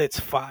fair, but it's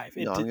 5.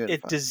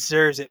 It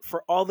deserves it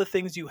for all the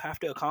things you have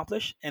to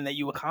accomplish, and that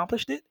you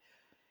accomplished it,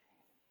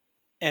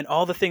 and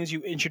all the things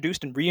you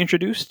introduced and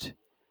reintroduced,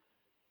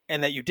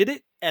 and that you did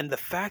it, and the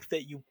fact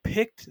that you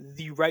picked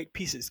the right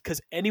pieces.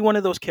 Because any one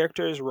of those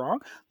characters wrong,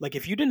 like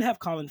if you didn't have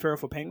Colin Farrell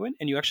for Penguin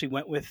and you actually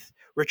went with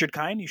Richard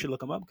Kind, you should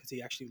look him up because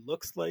he actually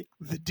looks like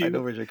the dude. I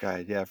know Richard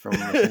Kind, from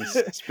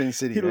Spin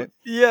City, right?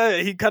 Yeah,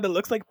 he kind of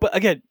looks like. But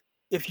again,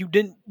 if you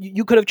didn't,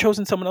 you could have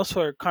chosen someone else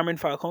for Carmine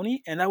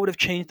Falcone, and that would have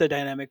changed the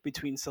dynamic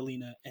between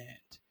Selina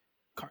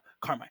and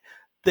Carmine.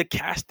 The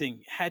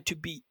casting had to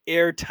be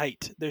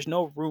airtight. There's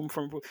no room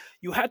for.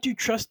 You had to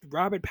trust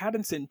Robert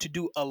Pattinson to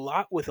do a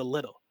lot with a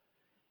little.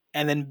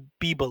 And then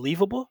be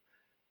believable.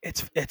 It's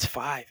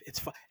 5. It's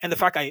 5. And the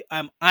fact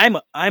I'm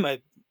a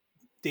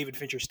David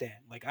Fincher stan.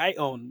 Like I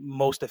own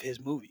most of his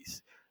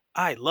movies.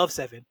 I love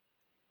 7,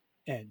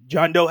 and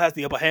John Doe has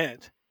the upper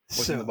hand.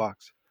 What's in the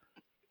box?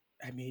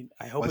 I mean,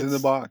 I hope what's in the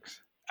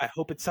box. I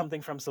hope it's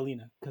something from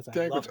Selena because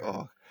I love her.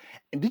 Oh.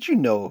 And did you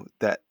know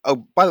that?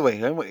 Oh, by the way,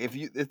 if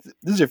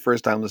this is your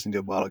first time listening to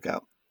a bottle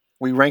count,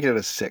 we rank it at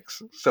a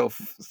 6. So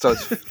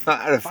it's not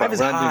out of 5. 5 is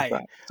high.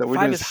 5. So we're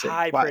 5 doing is 6.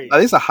 high But praise. I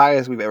think it's the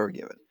highest we've ever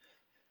given.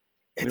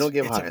 We don't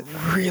give high. It's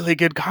a really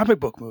good comic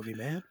book movie,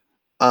 man.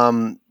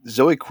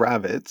 Zoe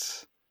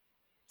Kravitz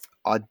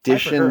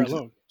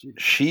auditioned.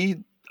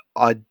 She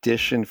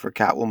auditioned for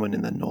Catwoman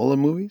in the Nolan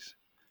movies.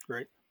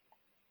 Right.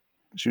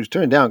 She was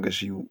turned down because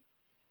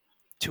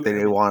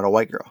they wanted a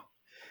white girl.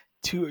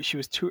 She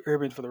was too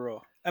urban for the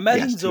role.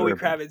 Imagine Zoe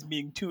Kravitz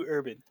being too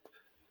urban.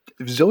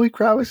 If Zoe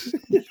Kravitz,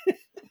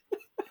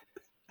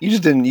 you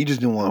just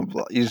didn't want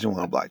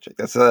a black chick.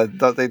 That's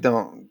they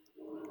don't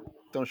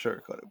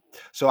sugarcoat it.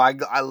 So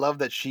I love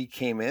that she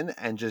came in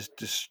and just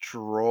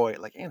destroyed.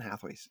 Like Anne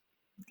Hathaway's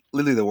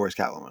literally the worst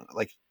Catwoman.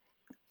 Like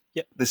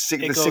the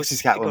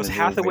 60s Catwoman. It goes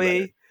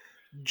Hathaway,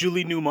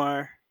 Julie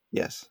Newmar.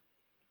 Yes.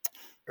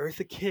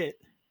 Eartha Kitt.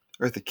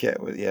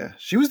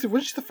 She was she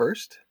the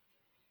first?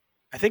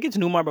 I think it's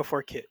Newmar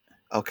before Kitt.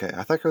 Okay,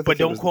 I thought Eartha Kitt but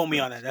don't quote me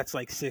on that. That's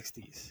like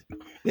 60s.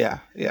 Yeah.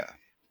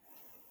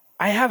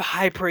 I have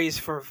high praise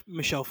for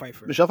Michelle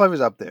Pfeiffer. Michelle Pfeiffer's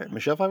up there.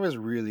 Michelle Pfeiffer is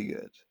really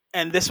good.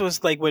 And this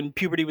was like when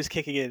puberty was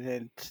kicking in,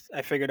 and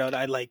I figured out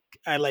I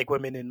like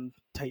women in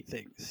tight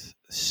things.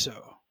 So,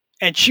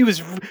 and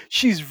she's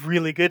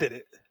really good at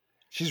it.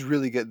 She's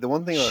really good. The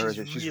one thing about her is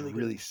She's that she's really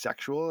really good.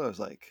 sexual. I was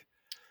like,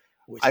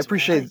 Which I is what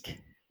appreciate. like.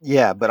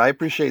 Yeah, but I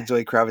appreciate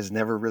Zoe Kravitz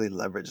never really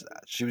leveraged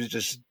that. She was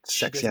just She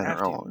sexy doesn't on have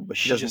her to. own, but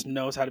She she just doesn't.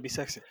 knows how to be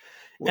sexy.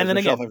 Whereas And then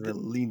Michelle again, Pfeiffer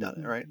leaned on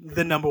it, right?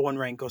 the number one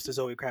rank goes to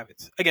Zoe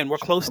Kravitz. Again, we're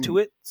close to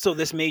it, so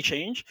this may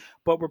change,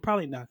 but we're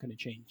probably not going to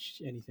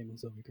change anything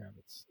with Zoe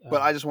Kravitz.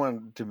 But I just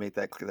wanted to make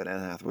that clear that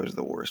Anne Hathaway was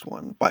the worst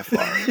one by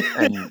far,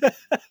 and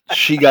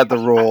she got the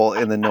role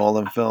in the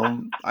Nolan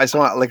film. I just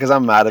want because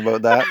I'm mad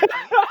about that.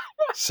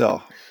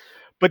 So,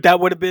 but that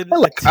would have been I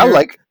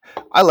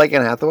like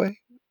Anne Hathaway.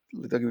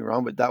 Don't get me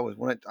wrong, but that was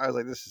when I was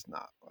like, this is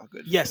not a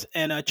good. Yes,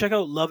 and check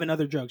out Love and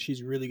Other Drugs.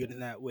 She's really good in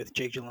that with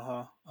Jake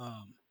Gyllenhaal.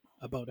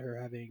 About her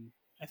having,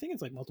 I think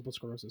it's like multiple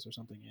sclerosis or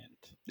something. And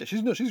yeah,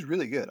 she's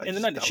really good. in the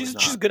 90s,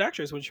 she's a good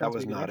actress when she that wants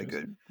was to be not a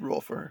actress. good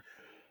role for her.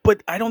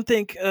 But I don't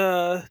think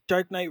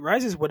Dark Knight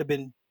Rises would have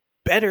been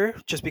better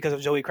just because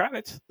of Zoe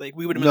Kravitz. Like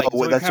we would have been like,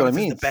 Zoe that's Kravitz what I is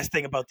mean. the best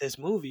thing about this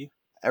movie.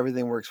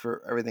 Everything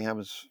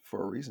happens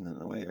for a reason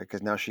in a way,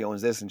 because now she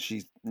owns this, and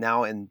she's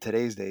now in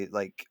today's day.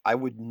 Like I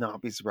would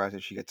not be surprised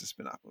if she gets a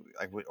spin-off movie,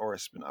 or a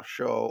spin-off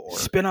show, or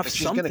spin-off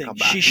she's gonna something. come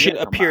back. She should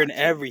appear in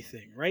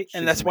everything, right?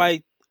 And that's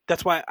why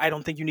I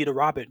don't think you need a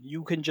Robin.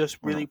 You can just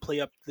really play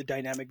up the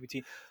dynamic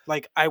between.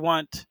 Like I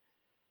want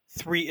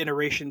 3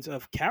 iterations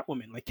of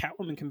Catwoman. Like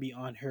Catwoman can be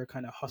on her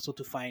kind of hustle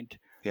to find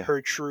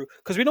her true,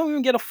 because we don't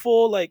even get a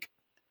full like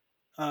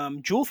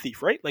jewel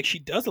thief, right? Like she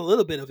does a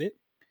little bit of it.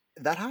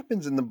 That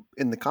happens in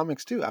the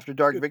comics too. After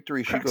Dark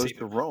Victory, she goes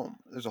to Rome.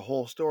 There's a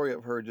whole story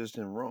of her just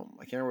in Rome.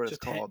 I can't remember what it's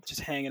called. Just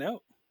hanging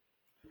out,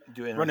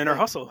 running her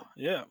hustle.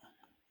 Yeah.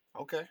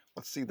 Okay,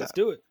 let's see that. Let's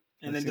do it.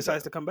 And then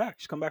decides to come back.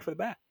 She's come back for the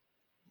bat.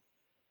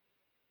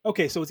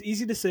 Okay, so it's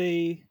easy to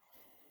say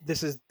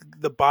this is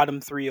the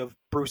bottom 3 of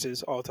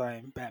Bruce's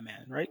all-time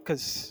Batman, right?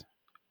 Because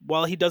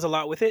while he does a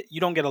lot with it, you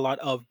don't get a lot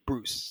of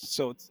Bruce.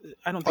 So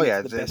I don't think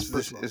it's the best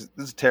Bruce. This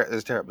is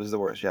terrible. This is the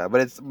worst. Yeah,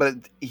 but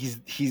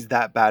he's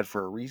that bad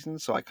for a reason.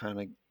 So I kind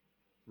of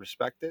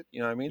respect it. You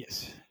know what I mean?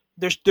 Yes.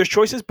 There's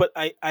choices, but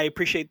I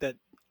appreciate that.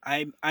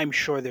 I'm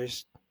sure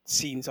there's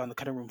scenes on the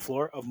cutting room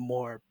floor of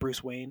more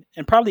Bruce Wayne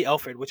and probably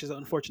Alfred, which is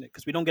unfortunate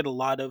because we don't get a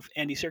lot of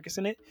Andy Serkis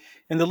in it,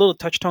 and the little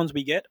touch tones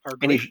we get are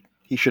great. And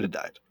he should have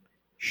died.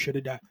 Should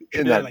have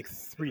died like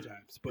 3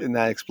 times. But in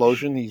that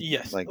explosion, he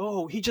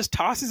just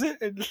tosses it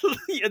and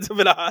he ends up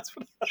in a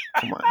hospital.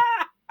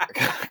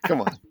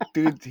 Come on,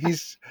 dude.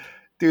 He's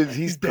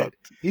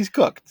cooked. He's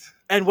cooked.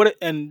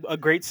 And a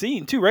great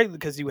scene too, right?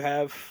 Because you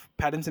have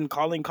Pattinson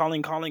calling,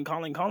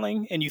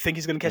 and you think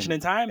he's going to catch it in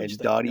time. And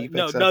Dottie,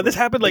 no, this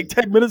happened like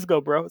 10 minutes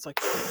ago, bro. It's like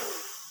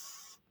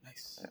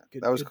nice. Yeah,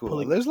 good, that was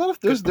cool. There's a lot of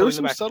there's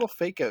some subtle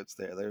fake outs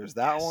there. There was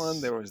that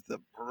one. There was the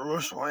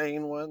Bruce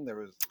Wayne one. There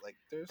was like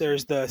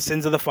there's the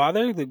Sins of the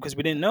Father, because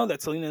we didn't know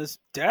that Selina's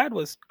dad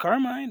was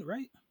Carmine,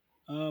 right?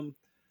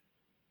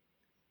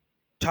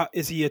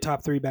 Is he a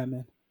top 3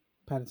 Batman?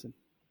 Pattinson.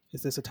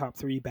 Is this a top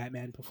 3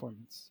 Batman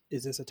performance?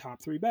 Is this a top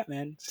 3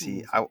 Batman?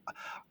 See,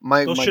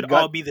 those should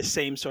all be the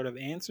same sort of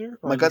answer.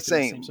 My gut's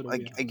saying,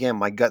 again,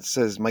 my gut's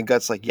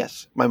like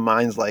yes. My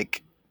mind's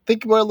like,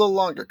 think about it a little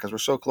longer because we're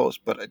so close.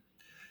 But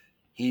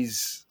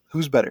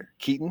who's better,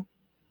 Keaton?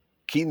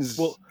 Keaton's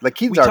our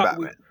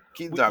Batman.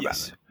 Keaton's our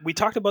Batman. We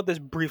talked about this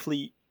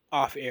briefly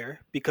off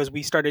air because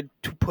we started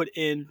to put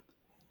in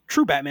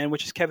true Batman,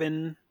 which is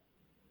Kevin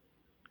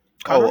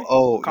Conroy.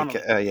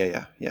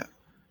 Yeah.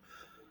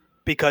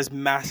 Because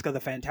Mask of the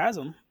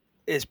Phantasm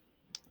is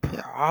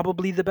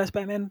probably the best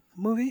Batman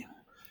movie.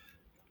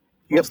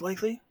 Most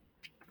likely.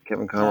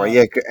 Kevin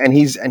Conroy, and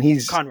he's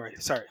Conroy.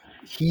 Sorry,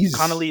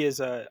 Connolly is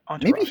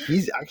Entourage. Maybe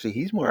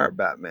he's more our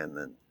Batman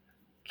than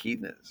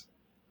Keaton is,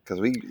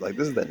 because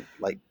this is the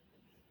like.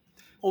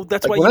 Oh,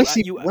 that's like why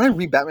when I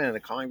read Batman in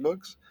the comic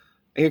books,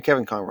 I hear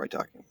Kevin Conroy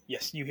talking.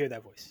 Yes, you hear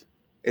that voice.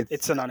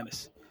 It's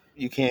synonymous.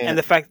 You can't. And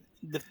the fact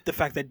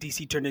that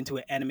DC turned into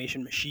an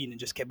animation machine and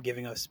just kept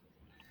giving us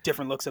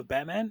different looks of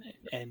Batman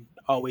and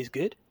always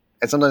good.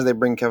 And sometimes they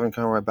bring Kevin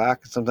Conroy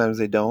back, sometimes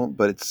they don't.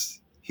 But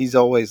he's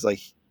always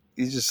like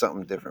he's just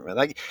something different, man.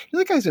 Like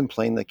that guy's been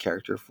playing the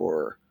character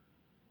for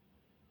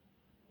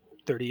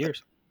 30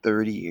 years.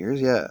 30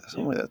 years, yeah,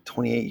 something like that.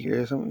 28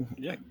 years, something.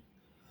 Yeah.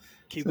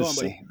 Keep going,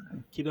 buddy.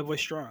 Keep that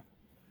voice strong.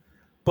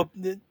 But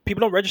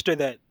people don't register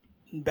that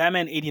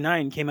Batman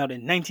 89 came out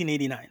in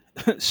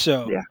 1989.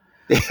 So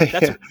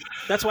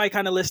that's why I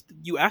kind of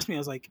you asked me, I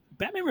was like,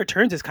 Batman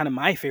Returns is kind of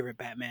my favorite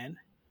Batman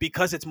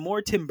because it's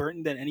more Tim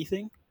Burton than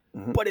anything.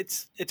 Mm-hmm. But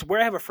it's where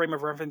I have a frame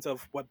of reference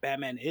of what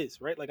Batman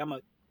is, right? Like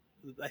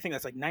I think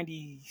that's like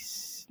 90,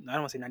 I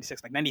don't want to say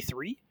 96, like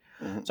 93.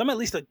 Mm-hmm. So I'm at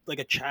least like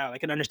a child. I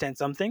can understand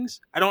some things.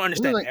 I don't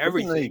understand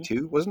everything.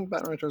 Wasn't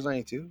Batman Returns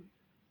 92?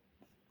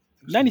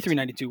 93,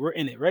 92, we're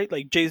in it, right?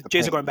 Like Jays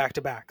are going back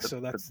to back, so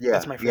that's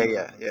my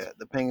favorite. Yeah.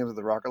 The Penguins with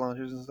the rocket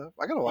launchers and stuff.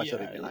 I gotta watch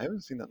that again. I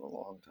haven't seen that in a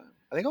long time.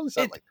 I think I only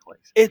saw it like twice.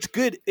 It's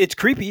good. It's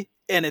creepy.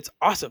 and it's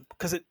awesome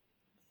because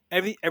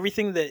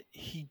everything that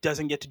he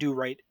doesn't get to do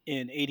right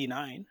in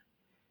 '89,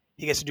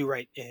 he gets to do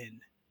right in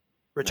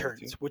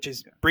Returns, which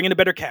is bringing a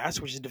better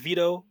cast, which is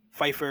DeVito,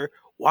 Pfeiffer,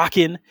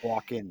 Walken,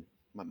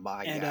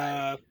 my and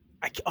guy.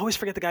 I always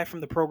forget the guy from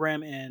The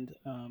Program and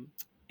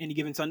Any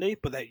Given Sunday,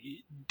 but that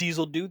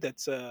Diesel dude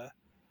that's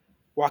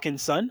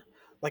Walken's son.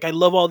 Like, I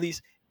love all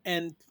these,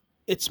 and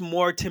it's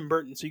more Tim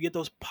Burton, so you get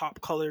those pop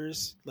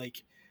colors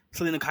like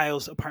Selena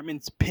Kyle's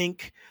apartment's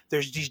pink.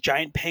 There's these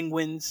giant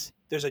penguins.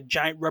 There's a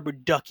giant rubber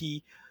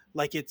ducky.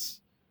 Like, it's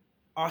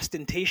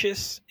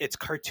ostentatious. It's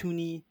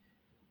cartoony.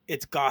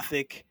 It's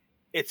gothic.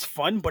 It's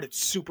fun, but it's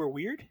super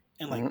weird.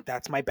 And like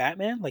that's my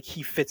Batman. Like,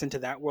 he fits into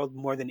that world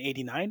more than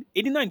 '89.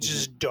 '89 is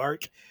just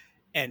dark.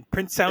 And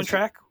Prince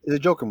soundtrack. It's a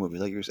Joker movie,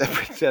 like you said.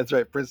 That's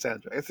right, Prince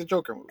soundtrack. It's a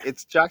Joker movie.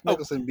 It's Jack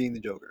Nicholson being the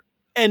Joker.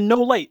 And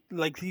no light.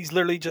 Like, he's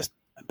literally just,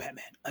 I'm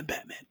Batman, I'm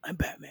Batman, I'm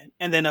Batman.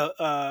 And then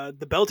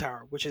the Bell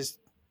Tower, which is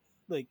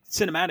like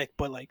cinematic,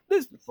 but like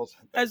this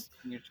as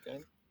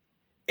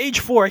age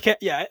 4.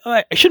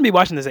 I shouldn't be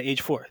watching this at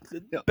age 4.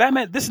 No.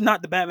 Batman, this is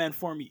not the Batman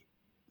for me.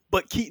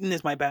 But Keaton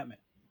is my Batman.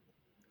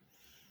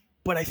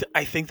 But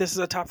I think this is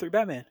a top 3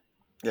 Batman.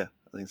 Yeah,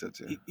 I think so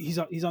too. He's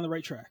on the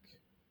right track.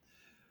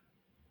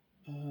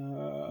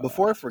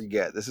 Before I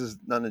forget, this is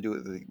nothing to do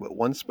with it, but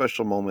one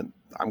special moment.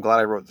 I'm glad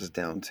I wrote this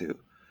down too.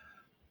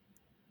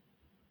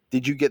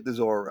 Did you get the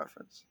Zorro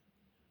reference?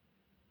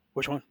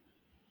 Which one?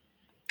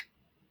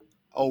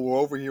 Oh, we're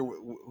over here.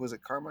 Was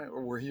it Carmine?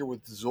 Or we're here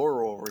with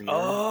Zorro over here.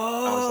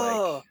 Oh, I was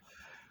like,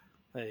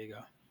 there you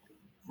go.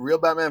 Real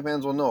Batman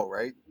fans will know,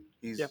 right?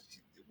 Yep.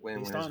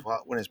 When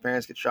his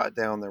parents get shot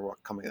down, they're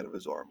coming out of a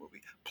Zorro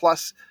movie.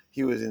 Plus,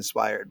 he was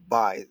inspired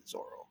by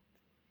Zorro.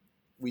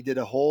 We did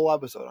a whole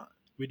episode on it.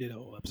 We did a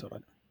whole episode on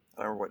it.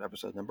 I don't remember what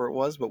episode number it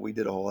was, but we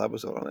did a whole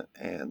episode on it.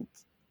 And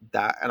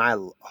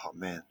oh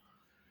man.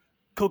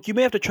 Coke, you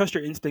may have to trust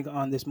your instinct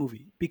on this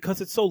movie because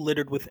it's so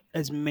littered with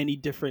as many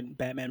different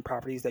Batman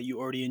properties that you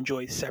already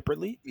enjoy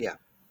separately. Yeah.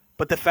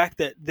 But the fact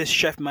that this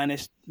chef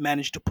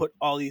managed to put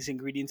all these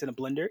ingredients in a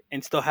blender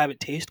and still have it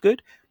taste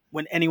good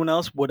when anyone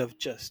else would have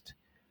just,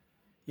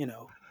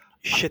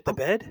 shit the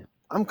bed.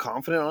 I'm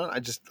confident on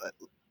it.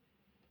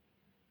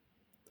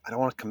 I don't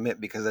want to commit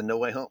because of No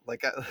Way Home.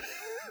 Like,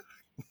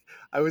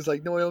 I was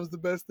like, No Way Home's the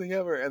best thing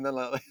ever. And then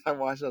I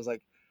watched it. I was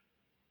like,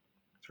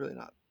 it's really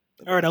not.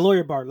 All right, a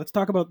lawyer bar. Let's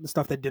talk about the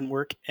stuff that didn't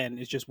work and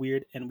is just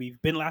weird. And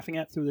we've been laughing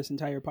at through this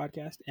entire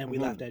podcast. And we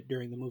laughed at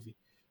during the movie.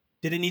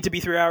 Did it need to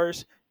be 3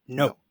 hours?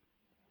 No.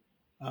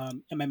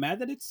 Am I mad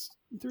that it's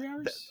 3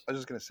 hours? I was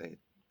just going to say.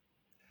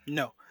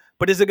 No.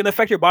 But is it going to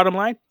affect your bottom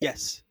line?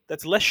 Yes.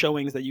 That's less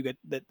showings that you get,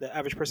 that the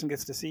average person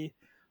gets to see.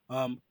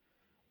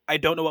 I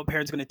don't know what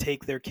parent's going to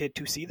take their kid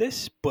to see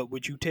this, but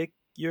would you take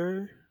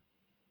your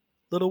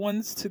little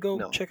ones to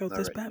go check out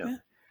this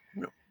Batman?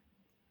 No.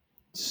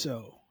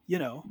 So,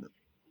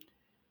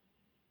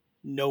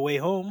 No Way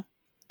Home,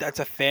 that's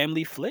a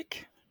family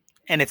flick,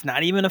 and it's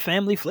not even a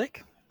family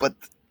flick. But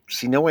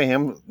see, No Way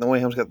Home's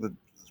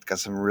got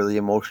some really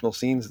emotional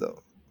scenes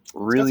though.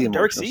 Really emotional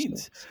dark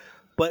scenes.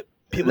 But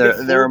people get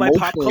fooled by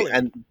pop color.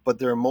 But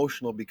they're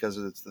emotional because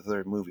it's the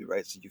third movie,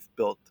 right? So you've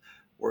built.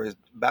 Whereas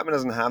Batman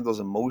doesn't have those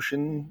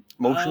emotional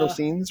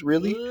scenes,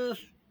 really.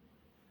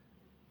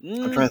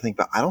 I'm trying to think,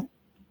 but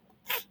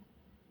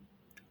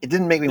it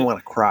didn't make me want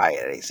to cry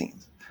at any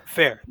scenes.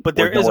 Fair, but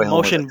there is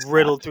emotion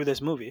riddled through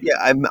this movie.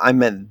 Yeah, I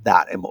meant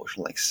that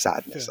emotion, like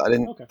sadness. Fair. I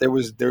didn't. Okay. There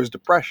was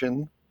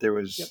depression. There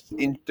was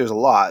there's a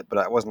lot, but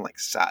I wasn't like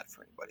sad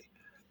for anybody.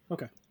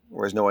 Okay.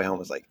 Whereas No Way Home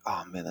was like,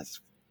 oh man,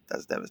 that's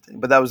devastating.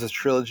 But that was a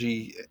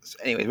trilogy.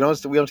 Anyways, we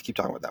don't have to keep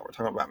talking about that. We're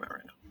talking about Batman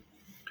right now.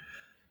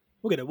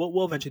 We'll get it.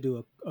 We'll eventually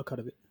do a cut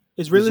of it.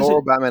 It's really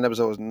Zorro Batman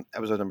episode was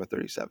episode number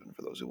 37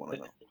 for those who want to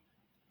know.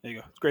 There you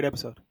go. It's a great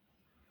episode.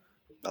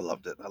 I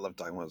loved it. I love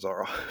talking about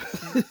Zorro.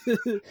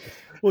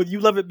 Well,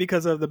 you love it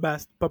because of the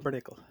masked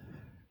Pumpernickel.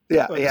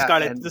 Yeah,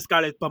 the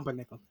Scarlet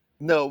Pumpernickel.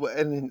 No,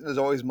 and there's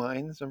always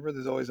mines. Remember,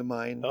 there's always a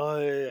mine. Oh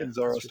yeah. In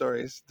Zorro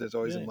stories, there's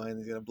always a mine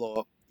that's gonna blow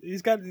up.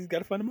 He's got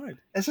to find a mine.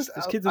 It's just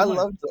I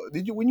love.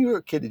 When you were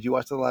a kid? Did you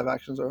watch the live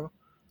action Zorro?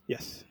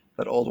 Yes.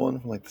 That old one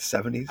from like the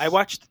 70s. I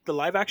watched the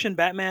live action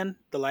Batman,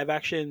 the live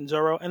action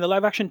Zorro, and the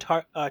live action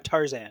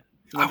Tarzan.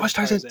 I watched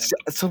Tarzan.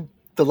 So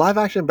the live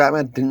action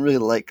Batman didn't really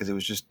like because it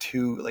was just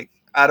too like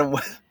Adam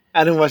West.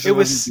 It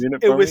was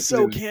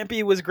so campy.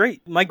 It was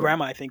great. My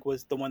grandma, I think,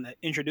 was the one that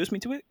introduced me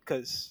to it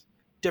because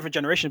different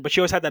generation. But she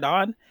always had that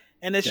on,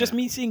 and it's just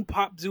me seeing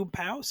pop, zoom,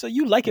 pow. So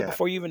you like it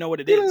before you even know what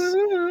it is.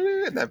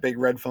 And that big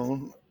red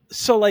phone.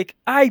 So like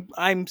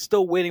I'm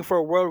still waiting for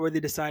a world where they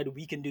decide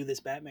we can do this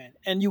Batman,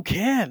 and you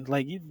can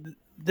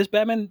this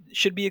Batman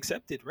should be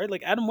accepted, right?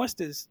 Like Adam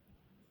West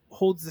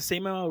holds the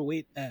same amount of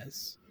weight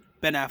as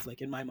Ben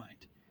Affleck in my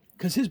mind,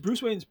 because his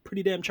Bruce Wayne's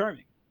pretty damn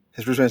charming.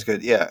 His Bruce Wayne's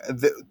good, yeah.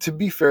 To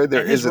be fair,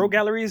 his rogue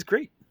gallery is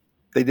great.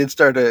 They did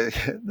start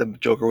the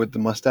Joker with the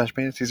mustache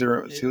paint.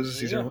 Caesar. They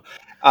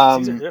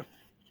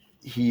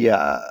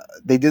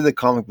did the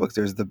comic books.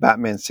 There's the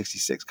Batman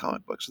 66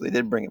 comic book, so they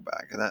did bring it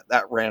back, and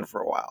that ran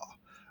for a while.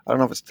 I don't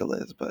know if it still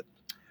is, but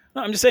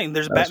No, I'm just saying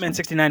there's a That was Batman fun.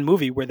 69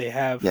 movie where they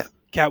have Yeah.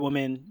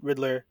 Catwoman,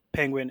 Riddler,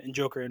 Penguin, and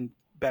Joker, and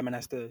Batman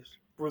has to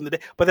ruin the day.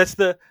 But that's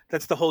the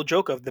whole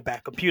joke of the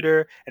Bat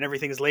computer and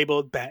everything is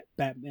labeled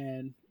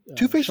Batman.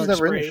 Two-Face was Shark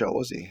never in the spray. show,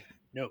 was he?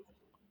 No,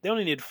 they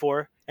only needed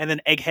 4, and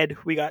then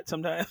Egghead we got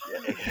sometime.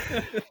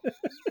 Yeah.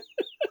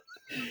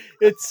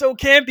 It's so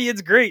campy.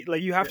 It's great.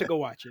 Like you have to Yeah. go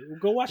watch it.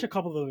 Go watch a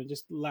couple of them and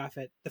just laugh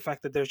at the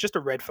fact that there's just a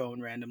red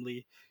phone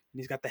randomly, and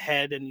he's got the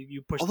head, and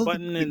you push the Although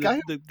button, the and guy,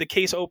 the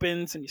case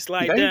opens, and you the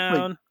slide guy who played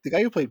down, the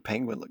guy who played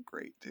Penguin looked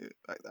great, dude.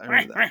 I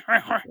remember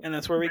that. and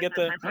that's where we get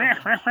the.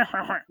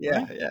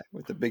 Yeah, yeah,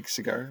 with the big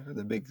cigar,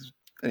 the big.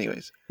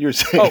 Anyways, you were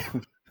saying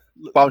Oh,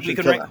 Bob we should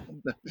can kill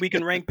rank. that. We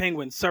can rank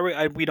Penguin.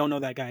 Sorry, we don't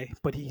know that guy,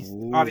 but he's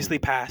Ooh. obviously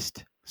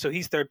passed, so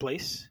he's third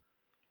place.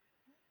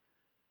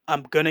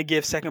 I'm gonna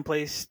give second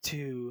place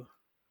to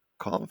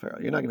Colin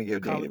Farrell. You're not going to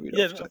give Danny Colin. DeVito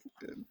Yeah,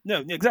 second.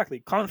 no, exactly.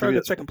 Colin Farrell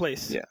got DeVito's second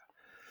place. Yeah.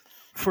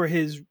 For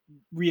his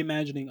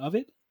reimagining of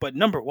it, but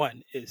number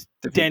one is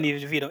DeVito. Danny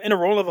DeVito in a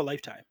role of a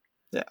lifetime.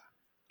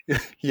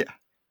 Yeah.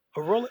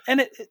 A role,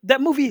 and that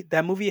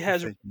movie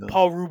has No.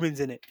 Paul Rubens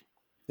in it,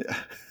 Yeah.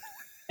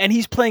 and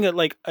he's playing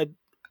a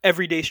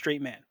everyday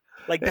straight man.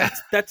 Like Yeah.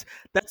 that's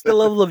the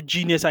level of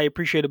genius I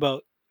appreciate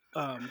about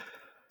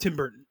Tim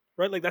Burton,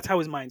 right? Like that's how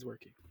his mind's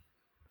working.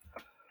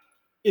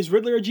 Is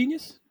Riddler a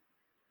genius?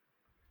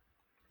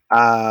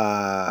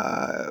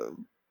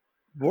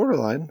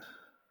 Borderline.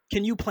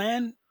 Can you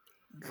plan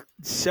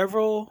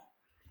several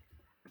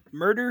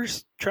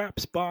murders,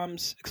 traps,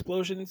 bombs,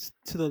 explosions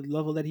to the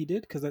level that he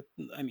did? Because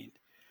I mean,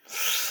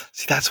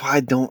 See, that's why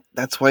I don't.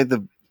 That's why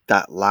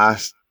that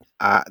last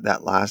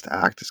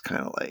act is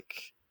kind of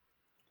like,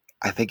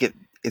 I think it's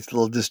a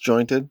little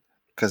disjointed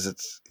because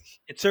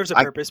it serves a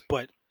purpose,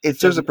 but it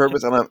serves a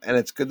purpose and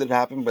it's good that it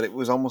happened. But it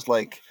was almost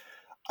like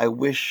I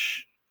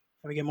wish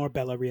we get more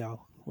Bella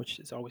Real, which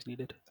is always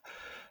needed.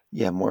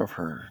 Yeah, more of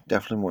her.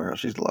 Definitely more of her.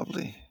 She's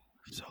lovely.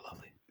 So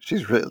lovely.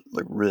 She's really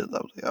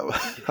lovely.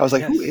 I was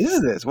like, Yes. who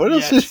is this? What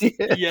else is she?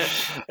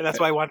 Yes, and that's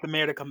why I want the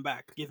mayor to come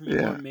back. Give me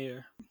more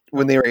mayor.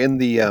 When they were in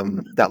the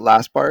that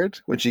last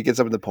part, when she gets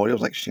up in the podium, I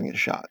was like, she's gonna get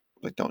shot.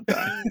 Like, don't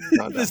die.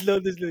 Don't die. There's no.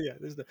 It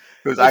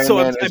was Iron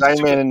Man. It was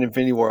Iron Man and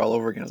Infinity War all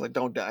over again. I was like,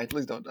 don't die.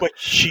 Please don't die. But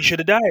she should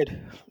have died.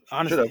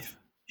 Honestly,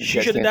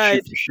 she should have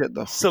died. Shit,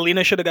 though.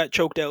 Selena should have got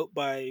choked out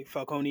by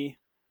Falcone.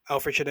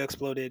 Alfred should have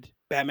exploded.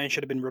 Batman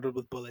should have been riddled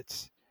with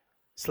bullets.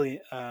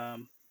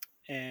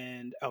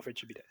 And Alfred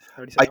should be dead. I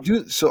already said Alfred.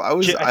 do. So I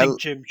think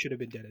Jim should have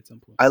been dead at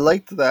some point. I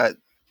liked that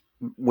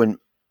when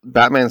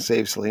Batman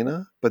saved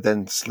Selena, but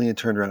then Selena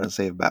turned around and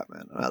saved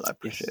Batman. I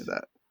appreciate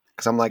that.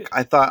 Because I'm like,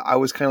 I thought I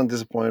was kind of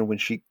disappointed when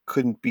she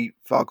couldn't beat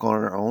Falcone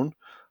on her own.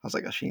 I was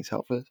like, oh, she needs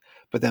help with it.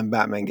 But then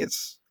Batman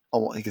gets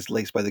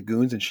laced by the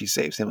goons and she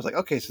saves him. I was like,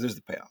 okay, so there's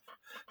the payoff.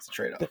 It's a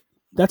trade-off.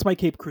 That's my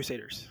Cape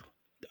Crusaders.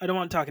 I don't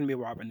want to talk to me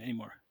Robin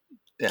anymore.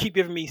 Yeah. Keep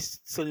giving me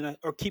Selena,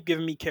 or keep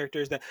giving me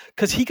characters that,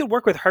 because he could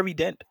work with Harvey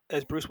Dent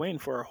as Bruce Wayne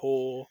for a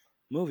whole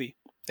movie.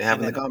 They have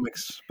in the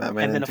comics,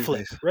 Batman and then a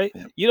Two-Face. flip, right?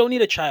 Yeah. You don't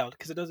need a child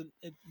because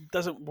it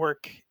doesn't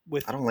work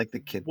with. I don't like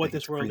the kid. What thing.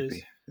 this world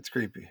is. It's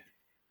creepy.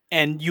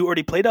 And you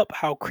already played up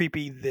how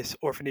creepy this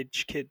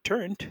orphanage kid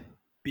turned,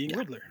 being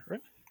Riddler, right?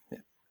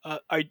 Yeah.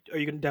 Are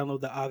you going to download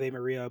the Ave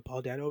Maria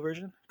Paul Dano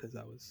version? Because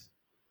that was.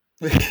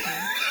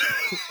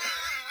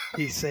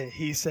 He sang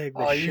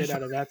the shit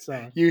out of that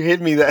song. You hit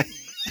me that.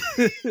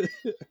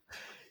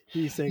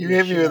 You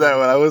hit me with that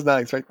one. I was not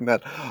expecting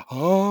that.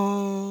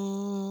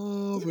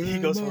 Oh, he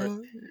goes for it.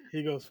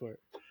 He goes for it.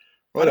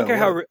 I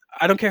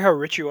don't care how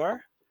rich you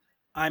are.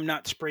 I'm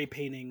not spray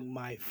painting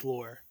my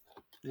floor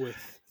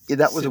with. Yeah,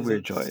 that was a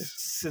weird choice.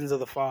 Sins of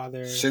the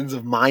father. Sins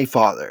of my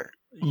father.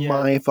 Yeah.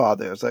 My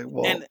father. I was like,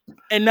 well,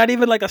 and not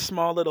even like a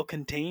small little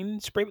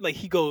contained spray. Like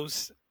he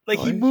goes, like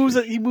he moves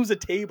a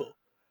table.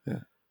 Yeah.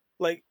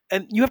 Like,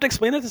 and you have to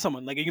explain it to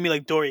someone. Like, you can be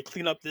like, Dory,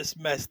 clean up this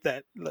mess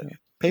that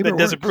that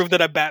doesn't prove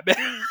that I'm Batman.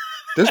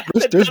 There's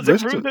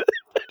Bristol.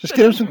 Just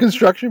get him some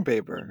construction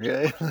paper.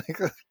 Yeah, like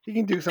he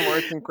can do some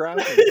arts and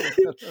crafts.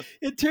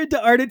 It turned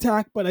to Art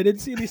Attack, but I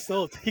didn't see any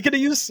salt. He could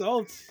have used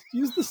salt.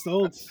 Use the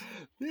salt.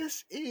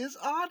 This is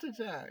Art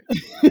Attack.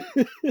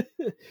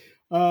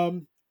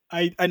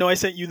 I know I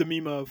sent you the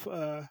meme of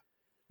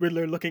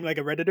Riddler looking like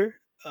a Redditor,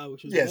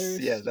 which was hilarious.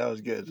 Yes, that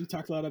was good. We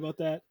talked a lot about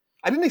that.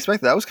 I didn't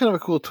expect that. That was kind of a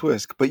cool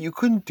twist, but you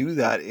couldn't do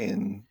that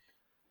in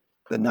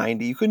the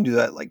 90s. You couldn't do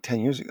that like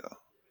 10 years ago.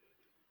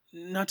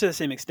 Not to the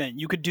same extent.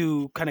 You could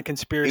do kind of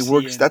conspiracy. It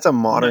works. That's a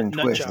modern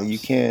twist. Like you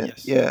can't.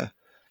 Yes. Yeah.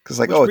 Because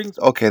like,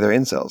 okay, they're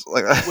incels.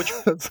 Like,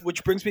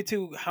 which brings me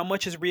to how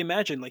much is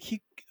reimagined. Like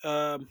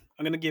I'm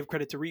gonna give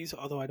credit to Reeves,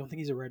 although I don't think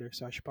he's a writer,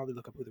 so I should probably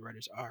look up who the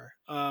writers are.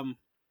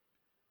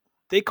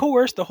 They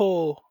coerced the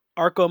whole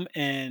Arkham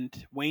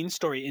and Wayne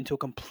story into a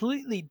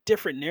completely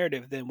different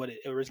narrative than what it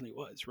originally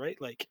was. Right?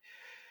 Like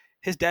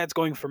his dad's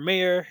going for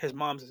mayor. His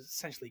mom's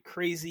essentially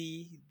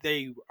crazy.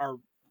 They are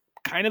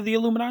kind of the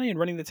Illuminati and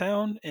running the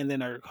town, and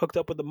then are hooked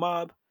up with the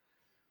mob.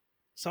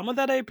 Some of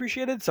that I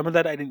appreciated. Some of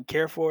that I didn't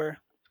care for.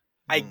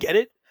 I get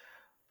it,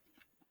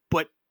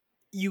 but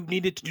you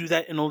needed to do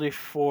that in order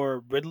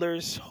for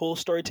Riddler's whole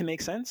story to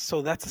make sense.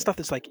 So that's the stuff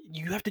that's like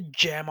you have to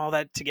jam all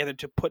that together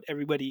to put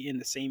everybody in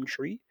the same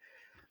tree.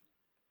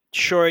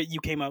 Sure, you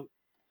came out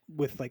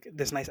with like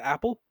this nice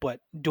apple, but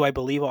do I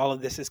believe all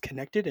of this is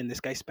connected? And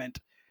this guy spent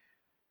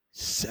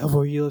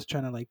several years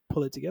trying to like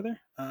pull it together.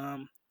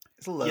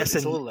 It's a little. Yes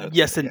It's a and little out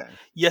yes there. and Yeah.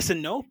 yes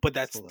and no, but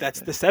It's a little out that's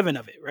there. the seven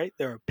of it, right?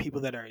 There are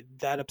people that are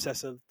that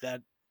obsessive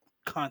that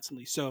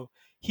constantly. So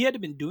he had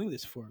been doing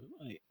this for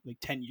like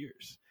 10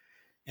 years,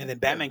 and then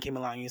Batman came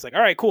along. And he's like,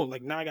 all right, cool.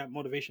 Like now I got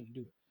motivation to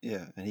do it.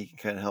 Yeah, and he can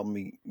kind of help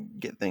me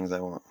get things I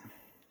want.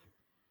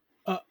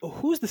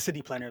 Who's the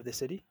city planner of the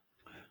city?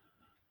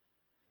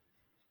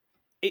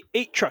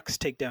 Eight trucks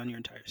take down your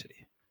entire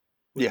city.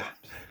 Yeah.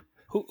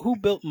 Who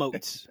built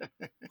moats?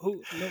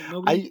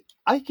 Nobody.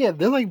 I can't.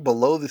 They're like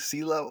below the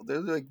sea level. They're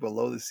like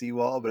below the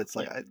seawall, but it's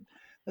like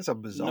that's a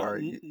bizarre.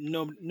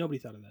 Nobody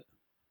thought of that.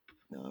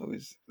 No, it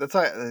was. That's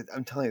why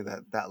I'm telling you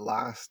that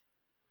last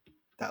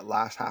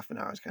half an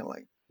hour is kind of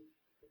like,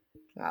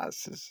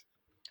 this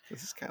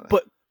is kind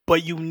of.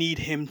 But you need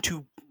him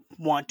to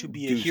want to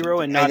be a hero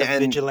and not a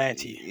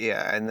vigilante.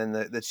 Yeah, and then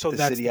the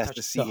city has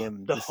to see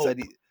him. The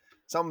city,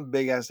 something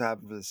big has to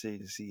happen for the city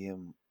to see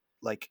him,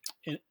 like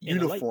in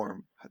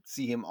uniform.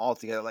 See him all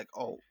together, like,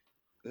 oh,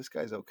 this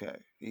guy's okay.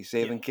 He's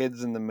saving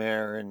kids in the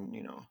mayor, and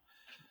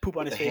poop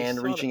on his face,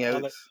 hand reaching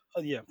out.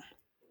 Yeah.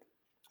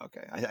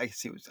 Okay, I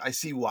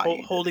see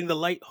why. Holding the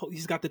light,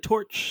 he's got the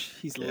torch.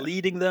 He's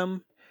leading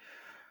them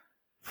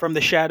from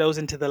the shadows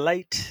into the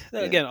light.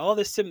 Again, all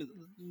this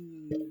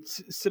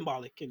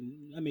symbolic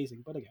and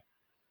amazing. But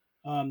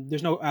again,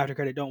 there's no after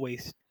credit. Don't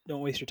waste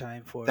your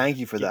time for. Thank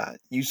you for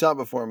that. You saw it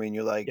before me, and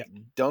you're like,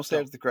 don't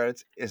stare at the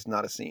credits. It's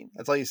not a scene.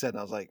 That's all you said, and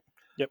I was like,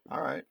 yep,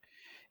 all right.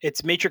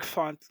 It's matrix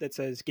font that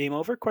says "Game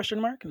Over?" ?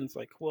 And it's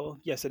like, well,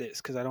 yes, it is,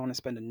 because I don't want to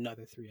spend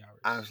another 3 hours.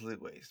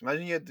 Absolute waste.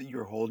 Imagine you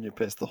were holding your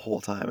piss the whole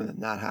time, and then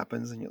that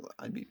happens, and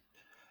I'd be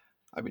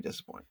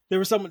disappointed. There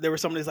was someone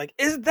who's like,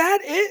 "Is that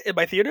it?" In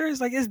my theater, is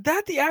like, "Is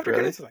that the after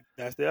credits?" Like,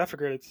 that's the after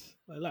credits.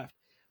 I laughed,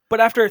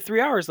 but after 3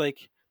 hours, like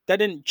that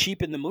didn't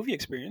cheapen the movie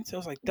experience. I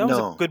was like, that was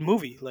a good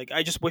movie. Like,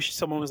 I just wish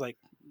someone was like,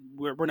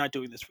 "We're not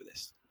doing this for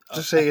this."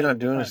 Just say you're not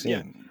doing a scene.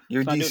 Yeah.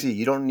 You're DC.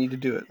 You don't need to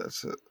do it.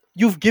 That's it.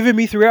 You've given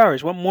me 3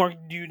 hours. What more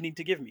do you need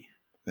to give me?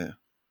 Yeah.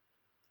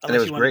 Unless and it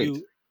was great.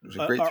 It was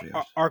a great 3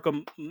 hours.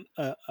 Arkham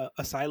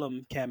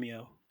Asylum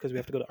cameo, because we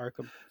have to go to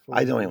Arkham.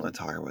 I don't even want to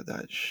talk about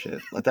that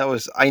shit. Like, that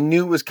was, I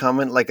knew it was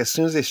coming. Like, as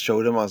soon as they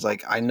showed him, I was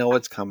like, I know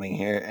it's coming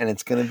here, and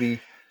it's gonna be.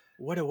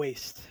 What a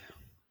waste.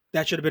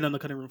 That should have been on the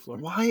cutting room floor.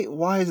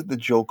 Why is it the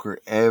Joker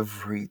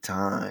every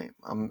time?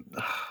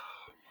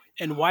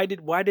 And why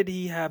did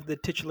he have the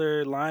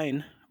titular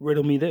line,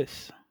 "Riddle me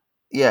this"?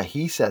 Yeah,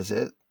 he says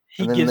it.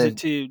 He gives it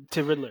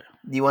to Riddler.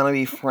 Do you want to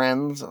be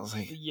friends? I was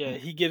like, yeah,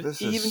 he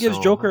even gives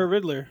Joker a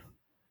Riddler,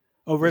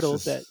 a riddle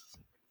that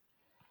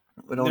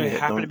they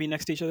happen to be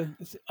next to each other.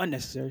 It's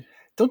unnecessary.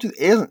 Don't do it.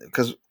 Isn't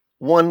because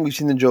one, we've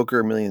seen the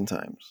Joker a million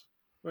times.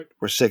 Right.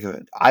 We're sick of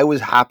it. I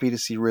was happy to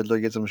see Riddler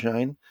get some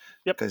shine.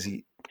 Yep. Because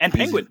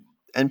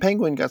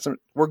Penguin got some.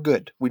 We're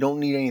good. We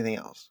don't need anything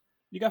else.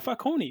 You got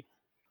Falcone.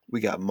 We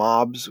got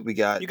mobs. You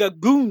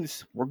got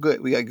goons. We're good.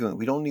 We got goons.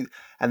 We don't need.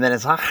 And then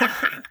it's like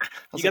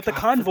you got the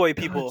convoy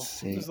people.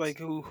 It's like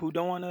who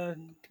don't want to.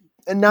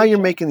 And now you're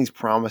making these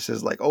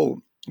promises like,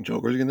 oh,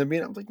 Joker's gonna be.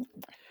 I'm like,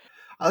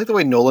 I like the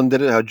way Nolan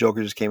did it. How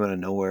Joker just came out of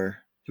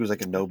nowhere. He was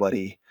like a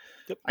nobody.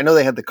 Yep. I know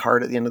they had the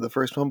card at the end of the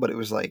first one, but it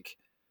was like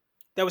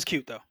that was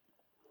cute though.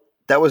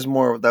 That was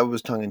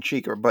tongue in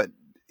cheek. But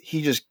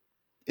he just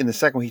in the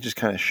second one he just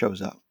kind of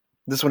shows up.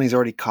 This one he's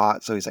already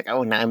caught, so he's like,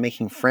 "Oh, now I'm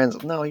making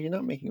friends." No, you're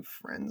not making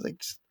friends.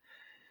 Like,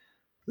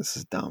 this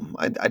is dumb.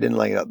 I didn't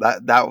like it.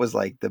 That was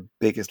like the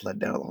biggest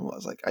letdown of the whole. I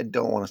was like, I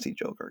don't want to see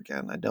Joker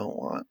again. I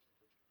don't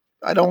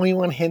even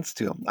want hints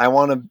to him. I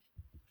want to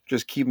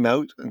just keep him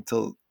out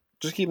until.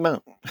 Just keep him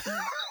out.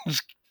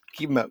 Just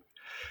keep him out.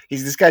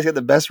 This guy's got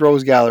the best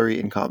Rose Gallery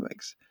in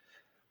comics.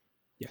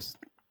 Yes.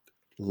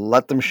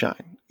 Let them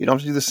shine. You don't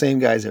have to do the same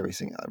guys every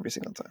single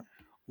time.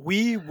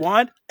 We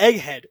want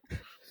Egghead.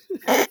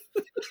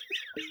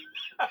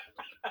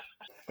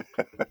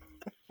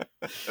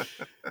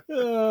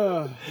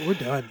 We're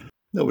done.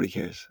 Nobody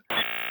cares.